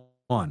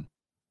 1.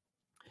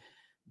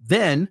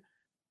 Then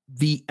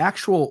the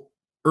actual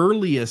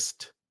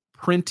earliest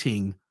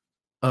printing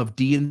of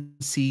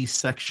D&C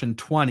section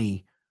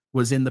 20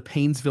 was in the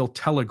Painesville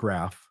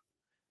Telegraph.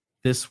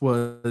 This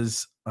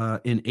was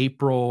in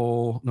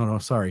April,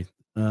 April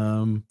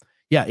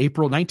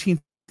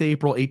 19th to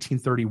April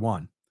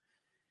 1831.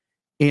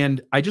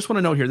 And I just want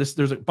to note here,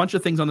 there's a bunch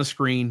of things on the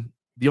screen.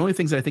 The only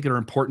things that I think are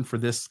important for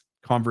this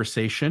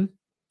conversation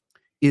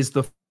is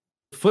the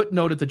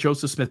footnote at the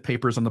Joseph Smith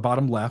papers on the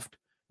bottom left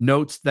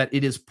notes that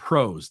it is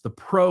prose, the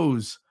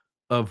prose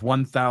of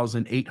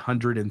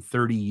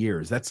 1,830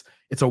 years.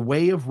 It's a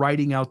way of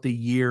writing out the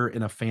year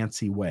in a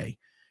fancy way.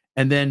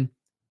 And then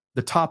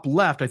the top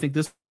left, I think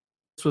this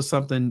was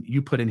something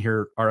you put in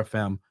here,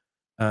 RFM.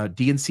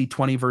 D&C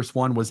 20 verse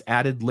 1 was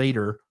added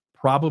later,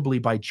 probably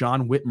by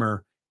John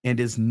Whitmer, and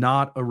is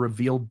not a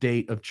revealed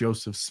date of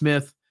Joseph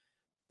Smith.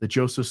 The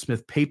Joseph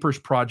Smith Papers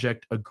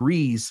Project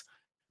agrees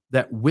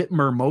that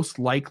Whitmer most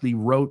likely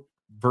wrote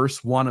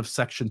verse 1 of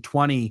section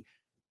 20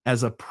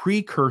 as a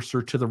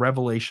precursor to the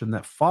revelation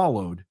that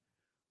followed,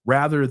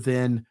 rather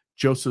than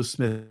Joseph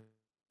Smith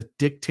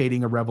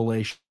dictating a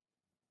revelation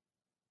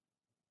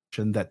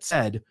that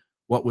said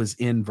what was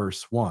in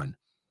verse 1.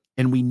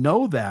 And we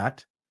know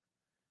that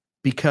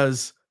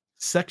because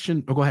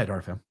go ahead,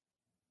 RFM.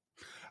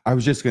 I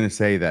was just going to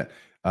say that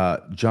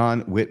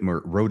John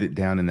Whitmer wrote it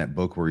down in that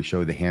book where he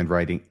showed the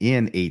handwriting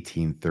in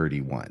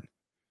 1831.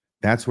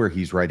 That's where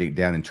he's writing it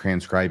down and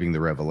transcribing the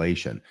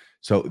revelation.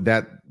 So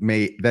that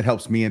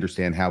helps me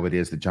understand how it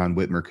is that John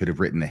Whitmer could have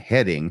written the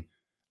heading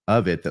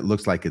of it that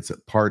looks like it's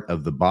a part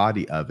of the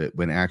body of it,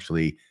 when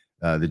actually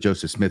the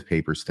Joseph Smith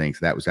papers thinks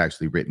that was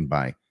actually written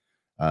by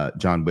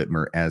John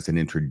Whitmer as an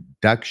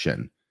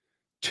introduction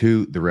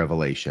to the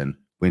revelation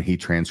when he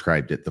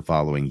transcribed it the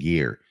following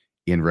year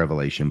in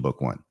Revelation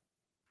Book 1.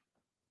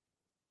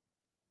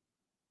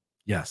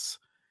 Yes.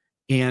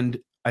 And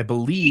I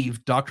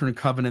believe Doctrine and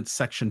Covenants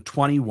section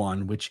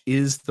 21, which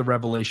is the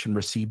revelation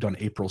received on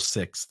April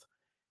 6th,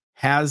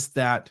 has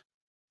that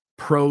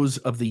prose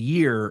of the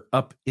year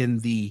up in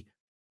the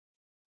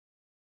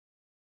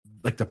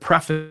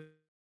preface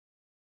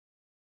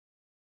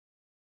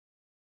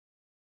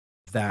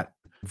that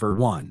verse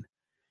 1.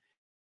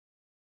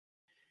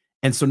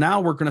 And so now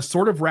we're going to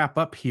sort of wrap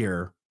up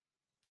here.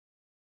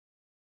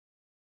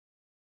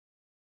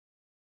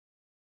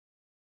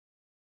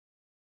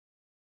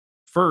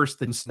 First,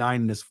 the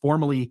 9 is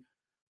formally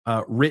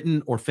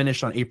written or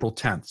finished on April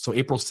 10th. So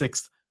April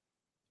 6th,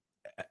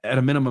 at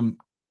a minimum,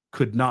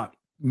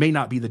 may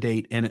not be the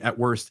date, and at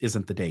worst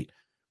isn't the date.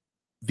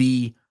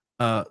 The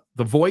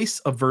voice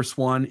of verse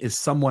 1 is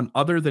someone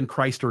other than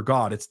Christ or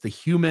God. It's the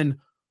human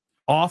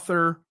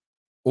author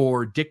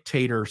or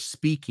dictator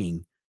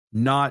speaking,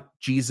 not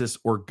Jesus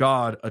or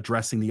God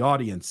addressing the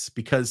audience,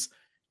 because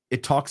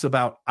it talks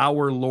about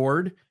our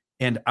Lord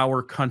and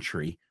our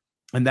country.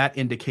 And that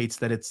indicates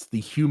that it's the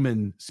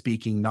human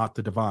speaking, not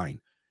the divine.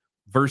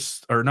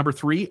 Number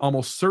 3,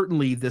 almost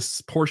certainly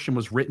this portion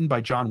was written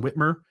by John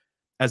Whitmer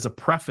as a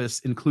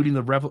preface, including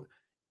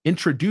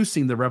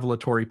introducing the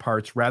revelatory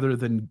parts rather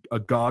than a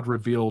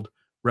God-revealed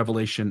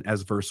revelation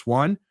as verse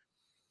 1.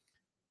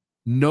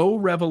 No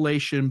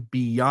revelation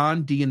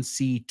beyond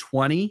D&C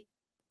 20,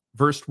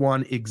 verse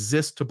 1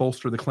 exists to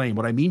bolster the claim.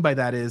 What I mean by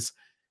that is,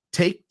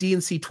 take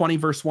D&C 20,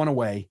 verse 1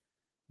 away.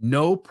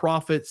 No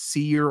prophet,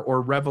 seer,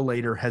 or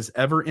revelator has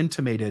ever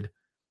intimated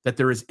that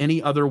there is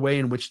any other way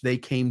in which they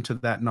came to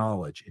that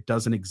knowledge. It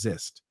doesn't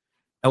exist.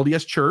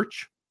 LDS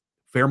Church,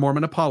 Fair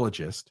Mormon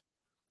Apologist,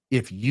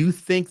 if you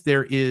think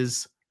there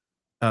is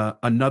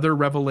another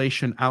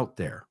revelation out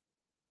there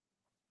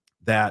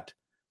that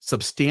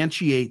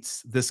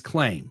substantiates this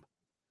claim,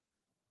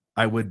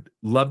 I would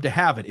love to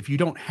have it. If you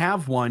don't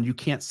have one, you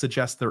can't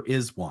suggest there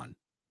is one.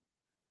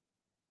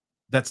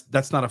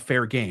 That's not a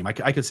fair game. I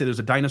could say there's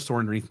a dinosaur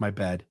underneath my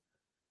bed,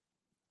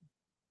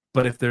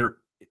 but if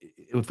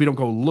we don't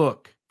go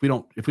look,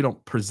 if we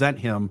don't present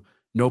him,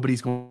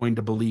 nobody's going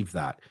to believe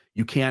that.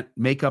 You can't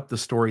make up the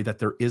story that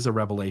there is a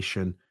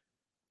revelation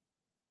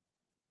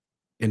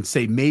and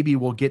say maybe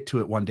we'll get to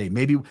it one day.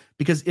 Maybe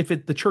because if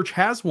the church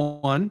has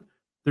one,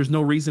 there's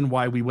no reason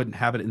why we wouldn't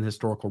have it in the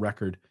historical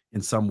record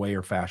in some way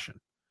or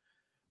fashion.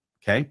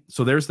 Okay,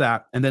 so there's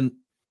that, and then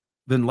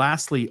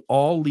lastly,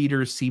 all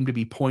leaders seem to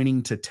be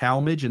pointing to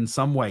Talmage in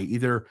some way,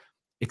 either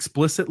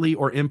explicitly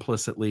or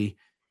implicitly,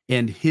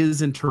 and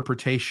his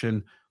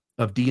interpretation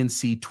of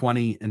D&C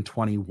 20 and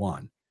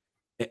 21.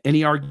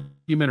 Any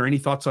argument or any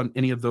thoughts on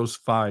any of those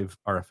 5,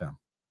 RFM?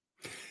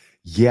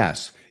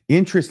 Yes.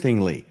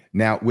 Interestingly,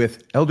 now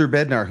with Elder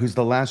Bednar, who's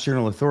the last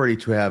journal authority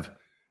to have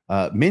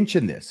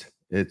mentioned this,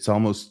 it's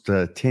almost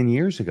 10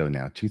 years ago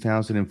now,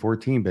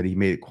 2014, but he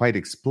made it quite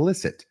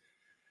explicit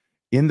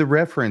in the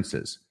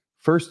references.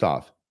 First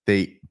off,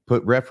 they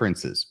put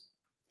references.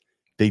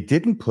 They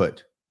didn't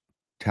put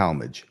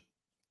Talmage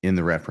in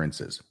the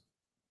references.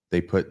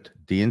 They put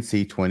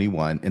D&C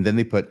 21, and then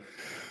they put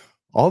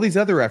all these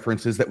other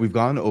references that we've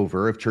gone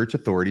over of church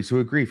authorities who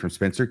agree, from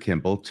Spencer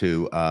Kimball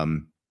to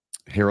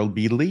Harold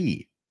B.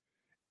 Lee.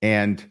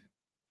 And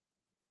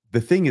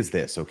the thing is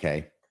this,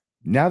 okay?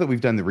 Now that we've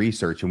done the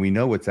research and we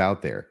know what's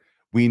out there,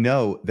 we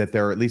know that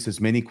there are at least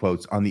as many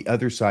quotes on the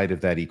other side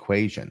of that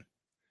equation.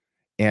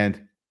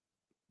 And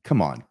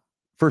come on.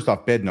 First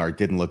off, Bednar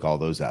didn't look all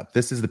those up.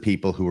 This is the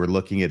people who were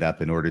looking it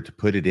up in order to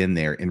put it in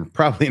there, and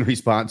probably in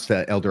response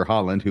to Elder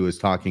Holland, who was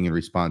talking in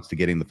response to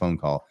getting the phone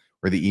call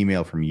or the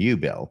email from you,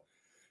 Bill.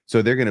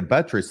 So they're going to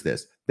buttress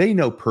this. They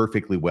know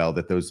perfectly well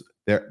that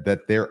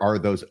there are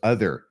those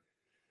other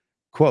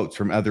quotes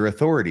from other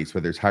authorities,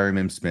 whether it's Hiram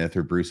M. Smith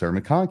or Bruce R.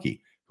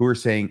 McConkie, who are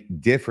saying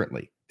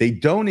differently. They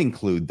don't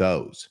include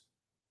those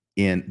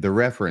in the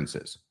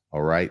references.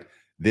 All right.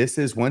 This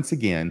is, once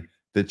again,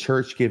 the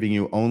church giving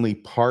you only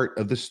part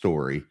of the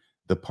story,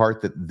 the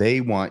part that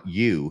they want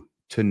you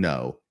to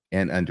know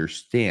and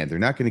understand. They're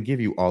not going to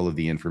give you all of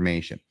the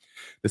information.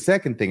 The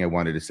second thing I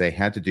wanted to say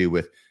had to do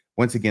with,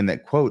 once again,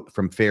 that quote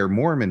from Fair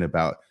Mormon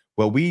about,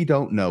 well, we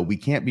don't know. We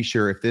can't be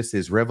sure if this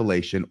is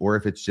revelation or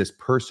if it's just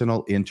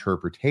personal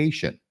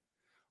interpretation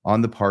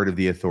on the part of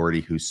the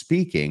authority who's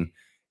speaking.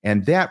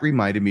 And that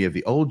reminded me of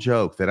the old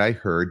joke that I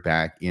heard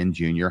back in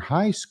junior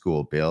high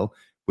school, Bill,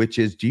 which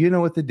is, do you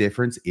know what the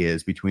difference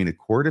is between a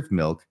quart of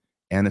milk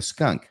and a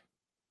skunk?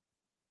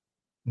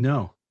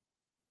 No.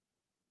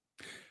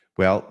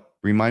 Well,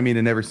 remind me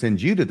to never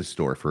send you to the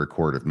store for a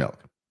quart of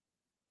milk.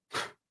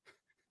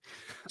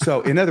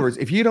 So, in other words,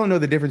 if you don't know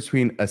the difference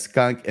between a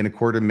skunk and a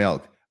quart of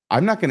milk,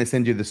 I'm not going to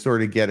send you to the store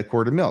to get a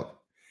quart of milk.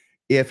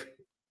 If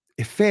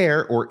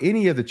Fair or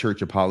any of the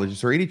church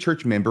apologists or any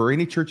church member or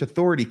any church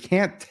authority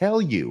can't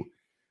tell you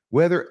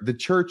whether the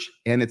church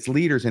and its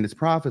leaders and its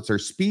prophets are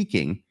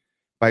speaking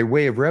by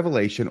way of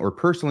revelation or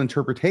personal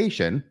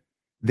interpretation,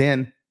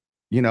 then,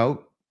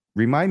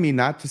 remind me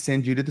not to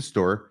send you to the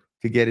store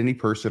to get any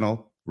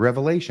personal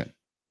revelation.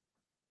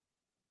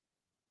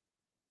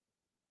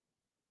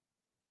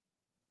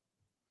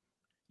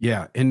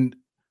 Yeah. And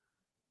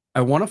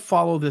I want to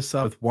follow this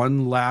up with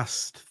one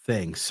last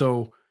thing.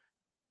 So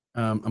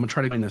I'm going to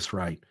try to find this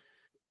right.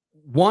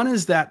 One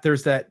is that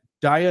there's that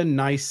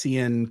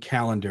Dionysian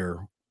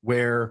calendar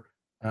where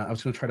I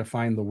was going to try to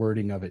find the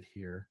wording of it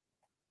here.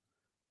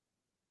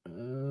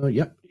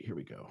 Yep, here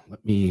we go.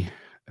 Let me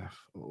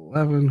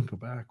F11, go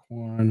back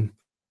one.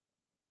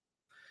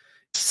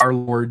 Our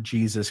Lord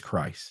Jesus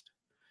Christ.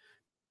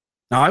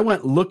 Now, I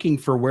went looking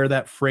for where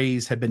that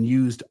phrase had been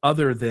used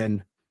other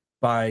than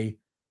by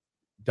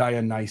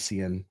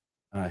Dionysian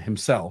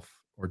himself,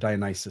 or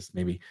Dionysus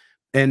maybe,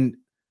 and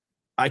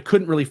I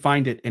couldn't really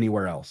find it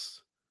anywhere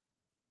else.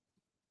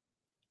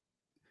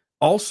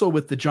 Also,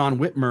 with the John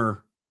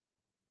Whitmer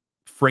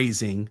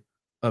phrasing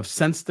of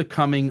 "since the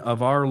coming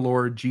of our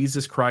Lord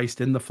Jesus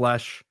Christ in the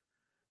flesh,"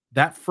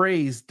 that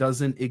phrase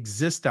doesn't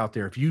exist out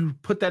there. If you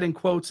put that in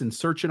quotes and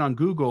search it on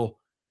Google,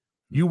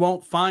 you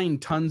won't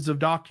find tons of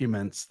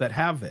documents that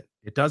have it.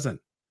 It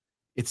doesn't.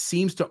 It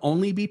seems to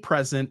only be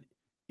present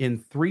in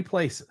 3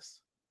 places.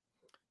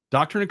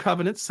 Doctrine and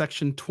Covenants,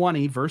 section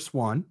 20, verse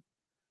 1.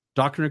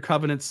 Doctrine and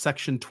Covenants,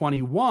 section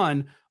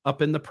 21,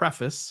 up in the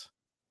preface.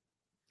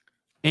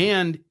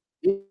 And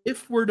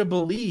if we're to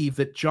believe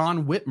that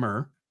John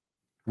Whitmer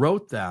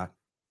wrote that,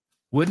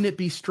 wouldn't it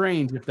be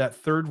strange if that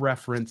third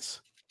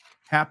reference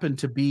happened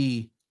to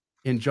be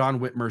in John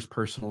Whitmer's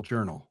personal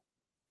journal?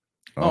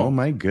 Oh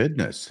my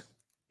goodness.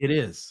 It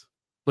is.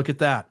 Look at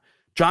that.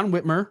 John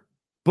Whitmer,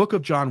 Book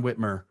of John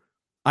Whitmer.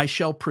 I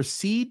shall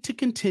proceed to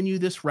continue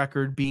this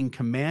record, being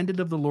commanded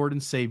of the Lord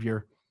and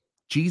Savior,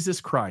 Jesus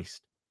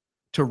Christ,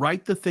 to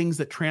write the things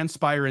that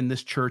transpire in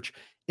this church,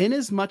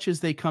 inasmuch as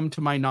they come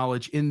to my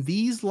knowledge in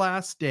these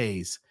last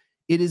days.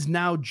 It is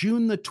now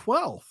June the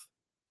 12th,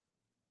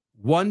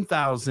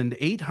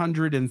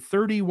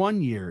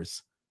 1,831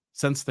 years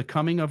since the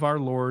coming of our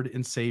Lord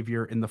and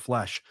Savior in the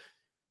flesh.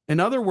 In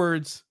other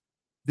words,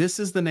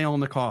 this is the nail in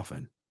the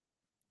coffin.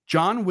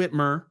 John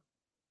Whitmer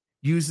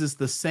uses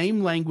the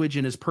same language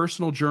in his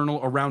personal journal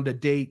around a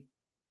date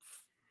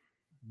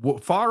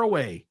far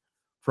away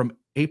from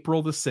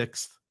April the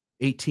 6th,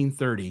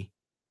 1830.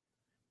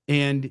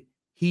 And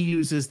he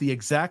uses the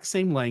exact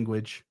same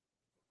language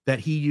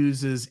that he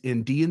uses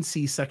in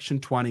D&C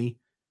section 20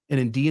 and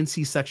in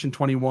D&C section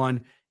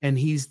 21. And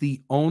he's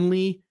the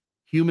only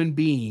human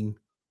being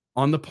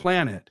on the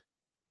planet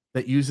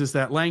that uses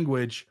that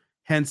language.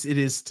 Hence, it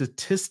is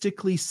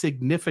statistically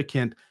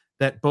significant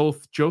that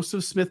both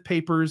Joseph Smith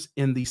papers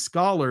and the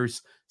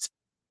scholars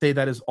say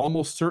that is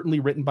almost certainly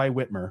written by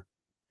Whitmer.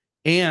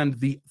 And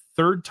the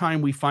third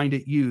time we find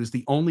it used,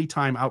 the only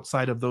time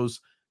outside of those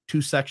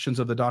 2 sections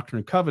of the Doctrine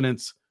and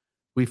Covenants,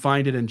 We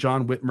find it in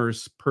John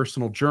Whitmer's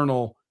personal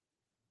journal,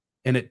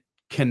 and it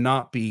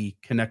cannot be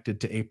connected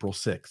to April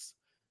 6th.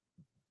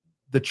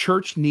 The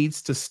church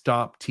needs to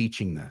stop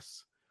teaching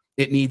this.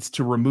 It needs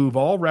to remove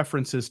all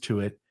references to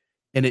it,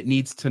 and it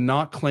needs to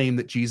not claim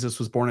that Jesus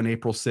was born on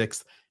April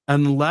 6th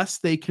unless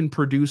they can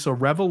produce a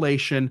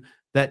revelation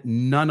that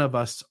none of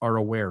us are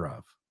aware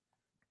of.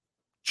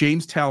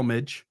 James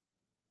Talmage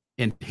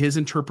and his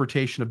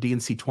interpretation of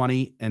D&C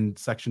 20 and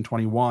section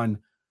 21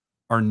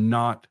 are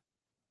not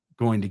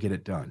going to get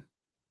it done.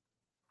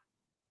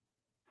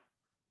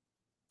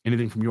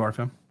 Anything from you,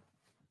 RFM?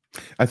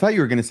 I thought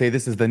you were going to say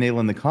this is the nail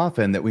in the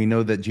coffin, that we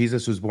know that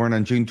Jesus was born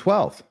on June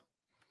 12th.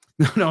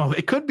 No,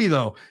 it could be,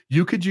 though.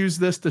 You could use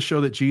this to show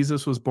that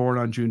Jesus was born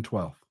on June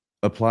 12th.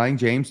 Applying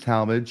James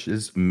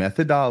Talmage's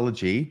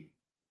methodology,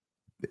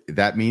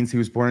 that means he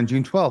was born on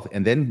June 12th.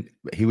 And then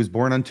he was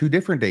born on two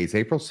different days,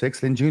 April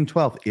 6th and June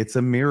 12th. It's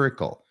a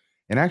miracle.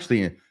 And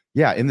actually,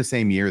 yeah, in the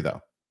same year,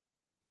 though.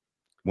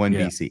 1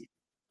 BC.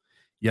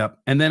 Yep.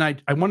 And then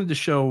I wanted to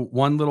show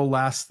one little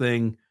last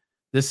thing.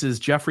 This is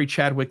Jeffrey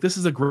Chadwick. This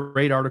is a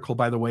great article,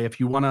 by the way, if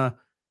you want to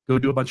go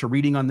do a bunch of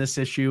reading on this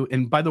issue.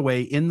 And by the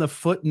way, in the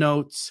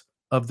footnotes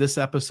of this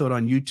episode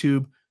on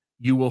YouTube,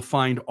 you will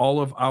find all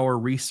of our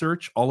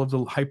research, all of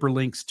the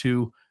hyperlinks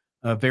to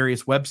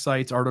various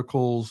websites,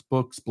 articles,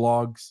 books,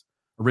 blogs,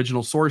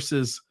 original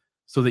sources,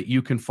 so that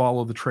you can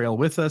follow the trail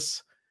with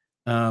us.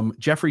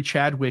 Jeffrey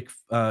Chadwick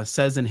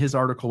says in his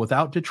article,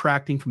 without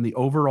detracting from the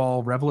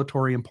overall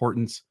revelatory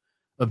importance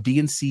of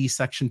D&C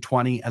section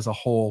 20 as a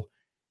whole,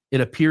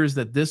 it appears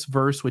that this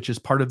verse, which is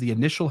part of the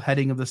initial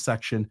heading of the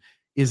section,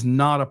 is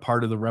not a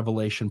part of the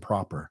revelation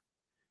proper.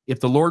 If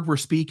the Lord were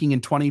speaking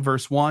in 20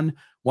 verse 1,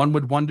 one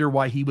would wonder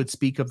why he would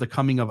speak of the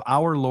coming of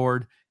our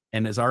Lord,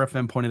 and as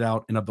RFM pointed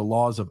out, and of the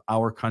laws of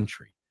our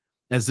country.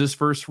 As this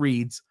verse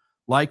reads,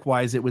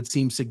 likewise, it would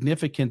seem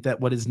significant that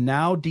what is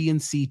now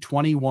D&C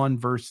 21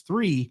 verse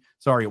 3,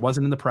 sorry, it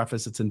wasn't in the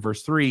preface, it's in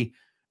verse 3,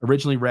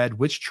 originally read,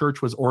 which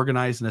church was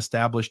organized and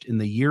established in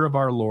the year of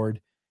our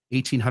Lord,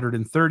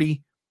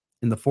 1830,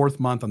 in the 4th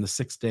month on the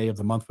 6th day of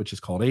the month, which is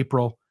called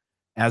April,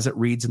 as it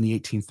reads in the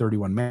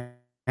 1831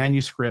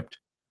 manuscript,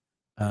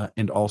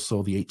 and also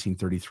the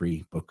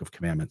 1833 Book of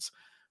Commandments.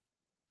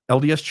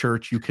 LDS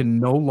Church, you can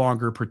no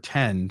longer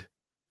pretend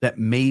that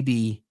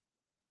maybe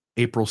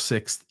April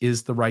 6th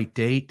is the right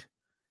date.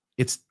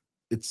 It's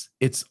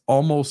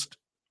almost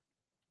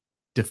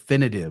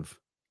definitive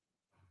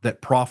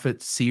that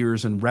prophets,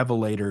 seers, and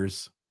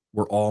revelators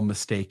were all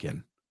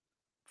mistaken.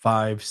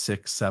 5,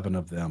 6, 7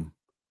 of them.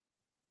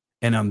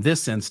 And on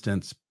this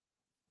instance,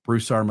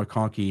 Bruce R.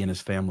 McConkie and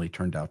his family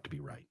turned out to be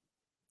right.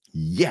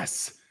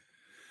 Yes.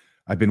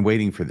 I've been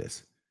waiting for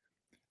this.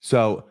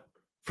 So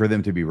for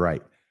them to be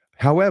right.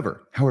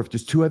 However,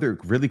 just two other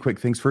really quick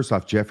things. First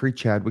off, Jeffrey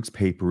Chadwick's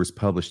paper was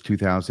published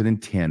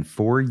 2010,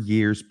 4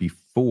 years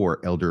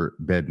before Elder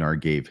Bednar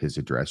gave his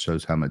address.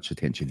 Shows how much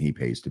attention he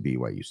pays to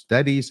BYU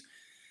studies.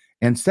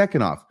 And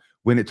second off,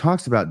 when it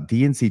talks about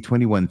D&C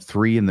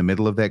 21:3 in the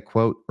middle of that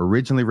quote,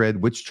 originally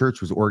read, which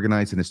church was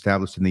organized and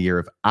established in the year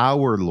of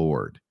our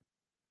Lord,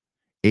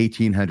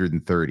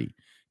 1830.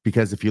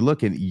 Because if you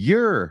look in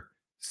your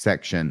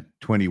section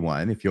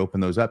 21, if you open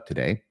those up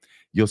today,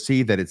 you'll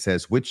see that it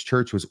says, which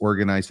church was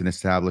organized and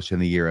established in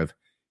the year of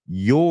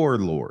your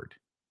Lord,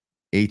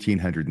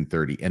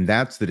 1830. And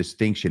that's the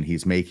distinction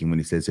he's making when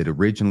he says it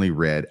originally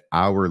read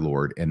our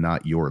Lord and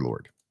not your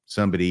Lord.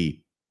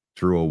 Somebody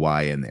threw a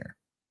Y in there.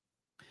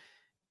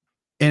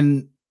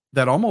 And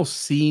that almost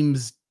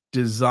seems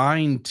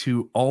designed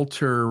to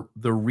alter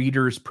the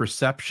reader's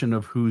perception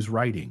of who's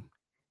writing.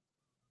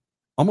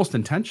 Almost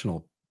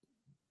intentional,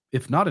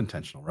 if not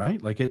intentional,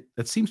 right? Like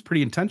it seems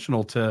pretty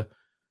intentional to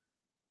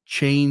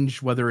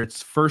change whether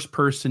it's first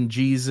person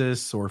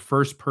Jesus or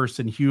first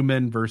person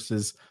human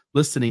versus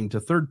listening to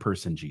third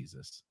person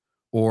Jesus,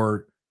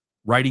 or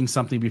writing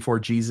something before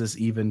Jesus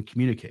even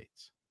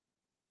communicates.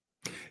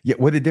 Yeah,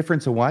 what a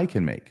difference a Y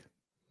can make.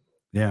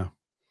 Yeah.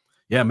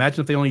 Yeah,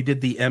 imagine if they only did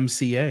the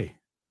MCA.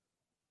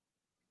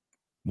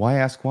 Why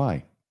ask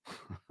why?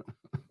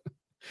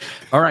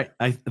 All right.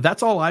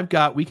 That's all I've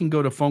got. We can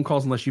go to phone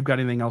calls unless you've got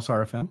anything else,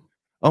 RFM.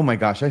 Oh my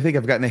gosh, I think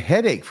I've gotten a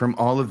headache from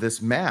all of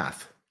this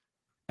math.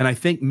 And I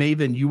think,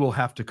 Maven, you will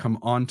have to come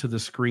onto the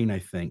screen, I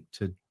think,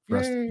 for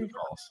us to do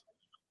calls.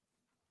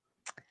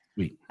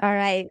 Sweet. All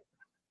right.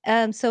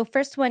 So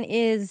first one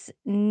is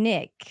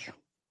Nick,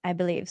 I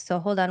believe. So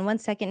hold on one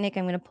second, Nick.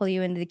 I'm going to pull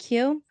you into the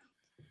queue.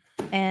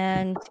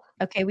 And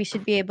okay, we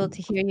should be able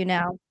to hear you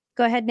now.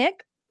 Go ahead,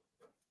 Nick.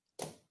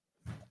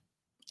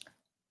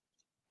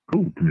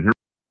 Oh, can you hear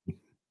me?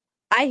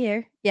 I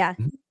hear. Yeah.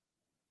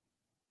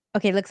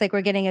 Okay, looks like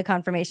we're getting a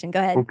confirmation. Go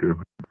ahead. Okay,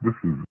 this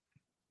is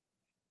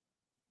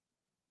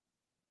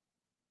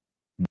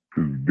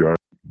guy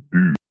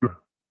dude.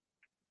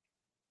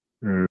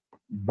 And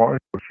my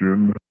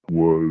question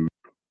was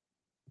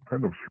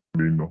kind of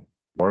surrounding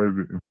why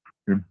the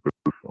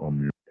emphasis on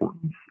the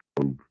importance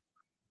of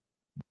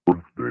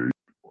birthday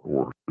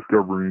or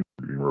discovering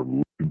reading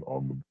Revelation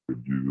on the birth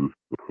of Jesus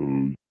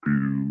opposed to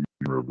reading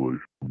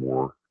Revelation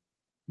more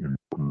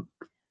important,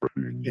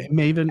 especially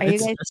Maven, Are you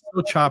it's guys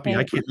so choppy.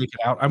 I can't make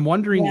it out. I'm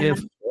wondering Yeah.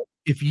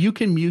 if you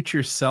can mute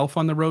yourself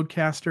on the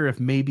roadcaster, if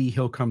maybe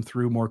he'll come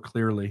through more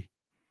clearly.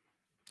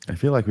 I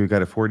feel like we've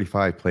got a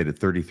 45 played at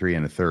 33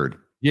 and a third.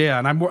 Yeah,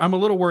 and I'm a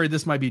little worried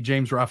this might be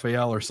James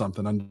Raphael or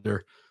something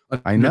under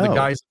I know. the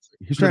guys.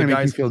 He's trying to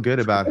make you feel good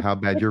about how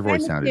bad your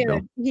voice sounded,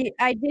 Bill.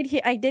 I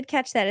did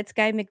catch that. It's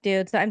Guy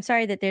McDude. So I'm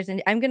sorry that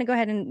I'm going to go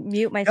ahead and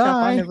mute myself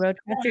on the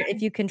roadcaster.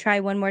 If you can try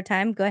one more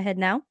time, go ahead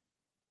now.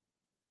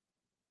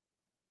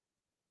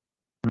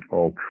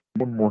 Oh,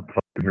 one more time.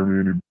 Can you hear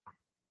me any?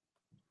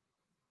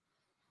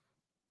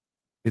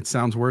 It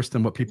sounds worse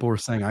than what people were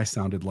saying I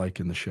sounded like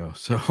in the show.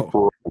 So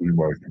Probably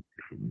my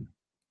condition.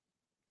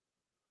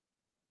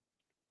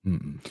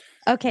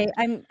 Okay,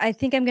 I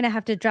think I'm gonna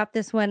have to drop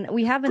this one.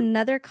 We have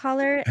another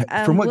caller.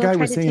 From what we'll Guy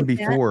try was to saying take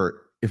that.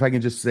 before, if I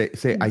can just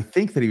say, I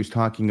think that he was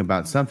talking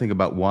about something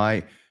about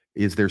why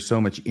is there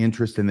so much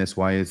interest in this?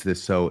 Why is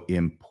this so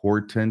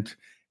important?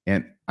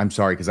 And I'm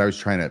sorry, because I was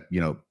trying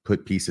to,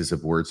 put pieces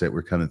of words that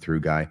were coming through,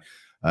 Guy,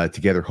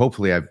 together.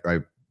 Hopefully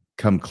I've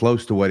come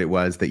close to what it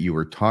was that you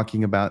were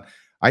talking about.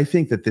 I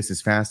think that this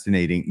is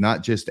fascinating,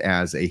 not just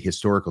as a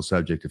historical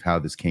subject of how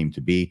this came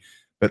to be,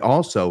 but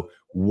also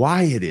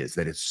why it is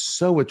that it's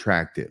so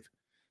attractive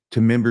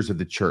to members of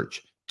the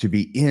church to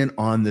be in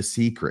on the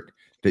secret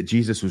that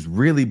Jesus was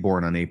really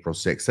born on April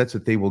 6th, such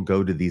that they will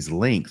go to these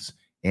lengths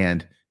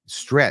and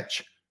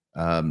stretch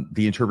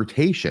the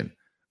interpretation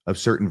of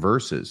certain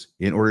verses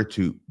in order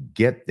to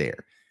get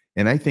there.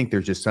 And I think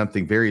there's just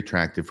something very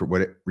attractive for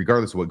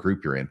regardless of what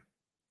group you're in,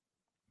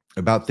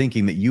 about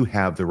thinking that you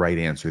have the right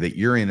answer, that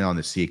you're in on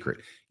the secret.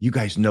 You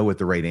guys know what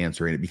the right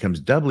answer is. And it becomes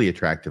doubly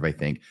attractive, I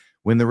think,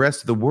 when the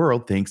rest of the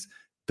world thinks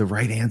the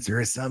right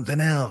answer is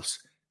something else.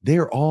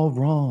 They're all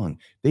wrong.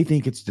 They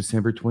think it's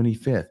December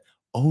 25th.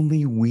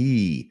 Only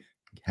we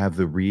have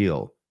the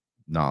real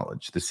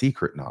knowledge, the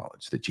secret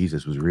knowledge that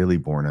Jesus was really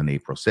born on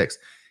April 6th.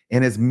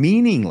 And as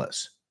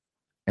meaningless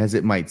as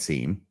it might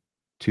seem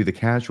to the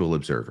casual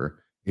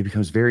observer, it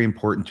becomes very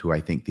important to, I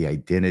think, the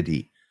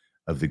identity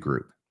of the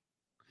group.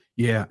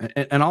 Yeah,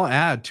 and I'll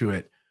add to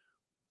it.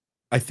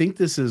 I think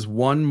this is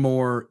one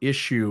more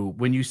issue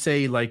when you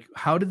say, like,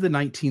 how did the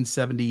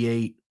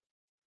 1978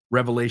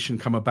 revelation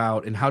come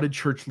about, and how did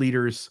church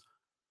leaders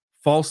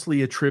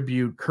falsely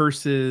attribute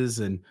curses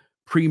and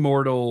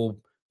premortal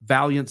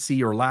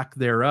valiancy or lack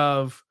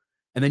thereof?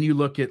 And then you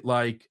look at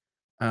like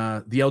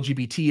the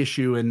LGBT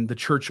issue and the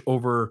church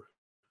over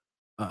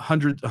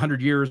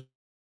 100 years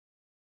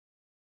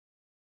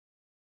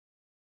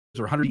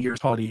or 100 years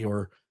quality,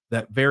 or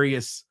that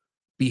various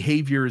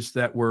behaviors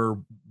that were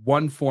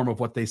one form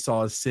of what they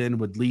saw as sin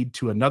would lead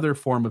to another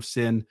form of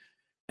sin.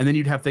 And then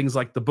you'd have things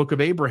like the Book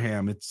of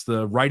Abraham. It's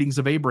the writings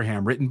of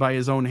Abraham written by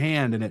his own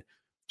hand. And it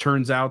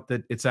turns out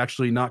that it's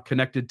actually not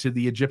connected to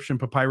the Egyptian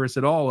papyrus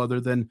at all,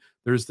 other than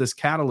there's this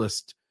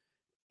catalyst.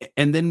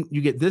 And then you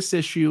get this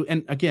issue.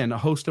 And again, a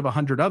host of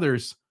 100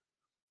 others.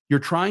 You're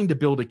trying to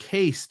build a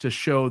case to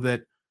show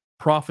that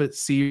prophets,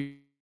 seers,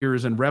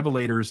 and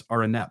revelators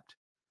are inept,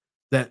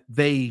 that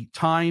they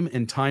time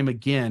and time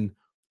again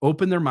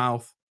open their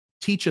mouth,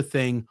 teach a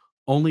thing,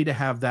 only to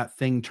have that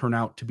thing turn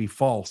out to be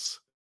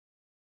false.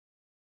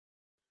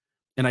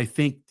 And I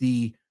think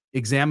the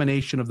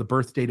examination of the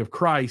birth date of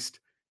Christ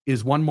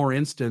is one more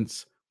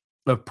instance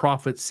of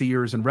prophets,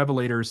 seers, and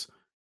revelators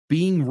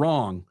being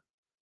wrong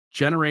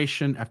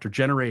generation after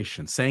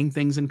generation, saying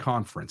things in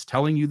conference,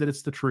 telling you that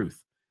it's the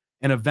truth.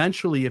 And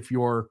eventually, if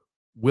you're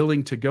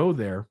willing to go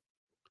there,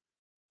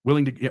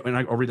 and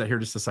I'll read that here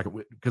just a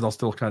second, because I'll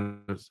still kind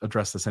of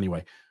address this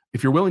anyway.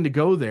 If you're willing to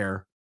go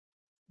there,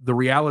 the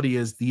reality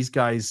is these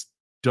guys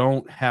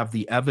don't have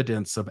the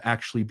evidence of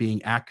actually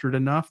being accurate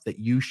enough that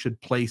you should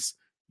place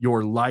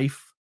your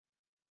life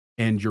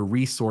and your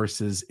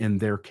resources in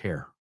their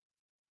care.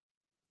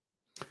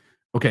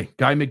 Okay,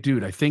 Guy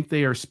McDude, I think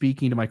they are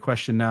speaking to my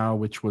question now,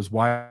 which was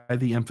why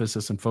the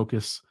emphasis and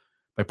focus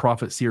by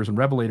prophets, seers, and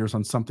revelators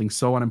on something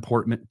so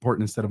important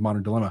instead of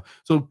modern dilemma.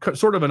 So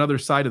sort of another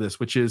side of this,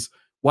 which is,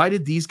 why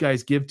did these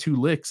guys give two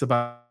licks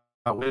about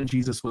when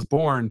Jesus was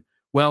born?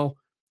 Well,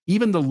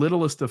 even the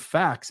littlest of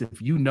facts,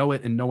 if you know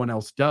it and no one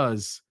else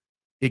does,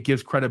 it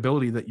gives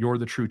credibility that you're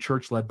the true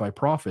church led by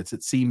prophets.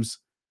 It seems,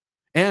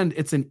 and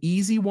it's an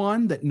easy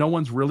one that no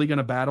one's really going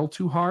to battle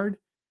too hard.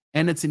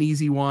 And it's an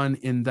easy one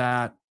in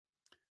that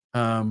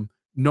no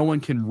one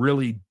can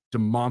really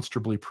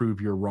demonstrably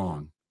prove you're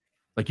wrong.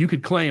 Like, you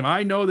could claim,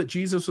 I know that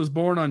Jesus was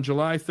born on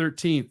July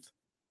 13th,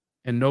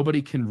 and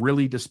nobody can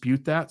really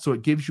dispute that. So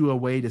it gives you a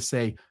way to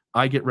say,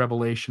 I get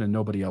revelation and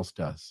nobody else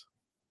does.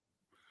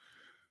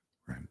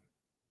 Right.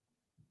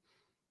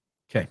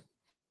 Okay.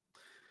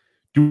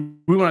 Do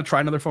we want to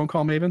try another phone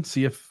call, Maven?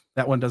 See if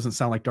that one doesn't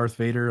sound like Darth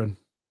Vader. And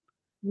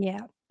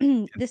Yeah.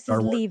 This is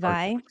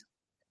Levi.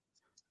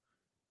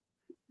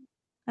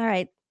 All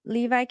right.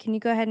 Levi, can you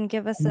go ahead and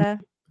give us a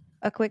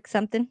quick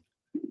something?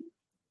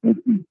 This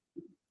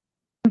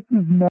is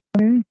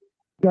Manny.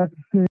 Got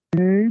the same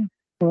name,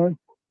 but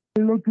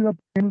I looked it up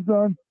on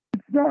Amazon.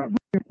 It's not really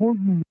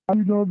important. I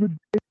know the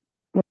date,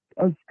 but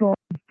a strong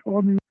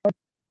told me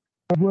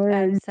that way.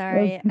 I'm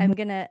sorry. I'm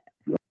gonna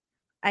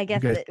I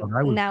guess guys thought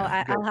I was now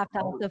bad. I'll have to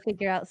also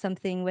figure out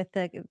something with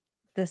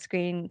the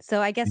screen.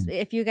 So I guess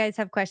if you guys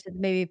have questions,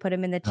 maybe put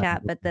them in the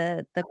chat. But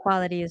the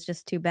quality is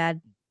just too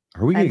bad.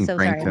 Are we I'm getting so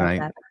pranked sorry about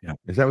tonight? that.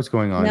 Yeah. Is that what's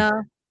going on?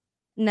 No,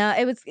 no,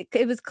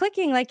 it was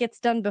clicking like it's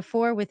done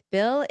before with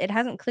Bill. It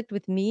hasn't clicked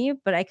with me,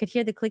 but I could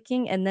hear the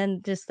clicking, and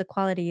then just the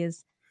quality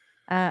is.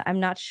 I'm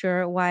not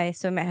sure why,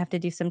 so I might have to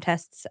do some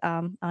tests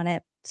on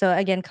it. So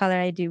again, caller,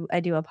 I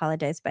do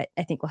apologize, but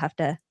I think we'll have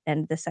to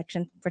end this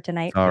section for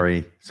tonight.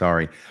 Sorry.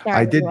 Sorry,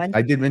 I everyone.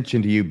 did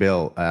mention to you,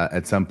 Bill,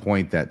 at some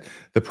point that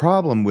the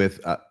problem with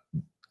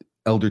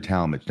Elder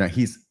Talmadge. Now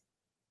he's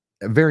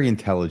a very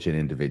intelligent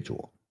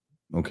individual.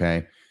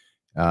 Okay,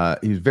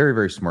 he's a very,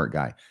 very smart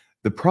guy.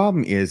 The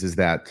problem is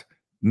that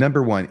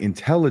number one,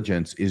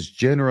 intelligence is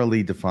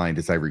generally defined,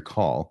 as I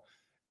recall,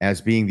 as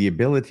being the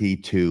ability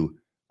to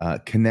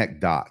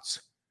connect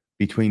dots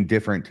between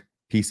different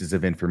pieces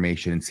of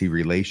information and see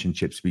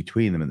relationships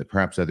between them and that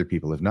perhaps other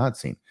people have not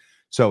seen.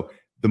 So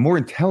the more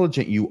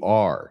intelligent you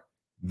are,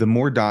 the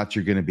more dots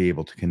you're going to be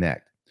able to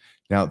connect.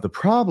 Now, the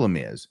problem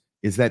is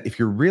that if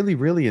you're really,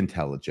 really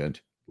intelligent,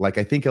 like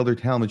I think Elder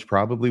Talmadge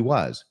probably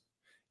was,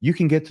 you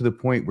can get to the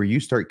point where you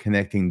start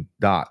connecting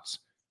dots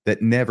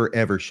that never,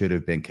 ever should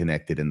have been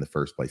connected in the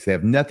first place. They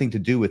have nothing to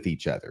do with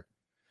each other.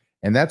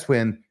 And that's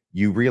when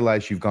you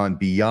realize you've gone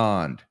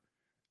beyond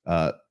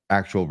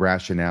actual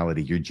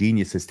rationality. Your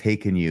genius has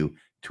taken you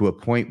to a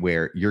point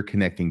where you're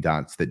connecting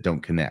dots that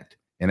don't connect.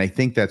 And I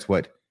think that's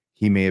what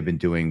he may have been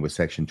doing with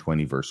section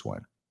 20, verse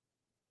 1.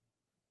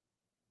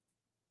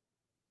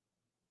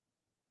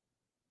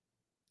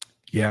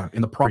 Yeah,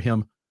 in the for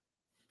him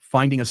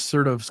finding a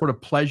sort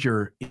of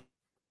pleasure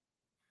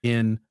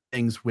in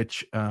things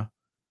which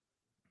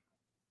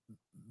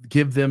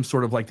give them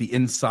sort of like the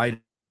inside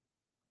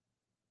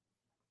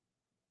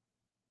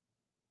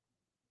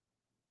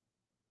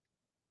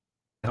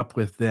up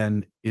with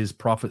then is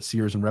prophets,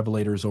 seers, and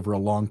revelators over a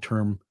long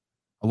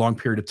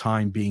period of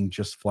time being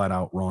just flat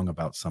out wrong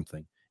about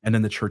something. And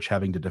then the church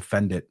having to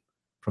defend it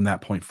from that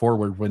point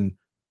forward when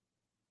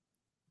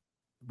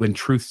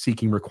truth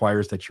seeking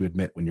requires that you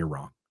admit when you're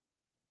wrong.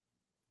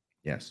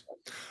 Yes.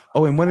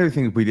 Oh, and one other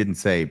thing we didn't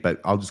say,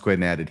 but I'll just go ahead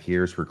and add it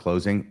here as we're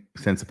closing,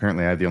 since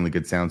apparently I have the only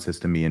good sound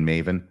system, me and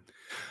Maven,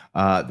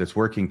 that's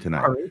working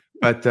tonight.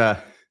 Right.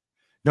 But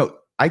no,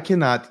 I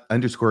cannot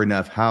underscore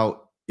enough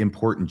how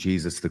important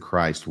Jesus the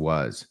Christ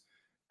was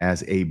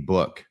as a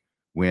book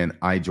when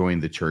I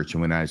joined the church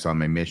and when I was on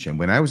my mission.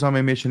 When I was on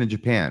my mission in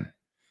Japan,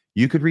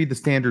 you could read the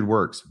standard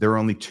works. There are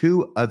only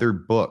two other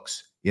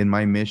books in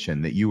my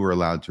mission that you were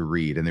allowed to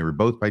read, and they were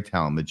both by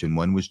Talmage, and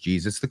one was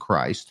Jesus the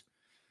Christ,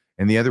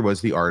 and the other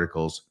was the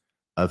Articles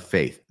of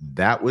Faith.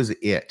 That was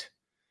it.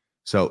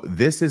 So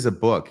this is a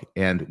book,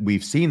 and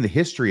we've seen the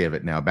history of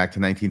it now back to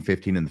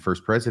 1915 in the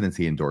first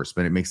presidency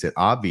endorsement. It makes it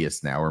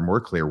obvious now, or more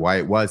clear, why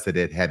it was that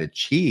it had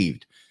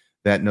achieved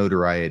that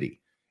notoriety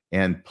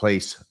and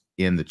place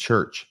in the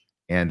church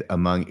and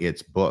among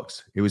its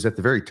books. It was at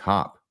the very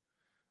top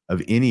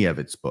of any of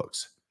its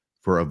books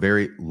for a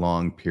very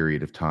long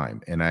period of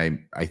time. And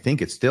I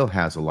think it still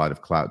has a lot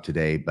of clout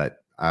today,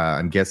 but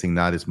I'm guessing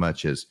not as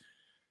much as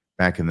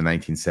back in the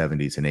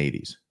 1970s and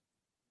 80s.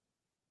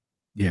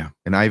 Yeah.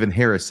 And Ivan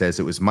Harris says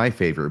it was my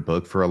favorite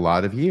book for a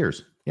lot of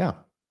years. Yeah.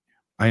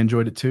 I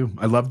enjoyed it too.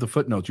 I love the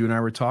footnotes. You and I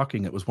were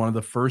talking. It was one of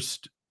the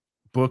first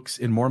books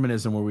in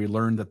Mormonism where we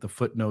learned that the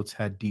footnotes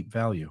had deep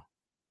value.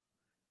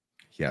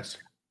 Yes.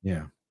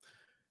 Yeah.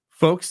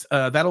 Folks,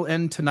 that'll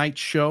end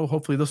tonight's show.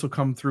 Hopefully this will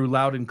come through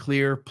loud and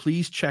clear.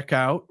 Please check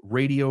out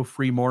Radio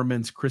Free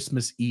Mormon's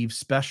Christmas Eve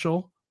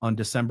special on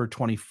December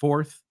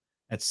 24th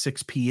at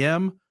 6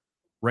 p.m.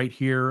 right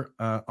here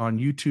on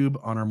YouTube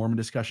on our Mormon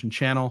Discussion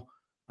channel.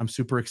 I'm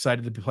super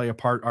excited to play a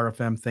part.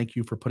 RFM, thank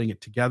you for putting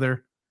it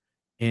together.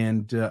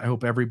 And I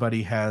hope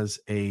everybody has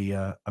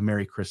a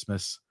Merry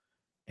Christmas.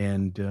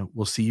 And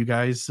we'll see you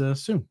guys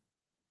soon.